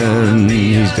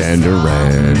 He's Dan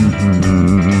Duran.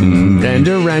 Dan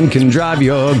Duran can drive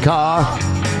your car.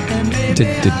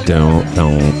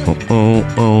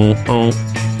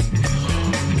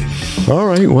 All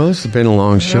right, well, this has been a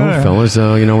long show, fellas.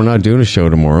 We're not doing a show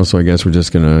tomorrow, so I guess we're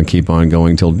just going to keep on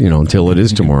going till it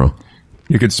is tomorrow.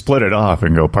 You could split it off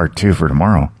and go part 2 for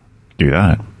tomorrow. Do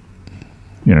that.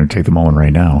 Take the moment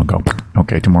right now and go,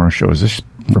 okay, tomorrow's show is this.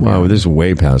 Wow, this is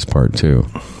way past part 2.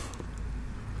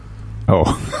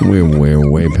 Oh. We're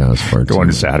way past part 2. Going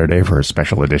to Saturday for a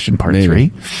special edition part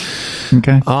 3?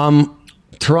 Okay.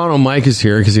 Toronto Mike is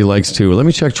here because he likes to. Let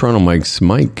me check Toronto Mike's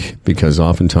mic, because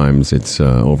oftentimes it's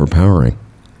overpowering.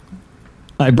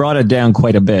 I brought it down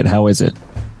quite a bit. How is it?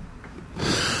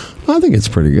 I think it's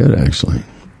pretty good, actually.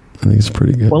 I think it's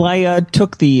pretty good. Well, I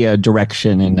took the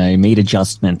direction and I made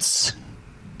adjustments.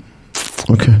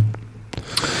 Okay.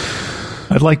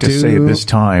 I'd like to say at this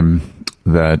time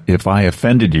that if I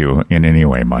offended you in any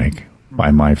way, Mike, by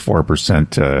my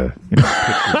 4%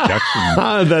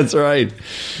 reduction. That's right.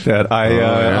 That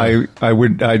I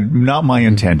would not my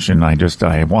intention. I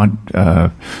want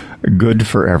good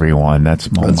for everyone. That's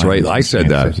right. I said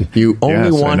that. You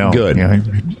only want good. Yeah,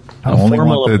 a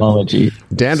formal apology.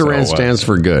 Dan Duran stands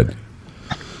for good.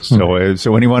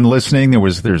 So anyone listening,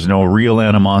 there's no real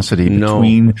animosity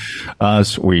between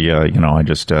us. We, I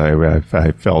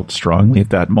felt strongly at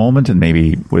that moment, and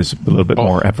maybe was a little bit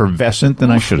more effervescent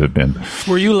than I should have been.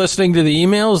 Were you listening to the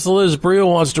emails? Liz Brio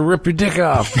wants to rip your dick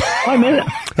off. I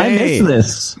missed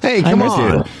this. Hey, come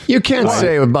on! You can't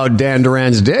say about Dan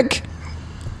Duran's dick.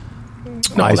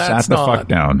 No, I sat the fuck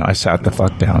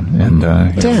down. And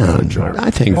Dan,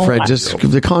 I think Fred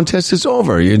the contest is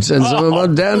over. You said something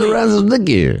about Dan Duran's dick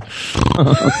here.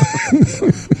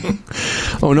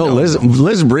 Oh no,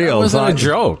 Liz Brio. That wasn't a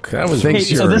joke. That was.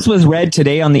 So this was read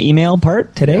today on the email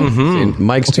part today.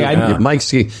 Mm-hmm. Mike's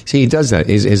see, he does that.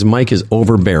 His mic is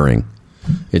overbearing.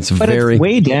 It's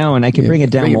way down. I can bring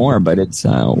it down more, but it's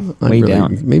way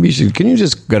down. Maybe you should. Can you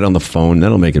just get on the phone?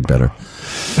 That'll make it better.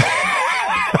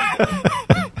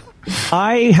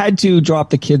 I had to drop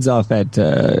the kids off at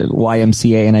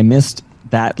YMCA, and I missed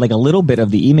that, like a little bit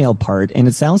of the email part, and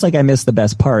it sounds like I missed the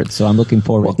best part. So I'm looking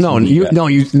forward. You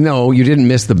didn't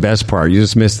miss the best part. You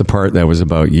just missed the part that was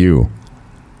about you.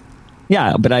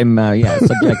 Yeah, but I'm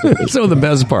subjectively. So the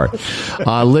best part.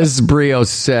 Liz Brio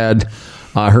said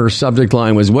her subject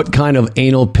line was, "What kind of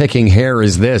anal picking hair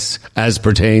is this?" As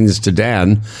pertains to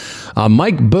Dan.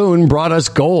 Mike Boone brought us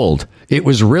gold. It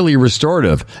was really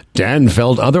restorative. Dan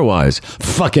felt otherwise.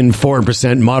 Fucking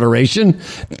 4% moderation.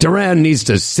 Duran needs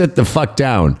to sit the fuck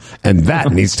down, and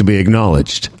that needs to be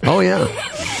acknowledged. Oh yeah,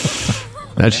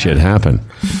 that shit happened.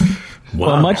 Wow.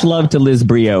 Well, much love to Liz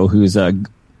Brio, who's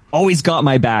always got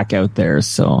my back out there.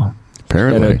 So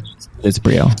apparently, Liz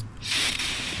Brio.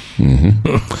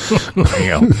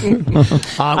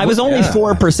 I was only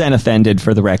 4% offended,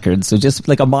 for the record, so just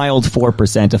like a mild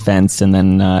 4% offense, and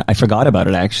then I forgot about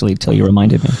it actually till you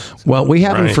reminded me. Well, we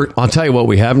haven't. I'll tell you what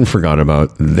we haven't forgot about: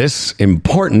 this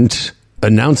important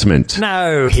announcement.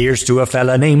 Now, here's to a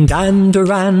fella named Dan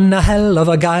Duran, a hell of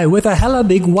a guy with a hella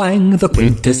big wang, the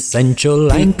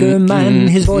quintessential anchor man.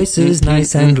 His voice is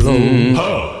nice and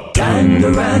low. Dan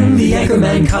Duran, the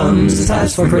anchorman comes.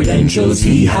 As for credentials,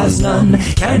 he has none.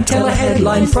 Can't tell a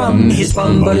headline from his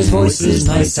bum, but his voice is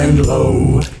nice and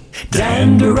low.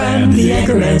 Dan Duran, the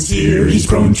anchorman's here. He's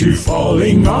prone to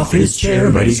falling off his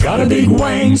chair, but he's got a big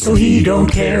wang, so he don't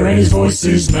care, and his voice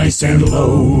is nice and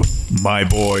low. My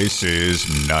voice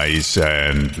is nice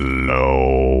and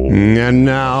low. And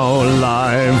now,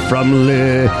 live from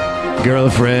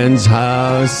girlfriend's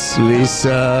house,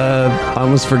 Lisa. I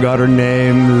almost forgot her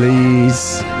name,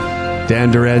 Lise.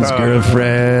 Dan Duran's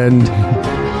girlfriend.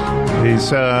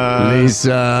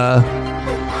 Lisa.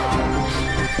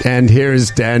 And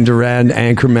here's Dan Duran,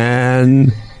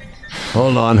 Anchorman.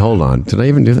 Hold on. Did I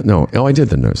even do that? No. Oh, I did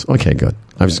the news. Okay, good.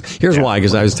 Here's why,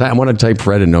 because I want to type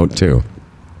Fred a note, too.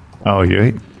 Oh,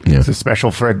 yeah? It's a special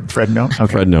Fred note?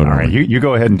 Okay. Fred note. All right, you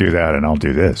go ahead and do that, and I'll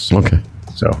do this. Okay.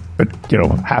 So, but,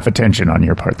 half attention on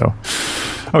your part, though.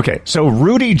 Okay, so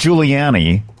Rudy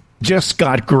Giuliani just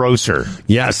got grosser.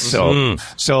 Yes.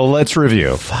 So let's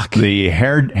review. The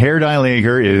hair dye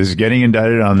leaguer is getting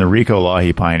indicted on the RICO law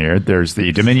he pioneered. There's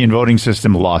the Dominion voting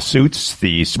system lawsuits,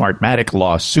 the Smartmatic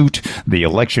lawsuit, the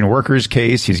election workers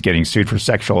case. He's getting sued for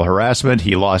sexual harassment.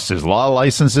 He lost his law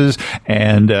licenses,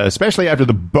 and especially after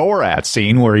the Borat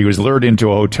scene where he was lured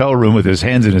into a hotel room with his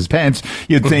hands in his pants,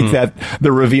 you'd think that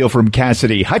the reveal from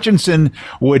Cassidy Hutchinson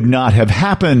would not have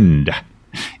happened.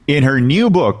 In her new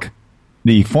book,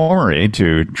 the former aide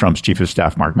to Trump's chief of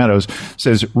staff, Mark Meadows,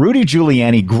 says Rudy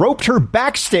Giuliani groped her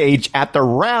backstage at the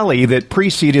rally that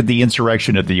preceded the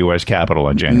insurrection at the U.S. Capitol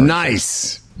in January.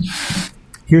 Nice.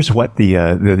 Here's what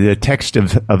the text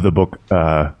of the book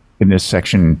in this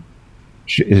section,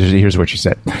 here's what she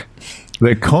said.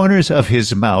 The corners of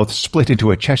his mouth split into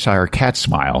a Cheshire cat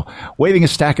smile. Waving a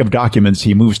stack of documents,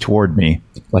 he moves toward me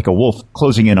like a wolf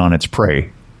closing in on its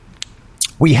prey.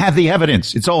 We have the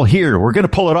evidence. It's all here. We're going to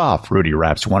pull it off. Rudy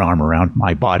wraps one arm around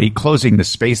my body, closing the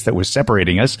space that was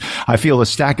separating us. I feel a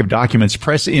stack of documents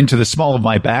press into the small of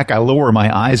my back. I lower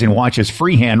my eyes and watch his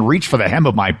free hand reach for the hem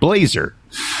of my blazer.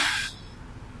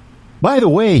 By the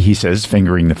way, he says,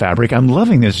 fingering the fabric, I'm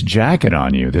loving this jacket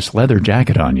on you, this leather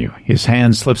jacket on you. His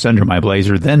hand slips under my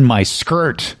blazer, then my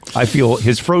skirt. I feel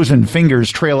his frozen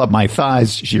fingers trail up my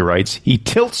thighs, she writes. He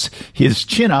tilts his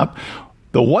chin up.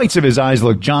 The whites of his eyes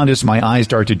look jaundiced. My eyes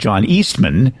dart to John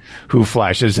Eastman, who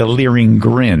flashes a leering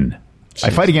grin. Jeez. I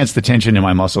fight against the tension in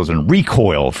my muscles and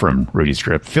recoil from Rudy's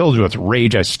grip. Filled with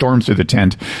rage, I storm through the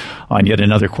tent on yet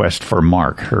another quest for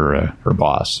Mark, her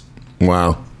boss.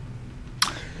 Wow.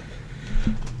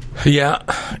 Yeah.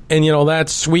 And, that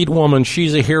sweet woman,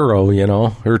 she's a hero,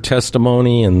 her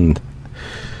testimony and,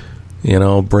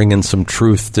 bringing some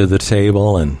truth to the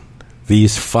table and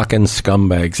these fucking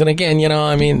scumbags. And again,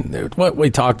 what we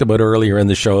talked about earlier in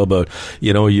the show about,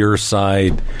 your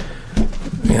side,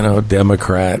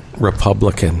 Democrat,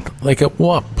 Republican. Like, at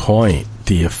what point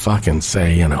do you fucking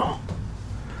say,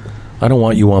 I don't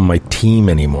want you on my team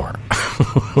anymore?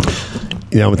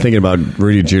 I'm thinking about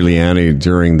Rudy Giuliani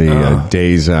during the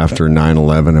days after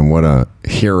 9/11 and what a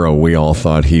hero we all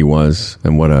thought he was.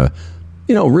 And what a,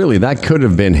 really, that could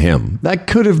have been him. That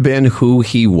could have been who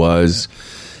he was.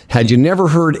 Had you never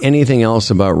heard anything else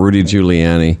about Rudy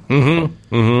Giuliani?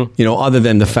 Other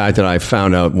than the fact that I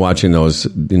found out watching those,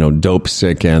 Dope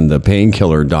Sick and the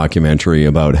Painkiller documentary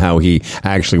about how he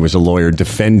actually was a lawyer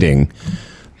defending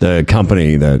the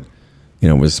company that,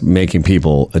 was making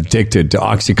people addicted to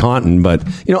OxyContin. But,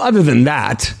 other than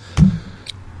that.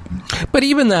 But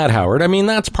even that, Howard,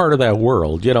 that's part of that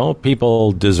world.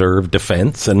 People deserve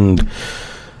defense and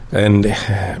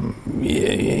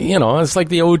it's like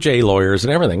the OJ lawyers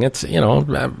and everything. It's,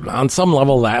 on some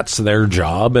level, that's their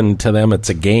job, and to them, it's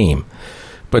a game.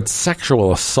 But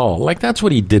sexual assault, that's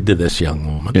what he did to this young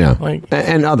woman. Yeah.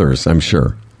 And others, I'm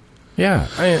sure. Yeah.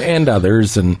 And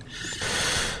others. And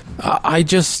I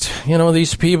just,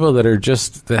 these people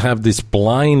that have this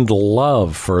blind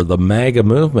love for the MAGA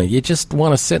movement, you just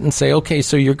want to sit and say, okay,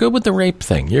 so you're good with the rape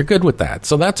thing. You're good with that.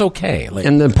 So that's okay.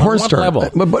 And the porn star. Level?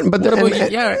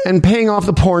 And paying off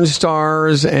the porn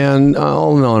stars and,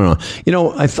 no.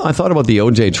 I thought about the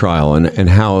OJ trial and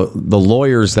how the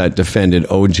lawyers that defended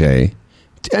OJ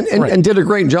and did a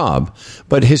great job.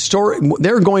 But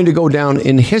they're going to go down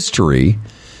in history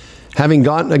having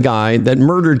gotten a guy that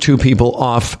murdered two people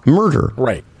off murder.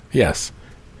 Right. Yes.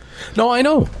 No, I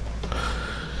know.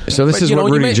 So this is what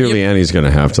Rudy Giuliani's going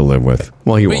to have to live with.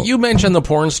 Well, he won't. You mentioned the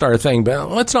porn star thing,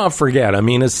 but let's not forget,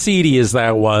 as seedy as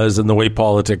that was and the way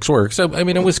politics works,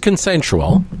 it was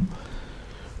consensual.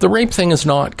 The rape thing is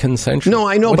not consensual. No,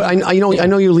 I know, but I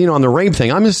know you lean on the rape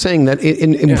thing. I'm just saying that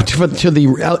to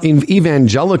the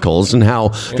evangelicals and how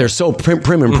they're so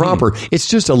prim and proper, it's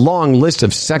just a long list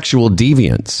of sexual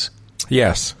deviants.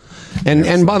 Yes.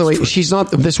 And by the way,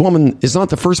 this woman is not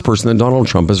the first person that Donald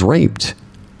Trump has raped.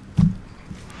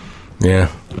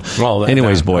 Yeah. Well,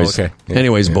 anyways, boys. Okay. Yeah.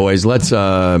 Anyways, boys, let's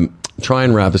try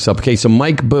and wrap this up. Okay, so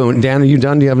Mike Boone. Dan, are you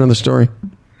done? Do you have another story?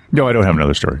 No, I don't have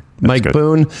another story. That's Mike good.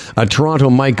 Boone, Toronto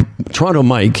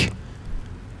Mike,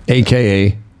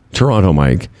 a.k.a. Toronto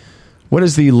Mike. What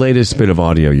is the latest bit of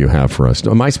audio you have for us?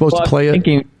 Am I supposed to play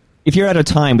it? If you're out of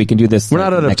time, we can do this. We're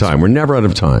not out of time. We're never out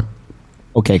of time.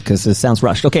 Okay, because it sounds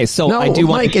rushed. Okay, so no, I do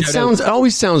want Mike, it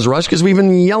always sounds rushed because we've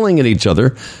been yelling at each other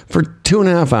for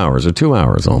 2.5 hours or 2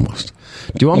 hours almost.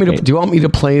 Do you want me to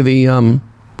play the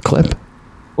clip?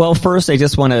 Well, first, I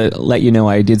just want to let you know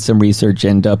I did some research,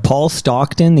 and Paul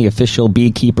Stockton, the official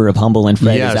beekeeper of Humble and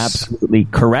Fred, is absolutely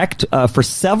correct. For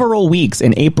several weeks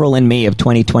in April and May of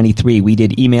 2023, we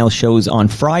did email shows on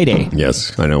Friday.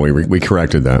 Yes, I know. We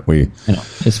corrected that. I know,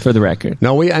 just for the record.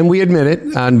 No, we admit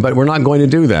it, but we're not going to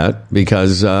do that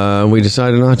because we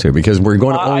decided not to, because we're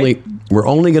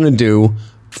only going to do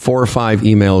 4 or 5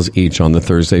 emails each on the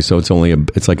Thursday, so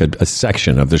it's like a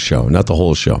section of the show, not the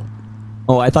whole show.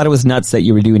 Oh, I thought it was nuts that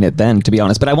you were doing it then, to be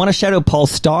honest. But I want to shout out Paul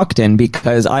Stockton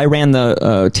because I ran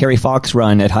the Terry Fox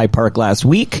run at High Park last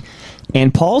week,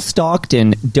 and Paul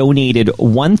Stockton donated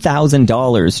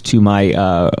 $1,000 to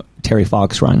my Terry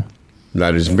Fox run.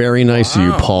 That is very nice of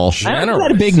you, Paul. Isn't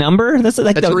that a big number? That's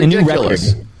like a new record.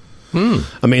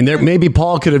 I mean, maybe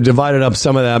Paul could have divided up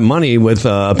some of that money with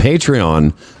a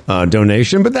Patreon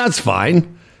donation, but that's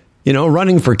fine. You know,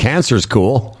 running for cancer is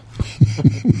cool.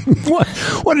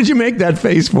 What did you make that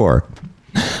face for?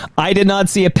 I did not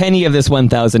see a penny of this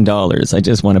 $1,000. I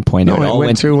just want to point out. It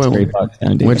went to Terry Fox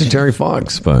Foundation. Went to Terry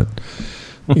Fox, but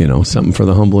something for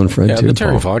the Humble and Fred too. The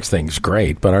Terry Fox thing's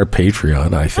great, but our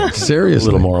Patreon, I think, seriously, is a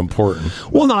little more important.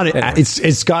 Well,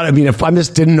 it's got. I mean, if I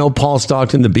just didn't know Paul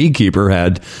Stockton, the beekeeper,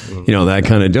 had that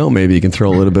kind of dough, maybe you can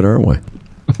throw a little bit our way.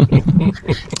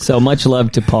 So much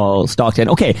love to Paul Stockton.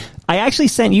 Okay, I actually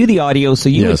sent you the audio so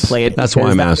you would play it. That's why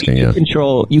I'm asking you.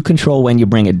 You control when you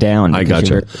bring it down. I got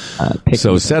you.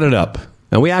 So set it up.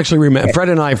 And we actually remember. Fred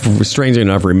and I, strangely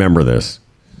enough, remember this.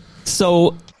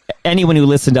 So anyone who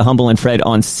listened to Humble and Fred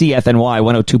on CFNY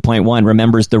 102.1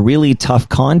 remembers the Really Tough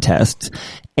Contest.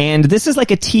 And this is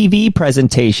like a TV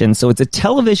presentation. So it's a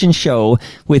television show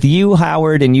with you,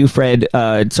 Howard, and you, Fred,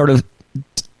 sort of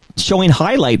showing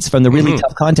highlights from the Really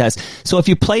Tough Contest. So if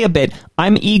you play a bit,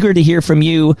 I'm eager to hear from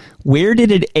you. Where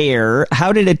did it air?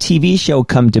 How did a TV show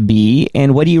come to be?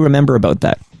 And what do you remember about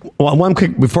that? Well, one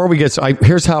quick, before we get,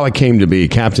 here's how I came to be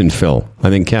Captain Phil. I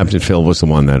think Captain Phil was the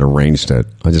one that arranged it.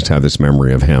 I just have this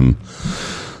memory of him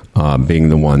being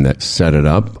the one that set it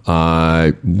up.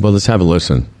 Well, let's have a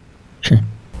listen. Sure.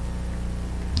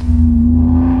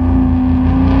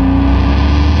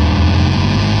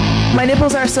 My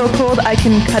nipples are so cold I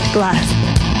can cut glass.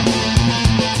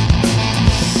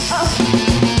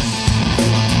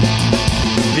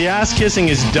 The ass kissing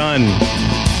is done.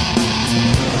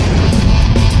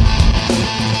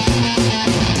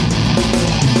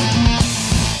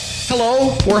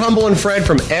 Hello, we're Humble and Fred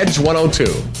from Edge 102.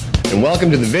 And welcome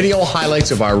to the video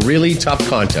highlights of our Really Tough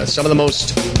Contest. Some of the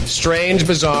most strange,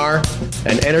 bizarre,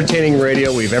 and entertaining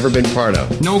radio we've ever been part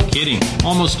of. No kidding.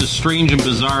 Almost as strange and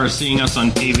bizarre as seeing us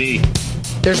on TV.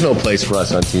 There's no place for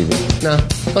us on TV. No,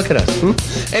 look at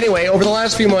us. Anyway, over the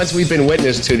last few months, we've been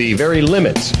witness to the very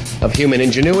limits of human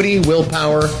ingenuity,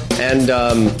 willpower, and,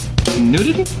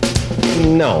 nudity?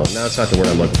 No, that's not the word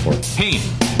I'm looking for. Pain.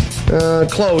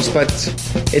 Close, but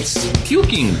it's...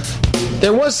 Puking.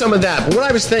 There was some of that, but what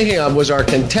I was thinking of was our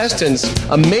contestants'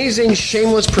 amazing,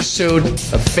 shameless pursuit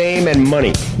of fame and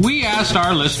money. We asked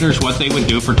our listeners what they would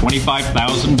do for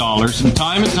 $25,000, and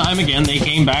time again, they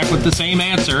came back with the same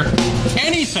answer.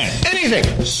 Anything.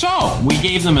 Anything. So, we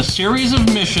gave them a series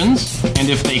of missions, and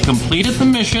if they completed the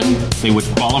mission, they would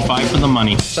qualify for the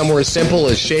money. Some were as simple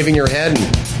as shaving your head,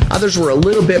 and others were a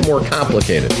little bit more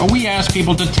complicated. We asked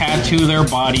people to tattoo their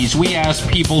bodies. We asked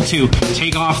people to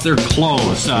take off their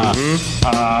clothes.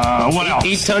 What else?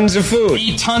 Eat tons of food.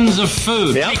 Eat tons of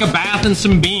food. Yep. Take a bath in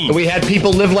some beans. We had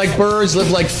people live like birds,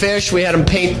 live like fish. We had them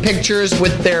paint pictures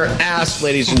with their ass,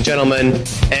 ladies and gentlemen,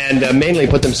 and mainly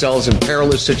put themselves in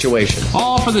perilous situations.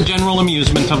 All for the general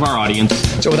amusement of our audience.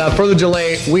 So without further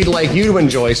delay, we'd like you to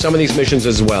enjoy some of these missions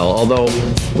as well. Although,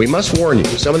 we must warn you,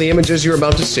 some of the images you're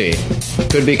about to see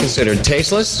could be considered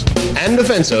tasteless and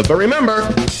offensive, but remember,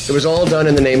 it was all done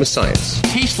in the name of science.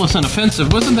 Tasteless and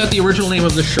offensive. Wasn't that the original name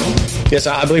of the show? Yes,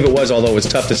 I believe it was, although it was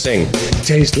tough to sing.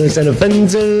 Tasteless and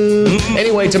offensive.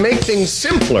 Anyway, to make things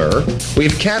simpler,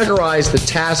 we've categorized the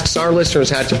tasks our listeners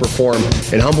had to perform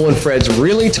in Humble and Fred's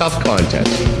really tough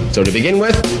contest. So to begin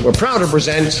with, we're proud to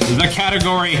present the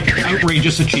category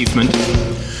Outrageous Achievement.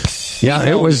 Yeah,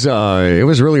 it was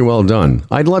really well done.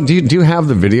 I'd love. Do you have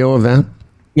the video of that?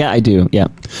 Yeah, I do. Yeah.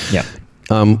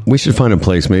 We should find a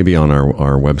place maybe on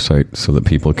our website so that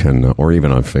people can, or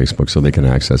even on Facebook, so they can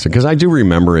access it. Because I do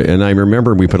remember it, and I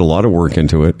remember we put a lot of work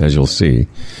into it, as you'll see.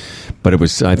 But it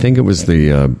was, I think it was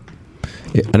the,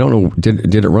 I don't know,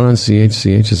 did it run on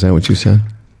CHCH? Is that what you said?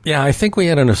 Yeah, I think we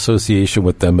had an association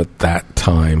with them at that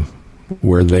time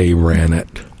where they ran it.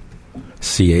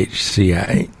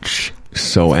 CHCH.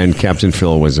 So, and Captain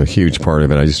Phil was a huge part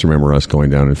of it. I just remember us going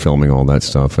down and filming all that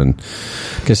stuff. And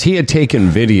because he had taken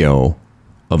video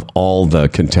of all the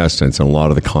contestants and a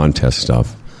lot of the contest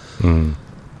stuff.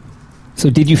 So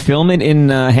did you film it in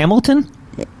Hamilton?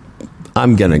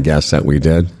 I'm going to guess that we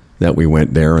did. That we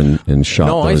went there and shot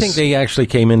No, those, I think they actually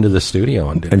came into the studio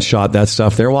and did and shot that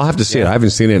stuff there. Well, I'll have to see it. I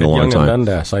haven't seen it in a long Young time. and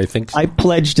Dundas, I think so. I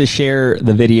pledged to share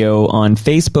the video on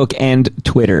Facebook and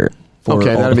Twitter.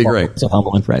 Okay, that'd be great. So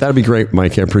Humble and Fred. That'd be great,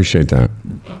 Mike. I appreciate that.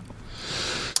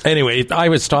 Anyway,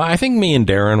 I think me and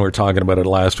Darren were talking about it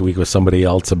last week with somebody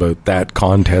else about that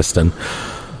contest, and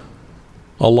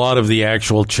a lot of the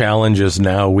actual challenges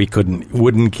now we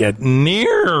wouldn't get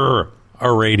near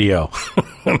a radio.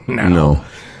 No.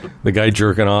 The guy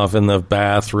jerking off in the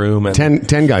bathroom. And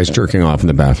 10 guys jerking off in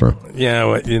the bathroom.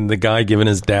 Yeah, and the guy giving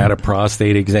his dad a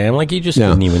prostate exam. Like, he just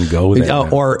couldn't even go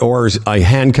there. Or a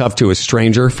handcuff to a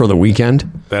stranger for the weekend.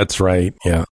 That's right,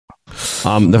 yeah.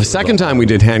 The second time we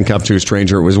did handcuff to a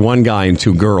stranger, it was one guy and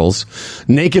two girls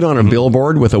naked on a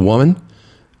billboard with a woman.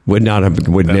 We'd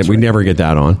never get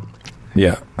that on.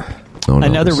 Yeah. Oh, no,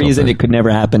 Another reason it could never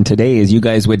happen today is you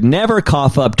guys would never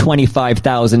cough up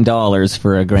 $25,000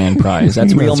 for a grand prize.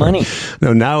 That's real money. Right.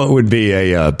 No, now it would be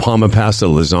a palma pasta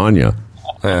lasagna.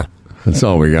 Yeah. That's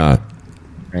all we got.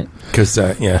 Right. Because,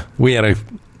 we had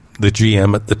the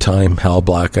GM at the time, Hal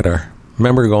Blackadar.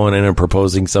 Remember going in and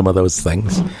proposing some of those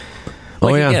things?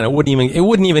 Again, you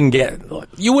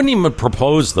wouldn't even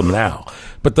propose them now.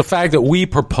 But the fact that we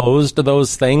proposed to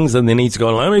those things, and then he's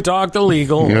going, let me talk to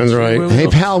legal. That's right. Hey,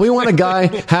 pal, we want a guy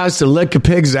who has to lick a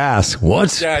pig's ass.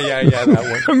 What? Yeah, that one.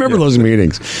 I remember those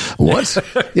meetings. What?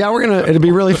 Yeah, it'll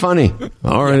be really funny.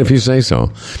 All right, if you say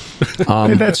so.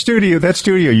 That studio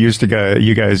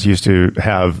you guys used to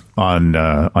have on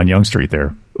Yonge Street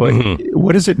there.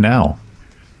 What is it now?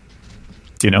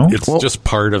 You know? It's just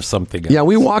part of something else. Yeah,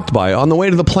 we walked by on the way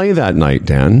to the play that night,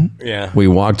 Dan. Yeah. We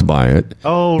walked by it.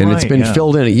 Oh, and right, it's been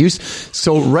filled in.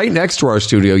 So right next to our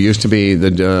studio used to be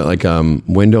the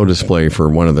window display for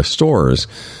one of the stores.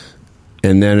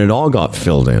 And then it all got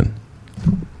filled in.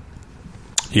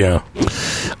 Yeah.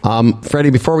 Freddie,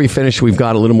 before we finish, we've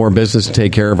got a little more business to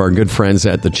take care of. Our good friends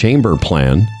at the Chamber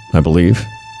Plan, I believe.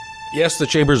 Yes, the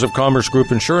Chambers of Commerce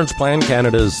Group Insurance Plan,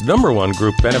 Canada's #1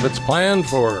 group benefits plan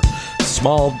for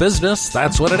small business.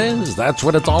 That's what it is. That's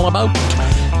what it's all about.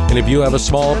 And if you have a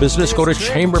small business, go to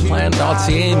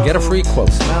chamberplan.ca and get a free quote.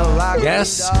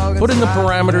 Yes, put in the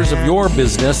parameters of your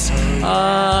business,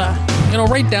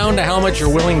 right down to how much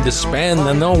you're willing to spend,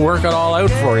 and they'll work it all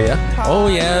out for you. Oh,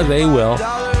 yeah, they will.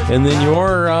 And then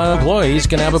your employees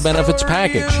can have a benefits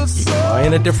package. You can buy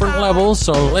in at different levels.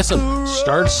 So listen,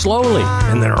 start slowly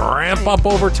and then ramp up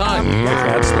over time if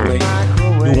that's the way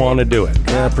you want to do it.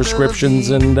 Prescriptions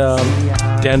and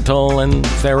dental and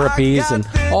therapies and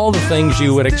all the things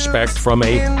you would expect from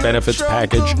a benefits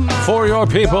package for your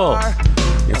people.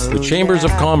 It's the Chambers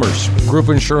of Commerce Group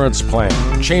Insurance Plan,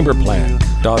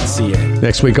 chamberplan.ca.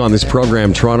 Next week on this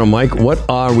program, Toronto Mike, what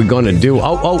are we going to do?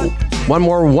 One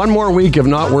more week of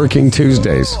not working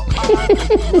Tuesdays.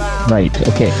 Right.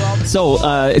 Okay. So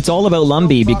it's all about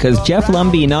Lumbee, because Jeff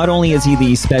Lumbee, not only is he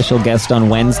the special guest on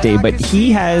Wednesday, but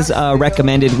he has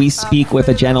recommended we speak with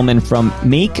a gentleman from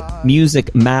Make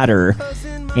Music Matter.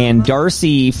 And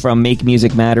Darcy from Make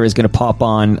Music Matter is going to pop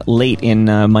on late in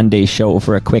Monday's show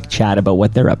for a quick chat about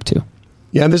what they're up to.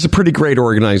 Yeah, there's a pretty great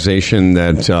organization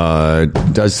that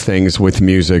does things with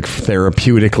music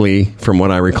therapeutically, from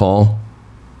what I recall.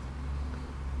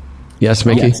 Yes,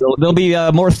 Mickey? Yeah, so there'll be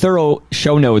more thorough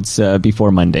show notes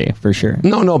before Monday, for sure.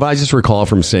 No, but I just recall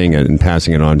from saying it and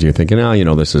passing it on to you, thinking,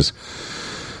 this is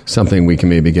something we can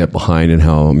maybe get behind, and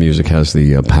how music has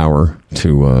the power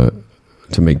to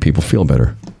make people feel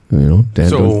better. Dan,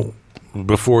 so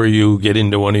before you get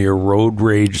into one of your road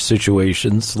rage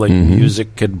situations, like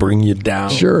music could bring you down.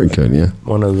 Sure, it could, yeah.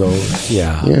 One of those,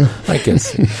 yeah. I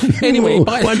guess. Anyway,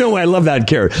 I know I love that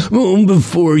character.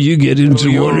 Before you get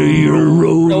into one of your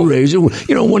road rages,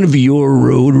 one of your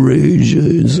road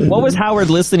rages. What was Howard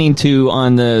listening to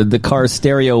on the car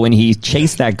stereo when he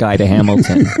chased that guy to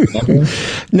Hamilton?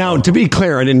 Now, to be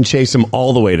clear, I didn't chase him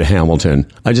all the way to Hamilton.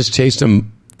 I just chased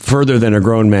him further than a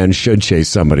grown man should chase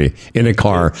somebody in a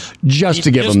car just to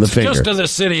give him the finger. Just to the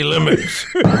city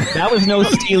limits. That was no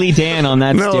Steely Dan on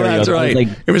that stereo. That's right.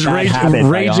 It was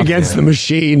Rage Against the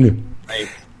Machine. Right.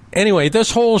 Anyway,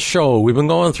 this whole show, we've been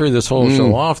going through this whole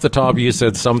show. Off the top, you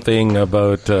said something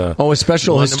about... a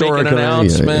special historical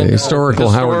announcement. Historical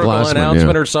Howard Glassman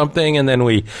announcement or something, and then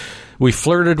we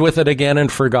flirted with it again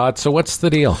and forgot. So what's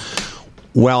the deal?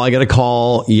 Well, I got a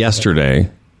call yesterday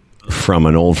from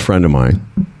an old friend of mine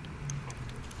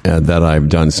that I've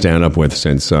done stand-up with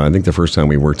since, I think the first time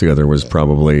we worked together was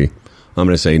probably, I'm going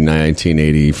to say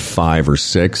 1985 or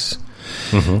 6.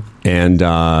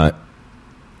 And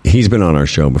he's been on our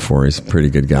show before. He's a pretty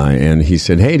good guy. And he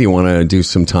said, hey, do you want to do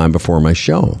some time before my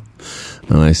show?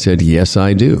 And I said, yes,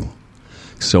 I do.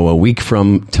 So a week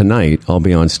from tonight, I'll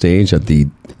be on stage at the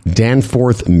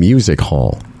Danforth Music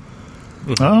Hall.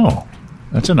 Oh,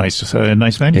 that's a nice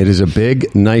venue. It is a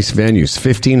big, nice venue. It's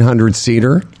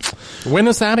 1,500-seater. When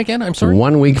is that again? I'm sorry?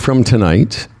 1 week from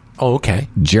tonight. Oh, okay.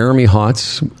 Jeremy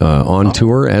Hotz on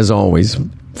tour, as always,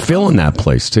 filling that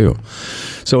place, too.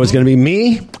 So it's going to be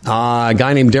me, a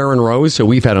guy named Darren Rose, who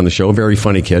we've had on the show, very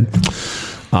funny kid.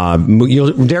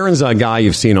 Darren's a guy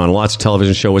you've seen on lots of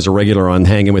television shows, a regular on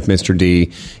Hanging with Mr.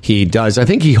 D. He does, I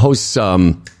think he hosts,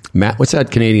 what's that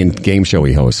Canadian game show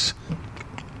he hosts?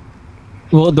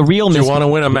 Well, the real... Do you want to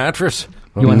win a mattress?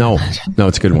 No,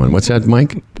 it's a good one. What's that,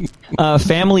 Mike?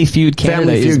 Family Feud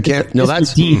Canada. Family Feud Canada. No,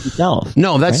 that's D himself.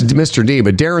 No, that's right? Mr. D.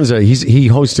 But Darren's he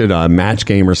hosted a match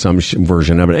game or some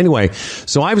version of it. Anyway,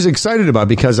 so I was excited about it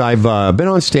because I've been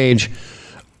on stage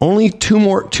only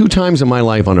two times in my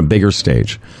life on a bigger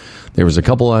stage. There was a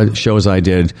couple of shows I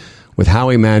did with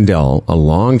Howie Mandel a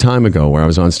long time ago where I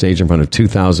was on stage in front of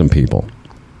 2,000 people.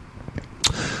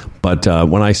 But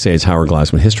when I say it's Howard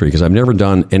Glassman history, because I've never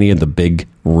done any of the big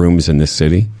rooms in this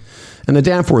city. And the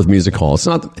Danforth Music Hall, it's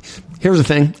not... Here's the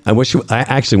thing.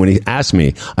 Actually, when he asked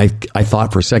me, I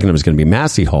thought for a second it was going to be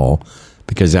Massey Hall,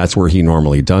 because that's where he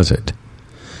normally does it.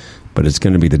 But it's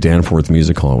going to be the Danforth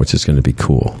Music Hall, which is going to be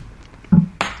cool.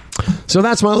 So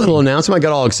that's my little announcement. I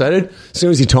got all excited. As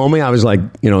soon as he told me, I was like,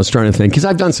 I was trying to think, because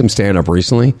I've done some stand-up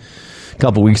recently. A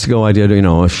couple weeks ago, I did,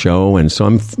 a show, and so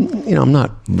I'm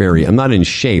not in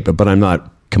shape, but I'm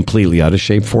not completely out of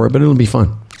shape for it, but it'll be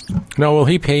fun. Now, will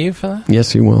he pay you for that?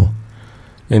 Yes, he will.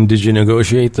 And did you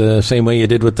negotiate the same way you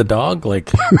did with the dog? Like,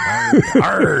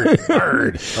 hard.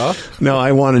 Huh? No,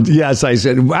 I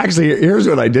said, actually, here's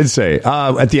what I did say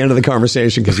at the end of the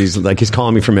conversation, because he's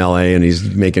calling me from LA and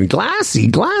he's making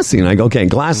Glassy. And I go, okay,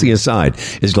 Glassy aside,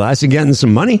 is Glassy getting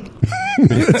some money?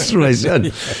 That's what I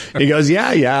said. He goes,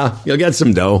 yeah, you'll get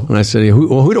some dough. And I said,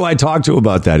 who do I talk to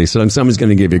about that? He said, someone's going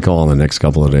to give you a call in the next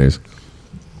couple of days.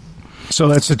 So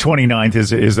that's the 29th is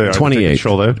the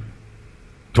 28th.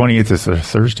 28th is a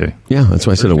Thursday. Yeah, that's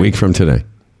why I said a week from today.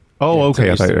 Oh,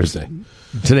 okay. Thursday.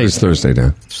 Today's Thursday,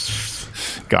 Dan.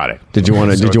 Got it. Did you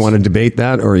want to debate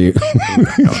that, or are you?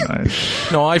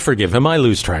 No, I forgive him. I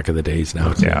lose track of the days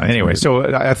now. Yeah. Anyway, so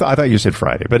I thought you said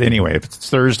Friday, but anyway, if it's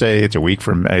Thursday, it's a week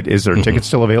from. Is there tickets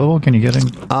still available? Can you get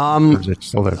in? Or is it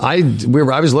still there? I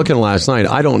was looking last night.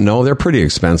 I don't know. They're pretty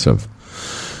expensive.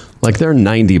 Like they're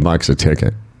 $90 a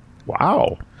ticket.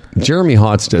 Wow. Jeremy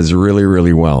Hotz does really,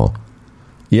 really well.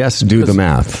 Yes, do the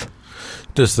math.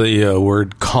 Does the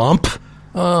word comp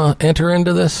enter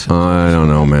into this? I don't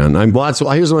know, man. Here's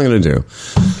what I'm going to do.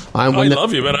 I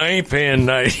love you, but I ain't paying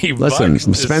 $90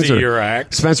 to see your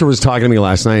act. Spencer was talking to me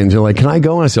last night, and you're like, "Can I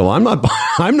go?" And I said, "Well, I'm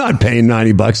not paying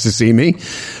 $90 to see me."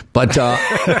 But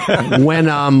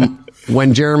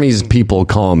when Jeremy's people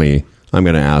call me, I'm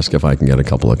going to ask if I can get a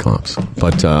couple of comps.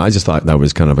 But I just thought that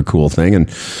was kind of a cool thing, and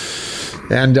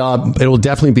it will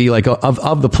definitely be like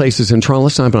of the places in Toronto.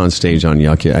 Listen, I've been on stage on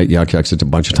Yuck Exit a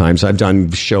bunch of times. I've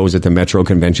done shows at the Metro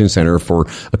Convention Center for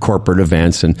corporate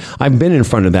events, and I've been in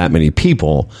front of that many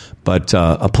people. But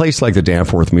a place like the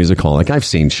Danforth Music Hall, like I've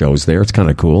seen shows there. It's kind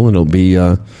of cool, and it'll be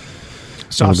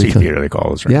Soft Seat Theater, they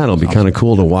call it. Right? Yeah, it'll be kind of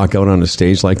cool to walk out on a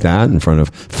stage like that in front of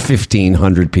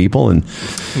 1,500 people and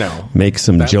make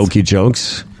some jokey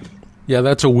jokes. Yeah,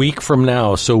 that's a week from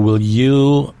now. So will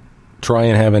you try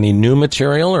and have any new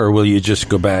material, or will you just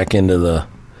go back into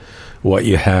what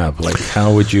you have? Like,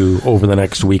 how would you over the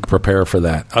next week prepare for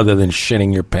that, other than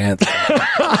shitting your pants?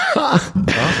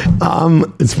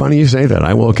 It's funny you say that.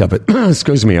 I woke up at,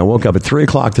 excuse me, I woke up at 3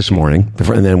 o'clock this morning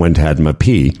and then went and had my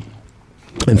pee.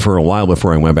 And for a while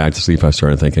before I went back to sleep, I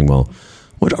started thinking, well,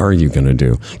 what are you going to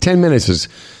do? 10 minutes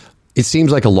it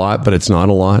seems like a lot, but it's not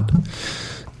a lot.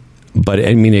 But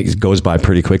I mean, it goes by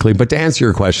pretty quickly. But to answer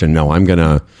your question,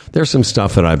 no, there's some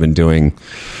stuff that I've been doing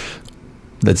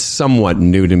that's somewhat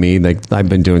new to me. Like I've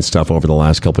been doing stuff over the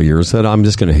last couple of years that I'll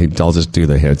just do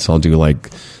the hits. I'll do like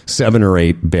 7 or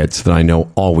 8 bits that I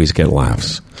know always get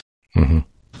laughs. Mm-hmm.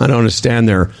 I don't want to stand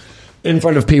there in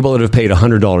front of people that have paid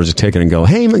 $100 a ticket and go,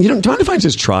 hey, man, do you mind if I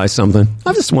just try something?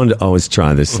 I just wanted to always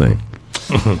try this thing.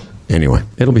 Anyway,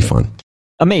 it'll be fun.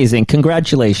 Amazing.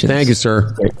 Congratulations. Thank you,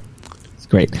 sir. It's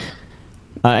great.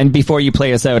 And before you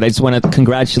play us out, I just want to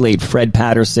congratulate Fred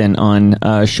Patterson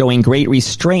on showing great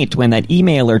restraint when that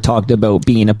emailer talked about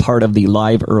being a part of the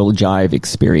live Earl Jive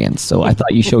experience. So I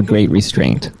thought you showed great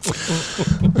restraint.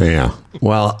 Yeah.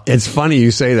 Well, it's funny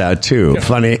you say that, too.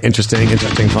 Funny, interesting,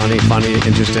 funny,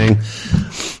 interesting.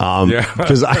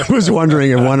 Because I was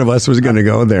wondering if one of us was going to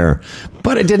go there.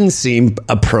 But it didn't seem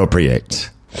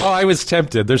appropriate. Oh, I was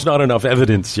tempted. There's not enough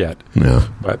evidence yet. Yeah.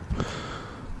 But...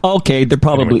 Okay, there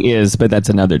probably is, but that's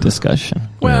another discussion.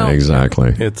 Well, yeah,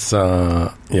 exactly. It's,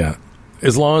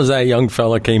 as long as that young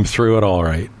fella came through it all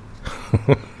right.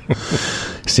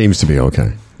 Seems to be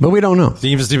okay. But we don't know.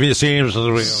 Seems to be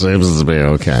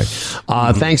okay.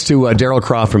 Thanks to Daryl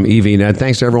Croft from EVNet.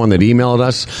 Thanks to everyone that emailed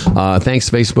us.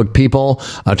 Thanks, Facebook people.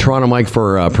 Toronto Mike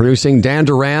for producing. Dan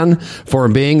Duran for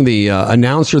being the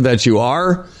announcer that you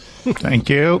are. Thank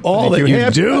you. All Thank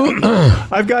that you do.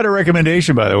 I've got a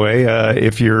recommendation, by the way.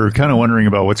 If you're kind of wondering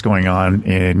about what's going on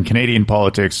in Canadian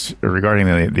politics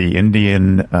regarding the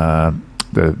Indian,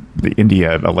 the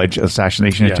India alleged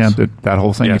assassination attempt, that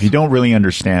whole thing. Yes. If you don't really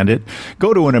understand it,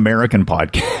 go to an American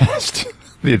podcast.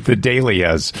 The Daily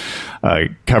has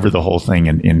covered the whole thing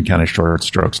in kind of short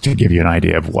strokes to give you an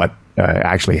idea of what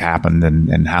actually happened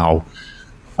and how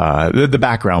the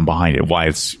background behind it, why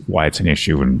it's an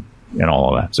issue and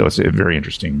all of that. So it's a very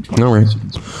interesting. All right.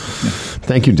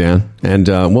 Thank you, Dan. And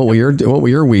what will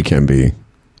your weekend be?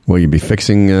 Will you be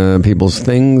fixing people's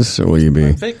things, or will you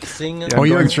be fixing? I'm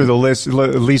going through the list,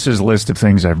 Lisa's list of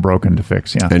things I've broken to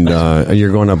fix. Yeah. And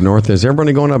you're going up north. Is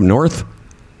everybody going up north?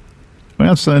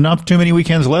 Well, it's not too many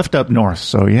weekends left up north,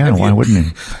 so yeah, why wouldn't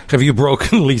you? Have you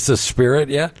broken Lisa's spirit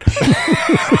yet?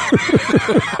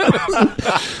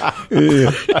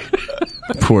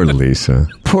 Poor Lisa.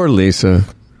 Poor Lisa.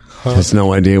 Has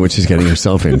no idea what she's getting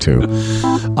herself into.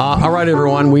 All right,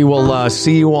 everyone. We will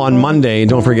see you on Monday.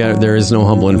 Don't forget, there is no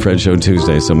Humble and Fred Show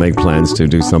Tuesday, so make plans to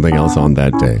do something else on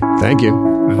that day. Thank you.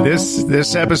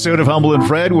 This episode of Humble and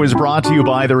Fred was brought to you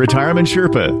by the Retirement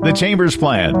Sherpa, the Chambers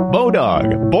Plan,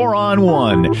 Bodog, Boron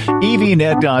One,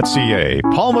 EVNet.ca,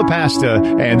 Palma Pasta,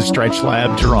 and Stretch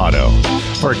Lab Toronto.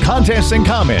 For contests and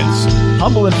comments,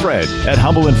 Humble and Fred at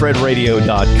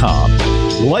humbleandfredradio.com.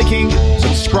 Liking,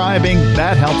 subscribing,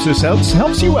 that helps us out.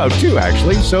 Helps you out too,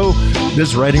 actually. So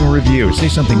just writing a review. Say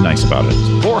something nice about it.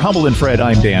 For Humble and Fred,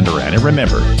 I'm Dan Duran. And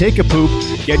remember, take a poop,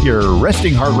 get your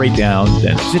resting heart rate down,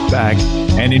 then sit back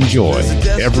and enjoy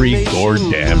every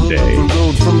goddamn day.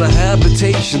 From the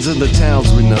habitations of the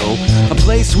towns we know, a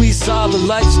place we saw the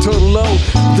lights turn low,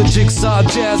 the jigsaw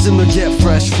jazz and the get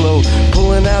fresh flow,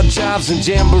 pulling out jobs and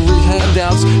jamboree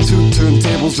handouts, 2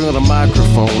 turntables and a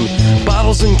microphone,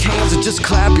 bottles and cans, and just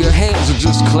clap your hands, or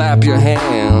just clap your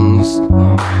hands.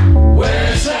 Well,